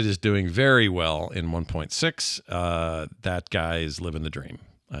week, but it is doing very well in 1.6. That guy is living the dream.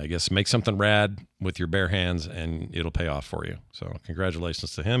 I guess make something rad with your bare hands, and it'll pay off for you. So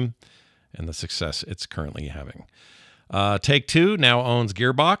congratulations to him and the success it's currently having. Take-Two now owns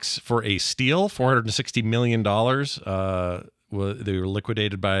Gearbox for a steal, $460 million. They were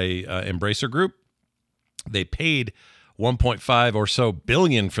liquidated by Embracer Group. They paid 1.5 or so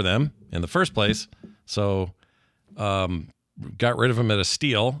billion for them in the first place, so got rid of them at a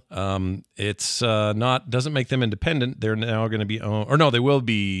steal. It's doesn't make them independent. They're now going to be they will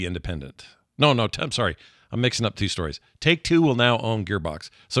be independent. No, I'm sorry, I'm mixing up two stories. Take-Two will now own Gearbox.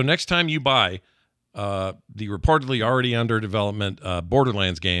 So next time you buy the reportedly already under development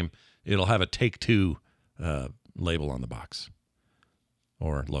Borderlands game, it'll have a Take-Two label on the box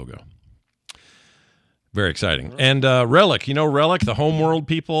or logo. Very exciting. And Relic, Relic, the Homeworld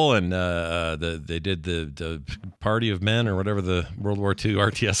people, and they did the Party of Men or whatever the World War II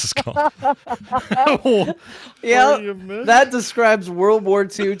RTS is called. Yeah, that describes World War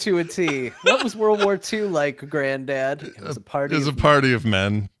II to a T. What was World War II like, Granddad? It was a party. Party of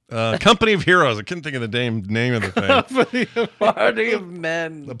men. Company of Heroes. I couldn't think of the name of the thing. Party of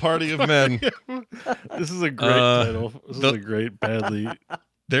Men. The Party of Men. This is a great title. This is a great, badly.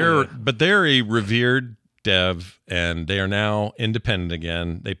 But they're a revered dev, and they are now independent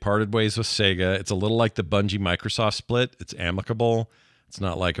again. They parted ways with Sega. It's a little like the Bungie Microsoft split. It's amicable. It's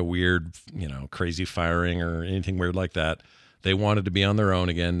not like a weird, crazy firing or anything weird like that. They wanted to be on their own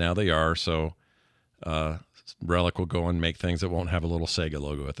again. Now they are. So Relic will go and make things that won't have a little Sega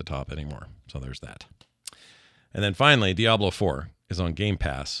logo at the top anymore. So there's that. And then finally, Diablo 4 is on Game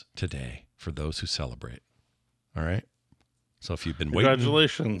Pass today for those who celebrate. All right. So if you've been waiting,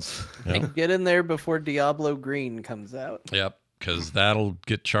 congratulations. Yep. Get in there before Diablo Green comes out. Yep, because that'll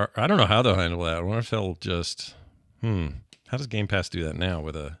get I don't know how they'll handle that. I wonder if they'll just how does Game Pass do that now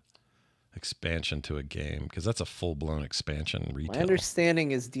with a expansion to a game? Because that's a full-blown expansion retail. My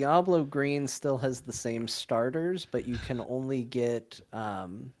understanding is Diablo Green still has the same starters, but you can only get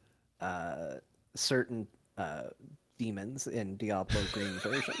certain demons in Diablo Green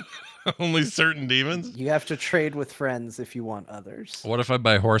version. Only certain demons? You have to trade with friends if you want others. What if I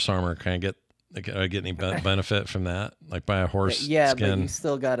buy horse armor? Can I get any benefit from that? Like buy a horse skin? But you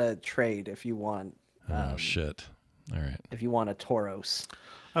still gotta trade if you want. Oh shit! All right. If you want a Tauros.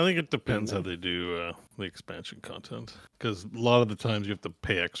 I think it depends how they do the expansion content, because a lot of the times you have to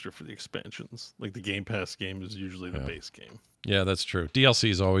pay extra for the expansions. Like the Game Pass game is usually the base game. Yeah, that's true.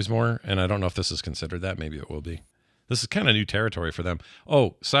 DLC is always more, and I don't know if this is considered that. Maybe it will be. This is kind of new territory for them.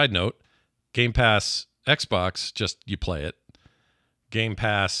 Oh, side note, Game Pass Xbox, just you play it. Game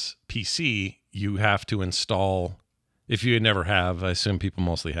Pass PC, you have to install, if you never have, I assume people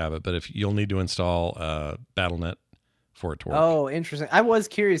mostly have it, but if you'll need to install Battle.net for it to work. Oh, interesting. I was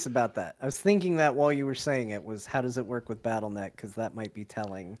curious about that. I was thinking that while you were saying it was, how does it work with Battle.net? Because that might be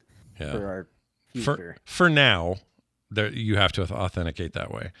telling for our future. For now, you have to authenticate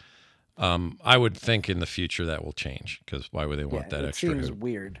that way. I would think in the future that will change, because why would they want that extra? It seems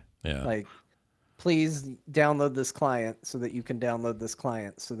weird. Yeah. Like, please download this client so that you can download this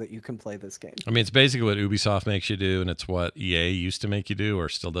client so that you can play this game. I mean, it's basically what Ubisoft makes you do, and it's what EA used to make you do, or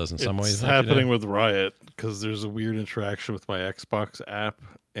still does in some ways. It's happening with Riot, because there's a weird interaction with my Xbox app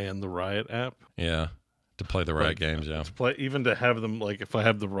and the Riot app. Yeah. To play the Riot games, yeah. Even to have them, like, if I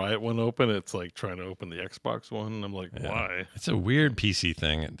have the Riot one open, it's like trying to open the Xbox one, and I'm like, why? It's a weird PC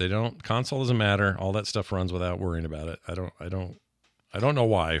thing. Console doesn't matter. All that stuff runs without worrying about it. I don't know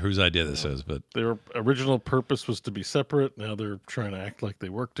why, whose idea this is, but their original purpose was to be separate. Now they're trying to act like they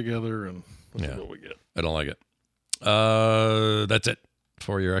work together, and that's what we get. I don't like it. That's it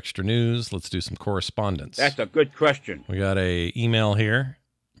for your extra news. Let's do some correspondence. That's a good question. We got a email here.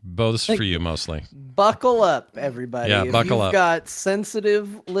 Bo, this is for you mostly. Buckle up, everybody. Yeah, buckle up. If you've got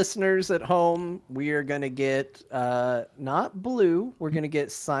sensitive listeners at home, we are going to get not blue. We're going to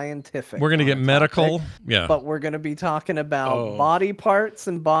get scientific. We're going to get medical. Yeah. But we're going to be talking about body parts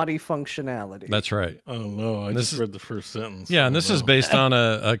and body functionality. That's right. Oh, no. I just read the first sentence. Yeah, and this is based on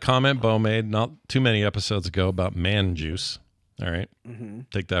a comment Bo made not too many episodes ago about man juice. All right. Mm-hmm.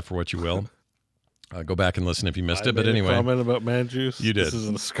 Take that for what you will. Go back and listen if you missed it. But anyway, comment about man juice. You did. This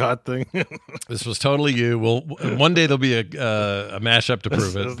isn't a Scott thing. This was totally you. Well, one day there'll be a mashup to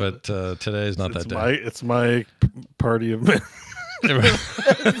prove it, but today is not that day. It's my party of men.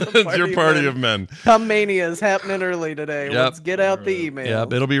 It's your party of men. Come Mania is happening early today. Yep. Let's get out the email.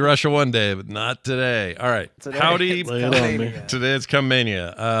 Yep, it'll be Russia one day, but not today. All right. Howdy. Today it's Come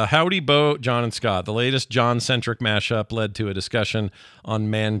Mania. Howdy, Bo, John, and Scott. The latest John-centric mashup led to a discussion on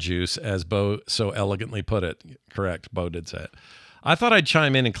man juice, as Bo so elegantly put it. Correct, Bo did say it. I thought I'd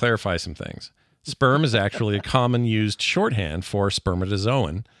chime in and clarify some things. Sperm is actually a common used shorthand for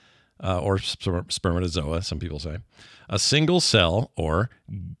spermatozoan, or spermatozoa, some people say. A single cell, or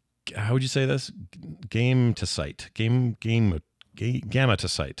how would you say this? Gametocyte. Gametocyte.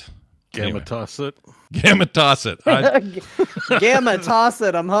 Gametocyte. Gametocyte.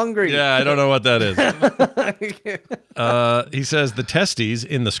 Gametocyte. I'm hungry. Yeah, I don't know what that is. He says the testes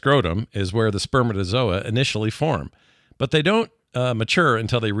in the scrotum is where the spermatozoa initially form, but they don't mature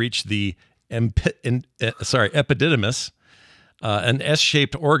until they reach the epididymis. An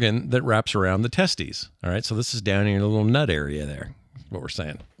S-shaped organ that wraps around the testes. All right, so this is down in your little nut area there, what we're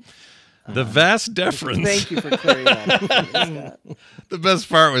saying. The vast difference. Thank you for clearing that up, Scott. The best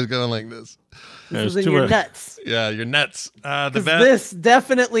part was going like this. This is in your nuts. Yeah, your nuts. This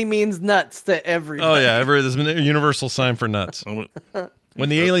definitely means nuts to everybody. Oh, yeah, there's a universal sign for nuts. When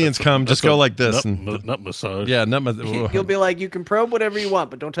the aliens come, just go like this. Nut massage. Yeah, You'll be like, you can probe whatever you want,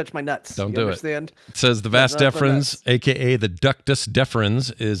 but don't touch my nuts. Don't you do understand? it. It says the vas deferens, a.k.a. the ductus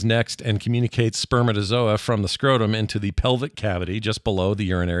deferens, is next and communicates spermatozoa from the scrotum into the pelvic cavity just below the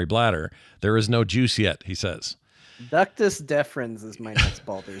urinary bladder. There is no juice yet, he says. Ductus deferens is my next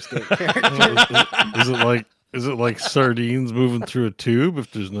Baldur's Gate character. Is it like sardines moving through a tube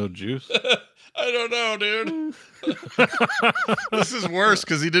if there's no juice? I don't know, dude. This is worse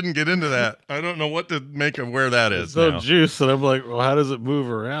because he didn't get into that. I don't know what to make of where that is. There's no juice, and I'm like, well, how does it move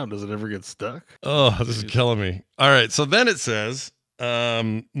around? Does it ever get stuck? Oh, this is killing me. All right, so then it says,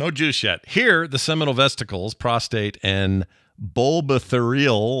 no juice yet. Here, the seminal vesicles, prostate, and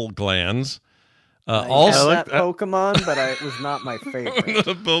bulbotherial glands. I had that Pokemon, but it was not my favorite.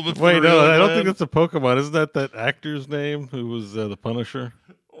 Wait, no, I don't think that's a Pokemon. Isn't that actor's name who was the Punisher?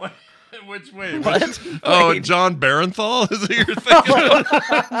 Which way? What? Oh, John Barenthal? Is it your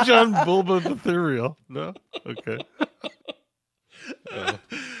thing? John Bulbotherial. No? Okay.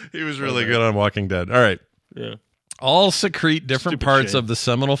 He was really good on Walking Dead. All right. Yeah. All secrete different Stupid parts shame. of the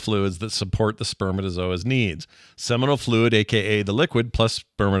seminal fluids that support the spermatozoa's needs. Seminal fluid, a.k.a. the liquid, plus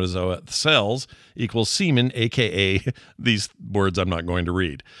spermatozoa cells equals semen, a.k.a. these words I'm not going to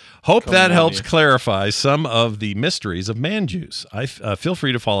read. Hope that helps clarify some of the mysteries of man juice. Feel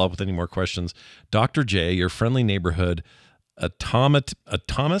free to follow up with any more questions. Dr. J, your friendly neighborhood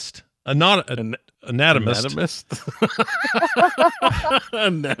anatomist?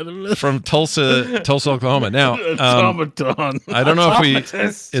 Anatomist from Tulsa, Oklahoma. Now, automaton. I don't know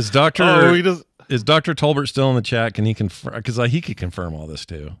if is Dr. Is Dr. Tolbert still in the chat? Can he confirm? Because he could confirm all this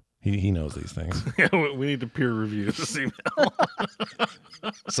too. He knows these things. Yeah, we need to peer review this email.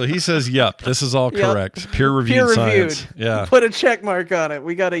 So he says, "Yep, this is all correct. Peer-reviewed science." Yeah. Put a check mark on it.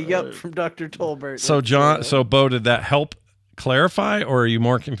 We got a yup from Dr. Tolbert. So John, Bo, did that help clarify, or are you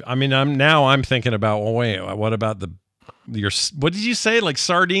more? I mean, I'm thinking about. Well, wait, what about what did you say? Like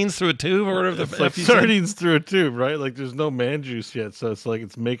sardines through a tube, or whatever? It's like sardines through a tube, right? Like there's no man juice yet, so it's like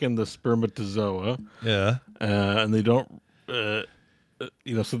it's making the spermatozoa. Yeah. And they don't.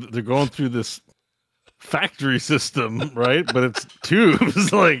 So they're going through this factory system, right? But it's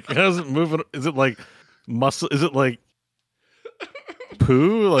tubes. Like, how's it moving? Is it like muscle? Is it like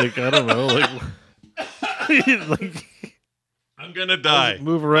poo? Like, I don't know. Like I'm gonna die.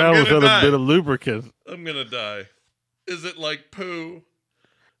 Move around without a bit of lubricant. I'm gonna die. Is it like poo?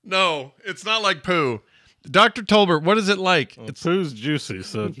 No, it's not like poo. Dr. Tolbert, what is it like? Well, poo's juicy,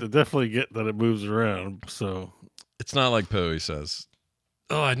 so they definitely get that it moves around. So it's not like poo, he says.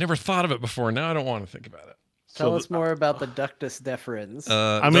 Oh, I never thought of it before. Now I don't want to think about it. Tell us more about the ductus deferens.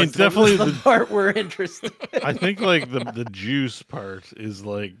 I mean, definitely the part we're interested in. I think like the juice part is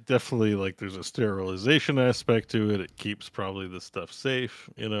like definitely like there's a sterilization aspect to it. It keeps probably the stuff safe,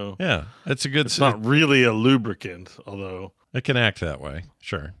 you know. Yeah, it's a good. It's not really a lubricant, although it can act that way.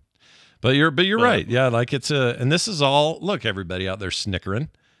 Sure, but you're right. Yeah, like and this is all. Look, everybody out there snickering.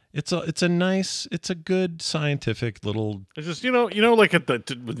 It's a good scientific little. It's just like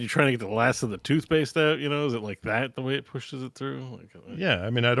when you're trying to get the last of the toothpaste out, is it like that the way it pushes it through? Yeah, I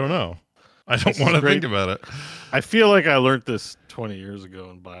mean, I don't know. I don't want to think about it. I feel like I learned this 20 years ago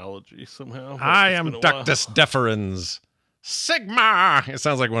in biology somehow. I am Ductus deferens Sigma. It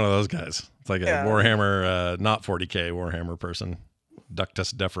sounds like one of those guys. It's like a Warhammer, not 40K Warhammer person.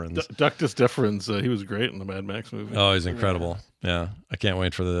 Ductus deferens. Ductus deferens. He was great in the Mad Max movie. Oh, he's incredible. Yeah. I can't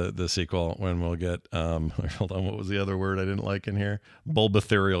wait for the sequel when we'll get, hold on, what was the other word I didn't like in here?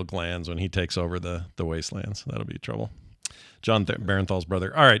 Bulbotherial glands when he takes over the wastelands. That'll be trouble. John Barenthal's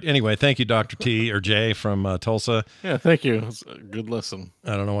brother. All right. Anyway, thank you, Dr. T or J from Tulsa. Yeah, thank you. It's a good lesson.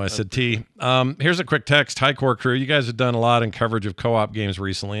 I don't know why I said T. Here's a quick text. Hi, Core Crew. You guys have done a lot in coverage of co-op games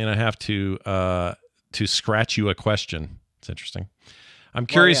recently, and I have to scratch you a question. It's interesting. I'm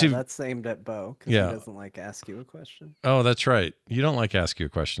curious if that's aimed at Bo because he doesn't like ask you a question. Oh, that's right. You don't like ask you a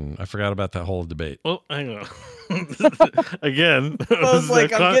question. I forgot about that whole debate. Well, hang on. Again, I was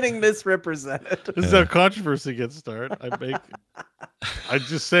like, I'm getting misrepresented. This is how controversy gets started. I'm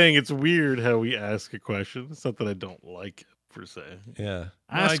just saying it's weird how we ask a question. It's not that I don't like it per se. Yeah.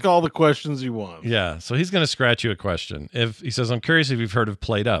 Ask all the questions you want. Yeah. So he's going to scratch you a question. If he says, I'm curious if you've heard of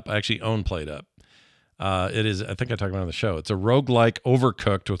Played Up. I actually own Played Up. It is, I think I talked about it on the show. It's a roguelike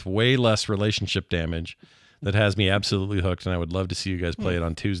overcooked with way less relationship damage that has me absolutely hooked, and I would love to see you guys play it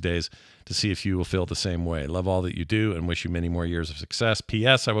on Tuesdays to see if you will feel the same way. Love all that you do and wish you many more years of success.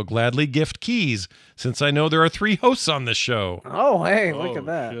 P.S. I will gladly gift keys since I know there are 3 hosts on this show. Oh, hey, look at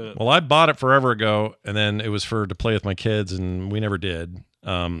that. Shit. Well, I bought it forever ago, and then it was to play with my kids, and we never did.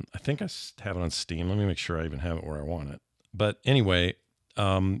 I think I have it on Steam. Let me make sure I even have it where I want it. But anyway,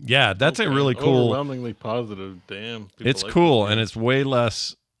 Yeah, that's a really cool. Overwhelmingly positive. Damn. It's cool, and it's way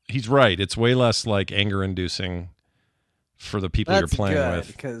less. He's right. It's way less like anger-inducing for the people you're playing with.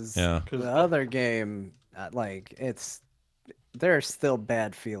 Because Yeah. the other game, like there's still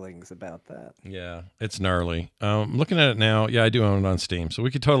bad feelings about that. Yeah, it's gnarly. Looking at it now, yeah, I do own it on Steam, so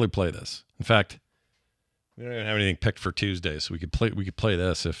we could totally play this. In fact, we don't even have anything picked for Tuesday, so we could play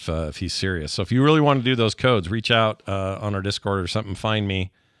this if he's serious. So if you really want to do those codes, reach out on our Discord or something. Find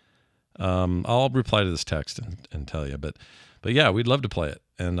me. I'll reply to this text and tell you. But yeah, we'd love to play it,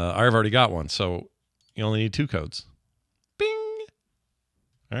 and I've already got one, so you only need 2 codes. Bing.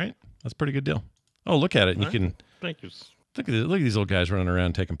 All right, that's a pretty good deal. Oh, look at it. And you can. Thank you. Look at these little guys running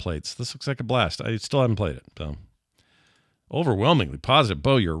around taking plates. This looks like a blast. I still haven't played it. So overwhelmingly positive.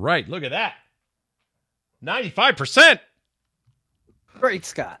 Bo, you're right. Look at that. 95%. Great,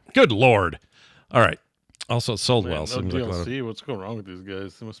 Scott. Good Lord. All right. Also, it sold Man, well. no Seems like a lot of, DLC. What's going wrong with these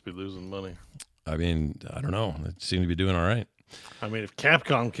guys? They must be losing money. I mean, I don't know. They seem to be doing all right. I mean, if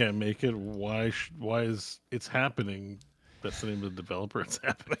Capcom can't make it, why is it's happening? That's the name of the developer. It's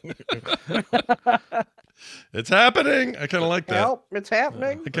happening. It's happening. I kind of like that. Help, it's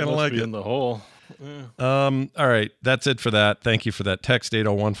happening. I kind of like it. In the hole. All right. That's it for that. Thank you for that text,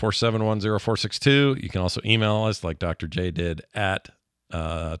 801-471-0462. You can also email us like Dr. J did at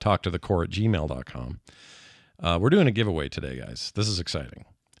talktothecore@gmail.com. We're doing a giveaway today, guys. This is exciting.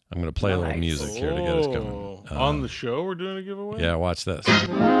 I'm going to play a little music here to get us going. On the show, we're doing a giveaway? Yeah, watch this.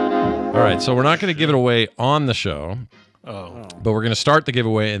 All right. So we're not going to give it away on the show. But we're going to start the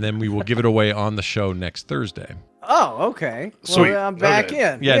giveaway, and then we will give it away on the show next Thursday. Oh, okay. Sweet. Well, I'm back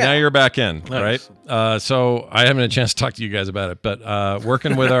in. Yeah, now you're back in, Nice. right? So I haven't had a chance to talk to you guys about it, but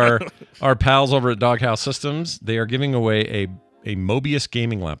working with our pals over at Doghouse Systems, they are giving away a Mobius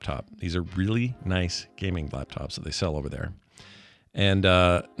gaming laptop. These are really nice gaming laptops that they sell over there. And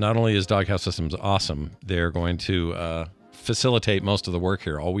not only is Doghouse Systems awesome, they're going to facilitate most of the work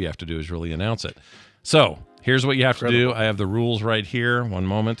here. All we have to do is really announce it. So here's what you have to do. I have the rules right here. One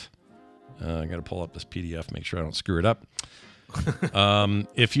moment. I got to pull up this PDF, make sure I don't screw it up.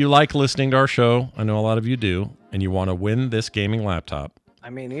 If you like listening to our show, I know a lot of you do, and you want to win this gaming laptop. I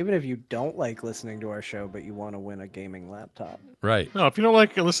mean, even if you don't like listening to our show, but you want to win a gaming laptop. Right. No, if you don't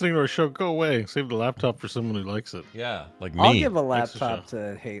like listening to our show, go away. Save the laptop for someone who likes it. Yeah, like me. I'll give a laptop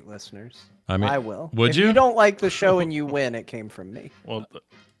to hate listeners. I mean, I will. Would if you? you don't like the show and you win, it came from me. Well,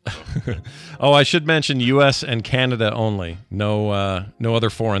 Oh, I should mention U.S. and Canada only. No other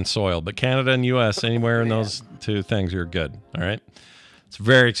foreign soil, but Canada and U.S. anywhere in those 2 things, you're good. All right. It's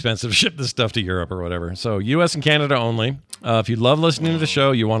very expensive to ship this stuff to Europe or whatever. So U.S. and Canada only. If you love listening to the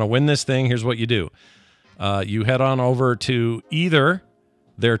show, you want to win this thing, here's what you do. You head on over to either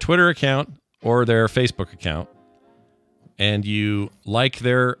their Twitter account or their Facebook account, and you like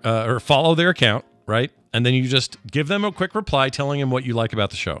their or follow their account, right? And then you just give them a quick reply telling them what you like about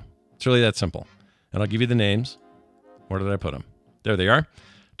the show. It's really that simple. And I'll give you the names. Where did I put them? There they are.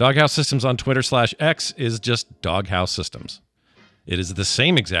 Doghouse Systems on Twitter/X is just Doghouse Systems. It is the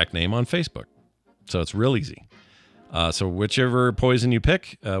same exact name on Facebook. So it's real easy. So whichever poison you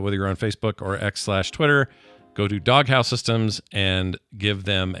pick, whether you're on Facebook or X/Twitter, go to Doghouse Systems and give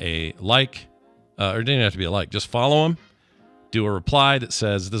them a like. Or it didn't have to be a like. Just follow them. Do a reply that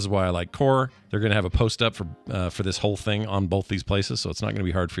says, this is why I like Core. They're going to have a post up for this whole thing on both these places, so it's not going to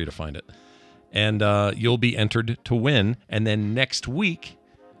be hard for you to find it. And you'll be entered to win. And then next week,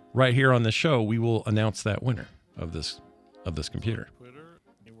 right here on the show, we will announce that winner of this computer.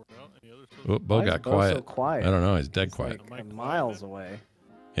 Oh, Bo got quiet. So quiet. I don't know. He's dead quiet. Like miles away.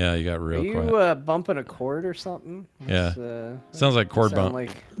 Yeah, you got real Are quiet. you bumping a chord or something? Yeah. Sounds like chord bump.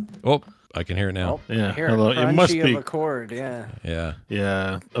 Oh, I can hear it now. Oh, Yeah, hear hello. it It must crunchy be- of a chord. Yeah. Yeah.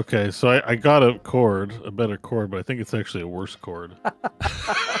 yeah. Okay, so I got a better chord, but I think it's actually a worse chord.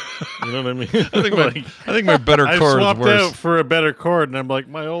 You know what I mean? I think my better I chord is swapped worse. out for a better chord, and I'm like,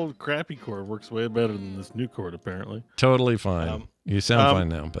 my old crappy chord works way better than this new chord, apparently. Totally fine. You sound fine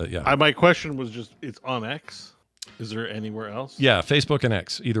now, but yeah. My question was just, it's on X. Is there anywhere else? Yeah, Facebook and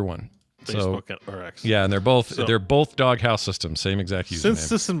X, either one. Facebook or X. Yeah, and they're both Doghouse Systems, same exact username. Since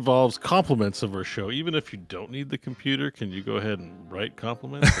this involves compliments of our show, even if you don't need the computer, can you go ahead and write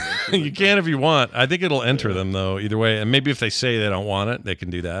compliments? You can if you want. I think it'll enter them though, either way. And maybe if they say they don't want it, they can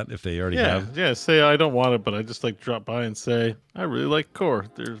do that if they already have. Yeah, say I don't want it, but I just like drop by and say I really like Core.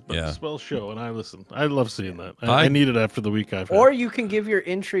 There's a swell show, and I listen. I love seeing that. I need it after the week I've had. Or you can give your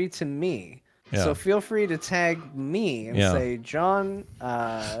entry to me. Yeah. So feel free to tag me and say, John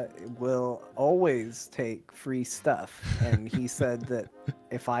will always take free stuff. And he said that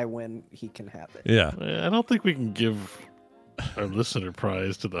if I win, he can have it. Yeah. I don't think we can give our listener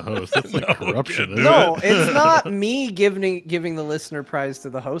prize to the host. That's like corruption. Isn't No, it? it's not me giving the listener prize to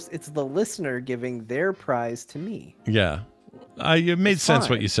the host. It's the listener giving their prize to me. Yeah. It made It's sense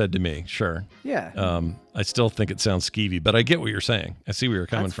what fine. you said to me. Sure. Yeah. I still think it sounds skeevy, but I get what you're saying. I see where you're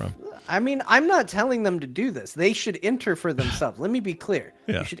coming from. I mean, I'm not telling them to do this. They should enter for themselves. Let me be clear.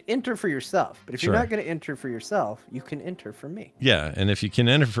 Yeah. You should enter for yourself. But if Sure. you're not going to enter for yourself, you can enter for me. Yeah, and if you can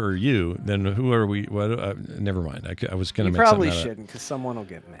enter for you, then who are we? What? Never mind. I was going to You make probably something out of it. shouldn't, because someone will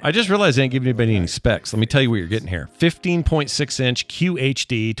get mad. I just realized I didn't give anybody any specs. Let me tell you what you're getting here. 15.6 inch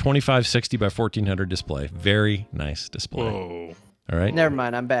QHD 2560 by 1400 display. Very nice display. Whoa. All right. Never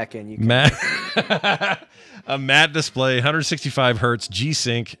mind. I'm back in. You can Matte, a matte display, 165 hertz,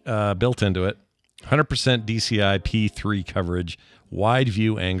 G-Sync built into it, 100% DCI P3 coverage, wide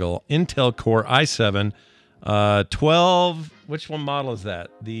view angle, Intel Core i7, 12. Which one model is that?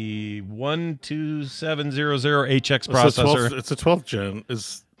 The 12700HX processor. It's a 12th gen.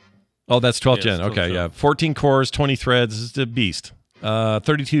 Oh, that's 12th Yes, gen. 12th Okay, gen. yeah. 14 cores, 20 threads. It's a beast.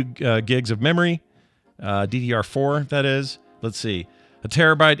 32 gigs of memory, DDR4, that is. Let's see. A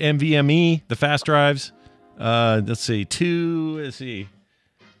terabyte NVMe, the fast drives. Let's see.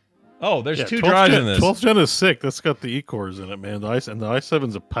 Oh, there's 2 drives in this. 12th gen is sick. That's got the E-cores in it, man. The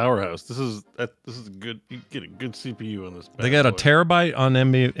i7's a powerhouse. This is good. You get a good CPU on this. They got a bad boy. terabyte on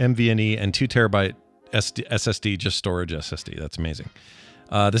NVMe and 2 terabyte SSD, just storage SSD. That's amazing.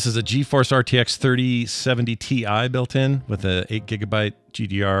 This is a GeForce RTX 3070 Ti built in with a 8 gigabyte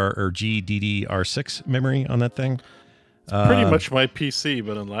GDDR6 memory on that thing. Pretty much my PC,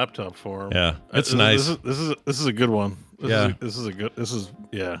 but in laptop form. Yeah, it's This nice. This is a good one. Yeah.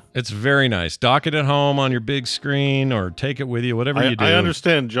 Yeah. It's very nice. Dock it at home on your big screen or take it with you, whatever you do. I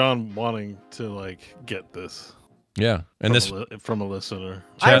understand John wanting to like get this. Yeah, and From a listener.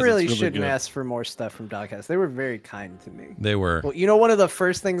 I Chad, really it's shouldn't good. ask for more stuff from Doghouse. They were very kind to me. they were. Well, you know, one of the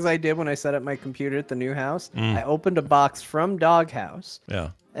first things I did when I set up my computer at the new house, I opened a box from Doghouse, Yeah.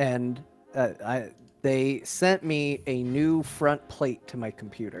 and they sent me a new front plate to my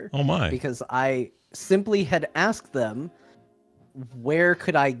computer. Oh my. Because I simply had asked them where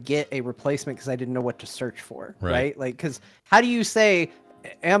could I get a replacement, because I didn't know what to search for, Right. right? Like, because how do you say,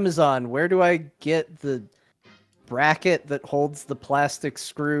 Amazon, where do I get the bracket that holds the plastic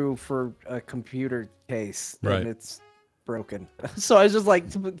screw for a computer case? Right. And it's broken. So I was just like,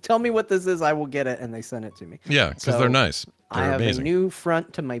 tell me what this is, I will get it, and they sent it to me. Yeah, because So, they're nice. I They're have amazing. a new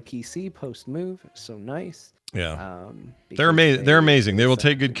front to my PC post move. It's so nice. Yeah. because They're amazing. They're amazing. They will sent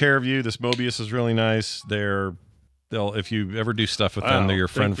take it good to me. care of you. This Mobius is really nice. They'll if you ever do stuff with them, they're your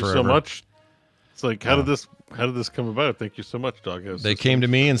friend Thank you forever. so much. It's like, how did this come about? Thank you so much, Doghouse. They came to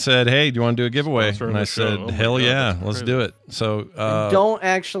me and said, "Hey, do you want to do a giveaway?" Sponsoring And I the show. said, Oh my "Hell God, yeah, that's let's crazy. do it." So And don't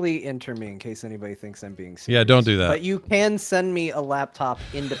actually enter me in case anybody thinks I'm being serious. yeah, don't do that. But you can send me a laptop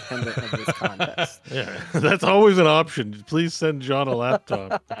independent of this contest. Yeah, that's always an option. Please send John a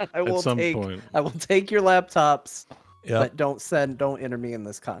laptop I will at some take point. I will take your laptops, yeah, but don't enter me in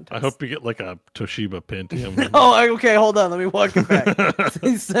this contest. I hope you get like a Toshiba Pentium. Okay, hold on. Let me walk it back.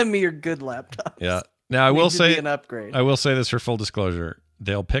 Please send me your good laptop. yeah. Now I will say an upgrade. I will say this for full disclosure.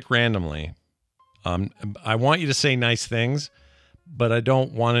 They'll pick randomly. I want you to say nice things, but I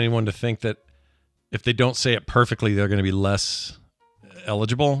don't want anyone to think that if they don't say it perfectly, they're going to be less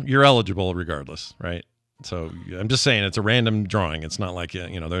eligible. You're eligible regardless, right? So I'm just saying it's a random drawing. It's not like they're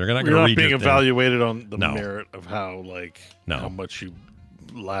not going You're to not read being your thing. evaluated on the No. merit of how No. how much you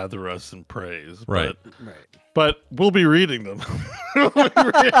lather us in praise. Right. Right. But we'll be reading them.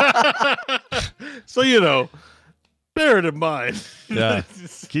 So bear it in mind. Yeah.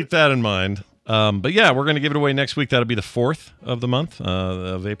 Keep that in mind. But yeah, we're going to give it away next week. That'll be the 4th of the month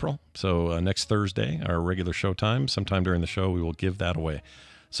of April. So next Thursday, our regular show time, sometime during the show, we will give that away.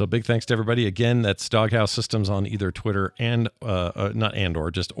 So big thanks to everybody. Again, that's Doghouse Systems on either Twitter and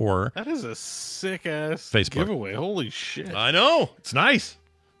just or. That is a sick ass Facebook. giveaway. Holy shit. I know. It's nice.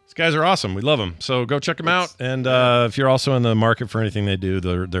 These guys are awesome. We love them. So go check them out. And if you're also in the market for anything they do,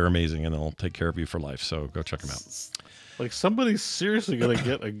 they're amazing and they'll take care of you for life. So go check them out. Like somebody's seriously gonna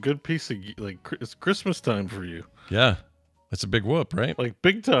get a good piece of it's Christmas time for you. Yeah. It's a big whoop, right? Like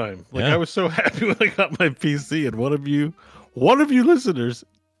big time. Like Yeah. I was so happy when I got my PC, and one of you listeners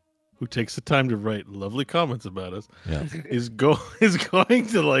who takes the time to write lovely comments about us Yeah. is going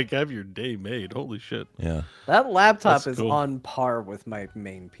to like have your day made. Holy shit. Yeah. That laptop That's is cool. on par with my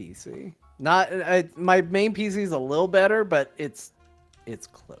main PC. Not my main PC is a little better, but it's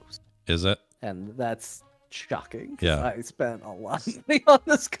close, Is it? and that's shocking. 'Cause Yeah. I spent a lot of money on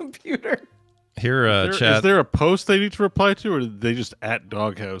this computer. Here, Is Chad. there a post they need to reply to, or did they just at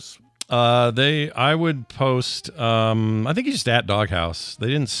Doghouse? I would post. I think you just at Doghouse. They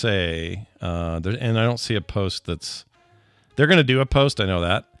didn't say, and I don't see a post that's. They're going to do a post. I know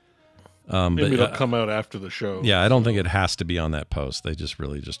that. Maybe it'll come out after the show. Yeah, I don't think it has to be on that post. They just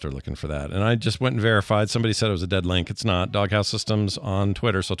really just are looking for that. And I just went and verified. Somebody said it was a dead link. It's not. Doghouse Systems on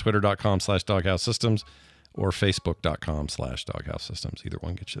Twitter. So twitter.com/Doghouse Systems or facebook.com/Doghouse Systems. Either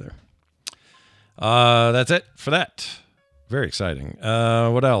one gets you there. That's it for that. Very exciting.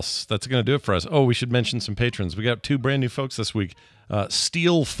 What else? That's going to do it for us. Oh, we should mention some patrons. We got 2 brand new folks this week.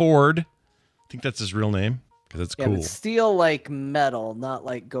 Steel Ford. I think that's his real name because it's cool. But steel like metal, not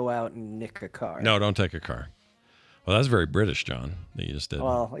like go out and nick a car. No, don't take a car. Well, that's very British, John, that you just did.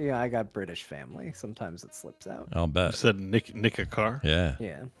 Well, yeah, I got British family. Sometimes it slips out. I'll bet. You said nick a car? Yeah.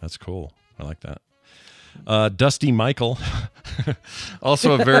 Yeah. That's cool. I like that. Dusty Michael.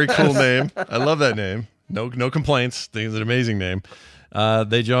 Also a very cool name. I love that name. No complaints. I think it's an amazing name.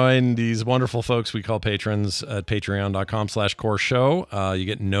 They join these wonderful folks we call patrons at patreon.com/core show. You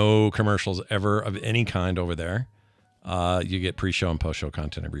get no commercials ever of any kind over there. You get pre-show and post-show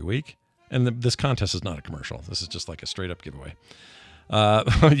content every week. And this contest is not a commercial. This is just like a straight-up giveaway.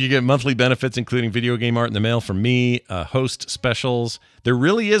 You get monthly benefits, including video game art in the mail from me, host specials. There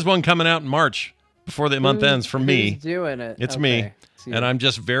really is one coming out in March before the month ends from me. Who's doing it? It's me. And I'm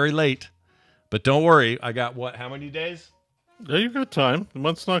just very late. But don't worry. I got how many days? Yeah, you've got time. The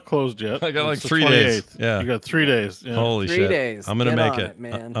month's not closed yet. I got like It's the 3 days. 28th. Yeah. You got 3 days. Yeah. Holy 3 shit. days. I'm going to Get make on it.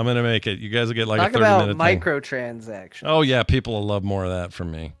 man. I'm going to make it. You guys will get like Talk a 30-minute about thing. microtransactions. Oh, yeah. People will love more of that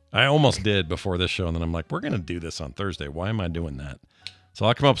from me. I almost did before this show, and then I'm like, we're going to do this on Thursday. Why am I doing that? So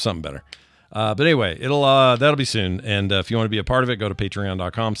I'll come up with something better. But anyway, that'll be soon. And if you want to be a part of it, go to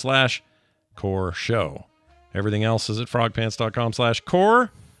patreon.com/core show. Everything else is at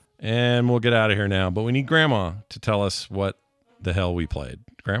frogpants.com/core. And we'll get out of here now. But we need Grandma to tell us what the hell we played.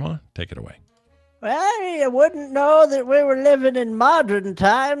 Grandma, take it away. Well, you wouldn't know that we were living in modern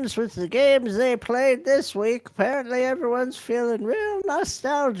times with the games they played this week. Apparently everyone's feeling real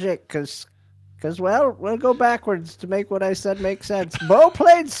nostalgic because well, we'll go backwards to make what I said make sense. Bo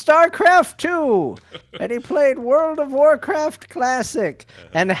played Starcraft 2, and he played World of Warcraft Classic,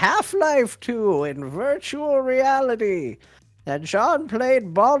 and Half-Life 2 in virtual reality. And Sean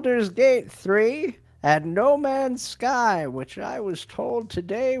played Baldur's Gate 3 and No Man's Sky, which I was told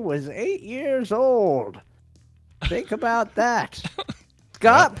today was 8 years old. Think about that.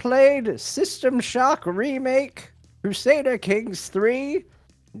 Scott played System Shock Remake, Crusader Kings III,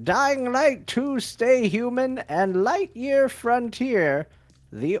 Dying Light 2 Stay Human, and Lightyear Frontier,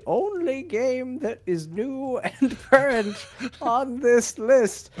 the only game that is new and current on this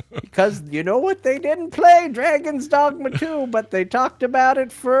list. Because you know what they didn't play? Dragon's Dogma 2, but they talked about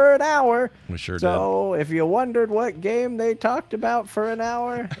it for an hour. We sure did. So if you wondered what game they talked about for an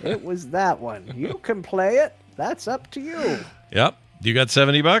hour, it was that one. You can play it. That's up to you. Yep. You got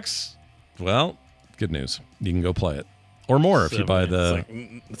 $70? Well, good news. You can go play it. Or more if you buy the...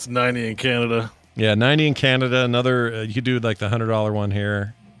 It's 90 in Canada. Yeah, 90 in Canada. Another, you could do like the $100 one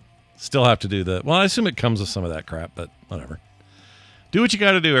here. Still have to do the... Well, I assume it comes with some of that crap, but whatever. Do what you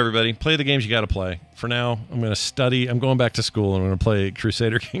got to do, everybody. Play the games you got to play. For now, I'm going to study. I'm going back to school, and I'm going to play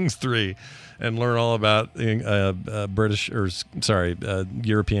Crusader Kings III and learn all about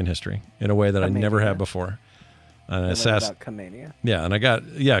European history in a way that I never have before. About Comania. Yeah, and I got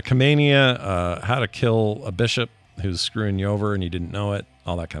Comania, how to kill a bishop who's screwing you over and you didn't know it,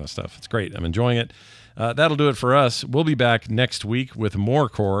 all that kind of stuff. It's great. I'm enjoying it. That'll do it for us. We'll be back next week with more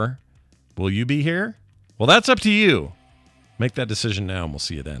Core. Will you be here? Well, that's up to you. Make that decision now, and we'll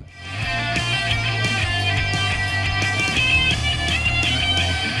see you then.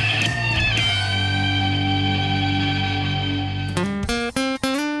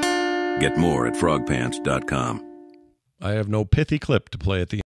 Get more at frogpants.com. I have no pithy clip to play at the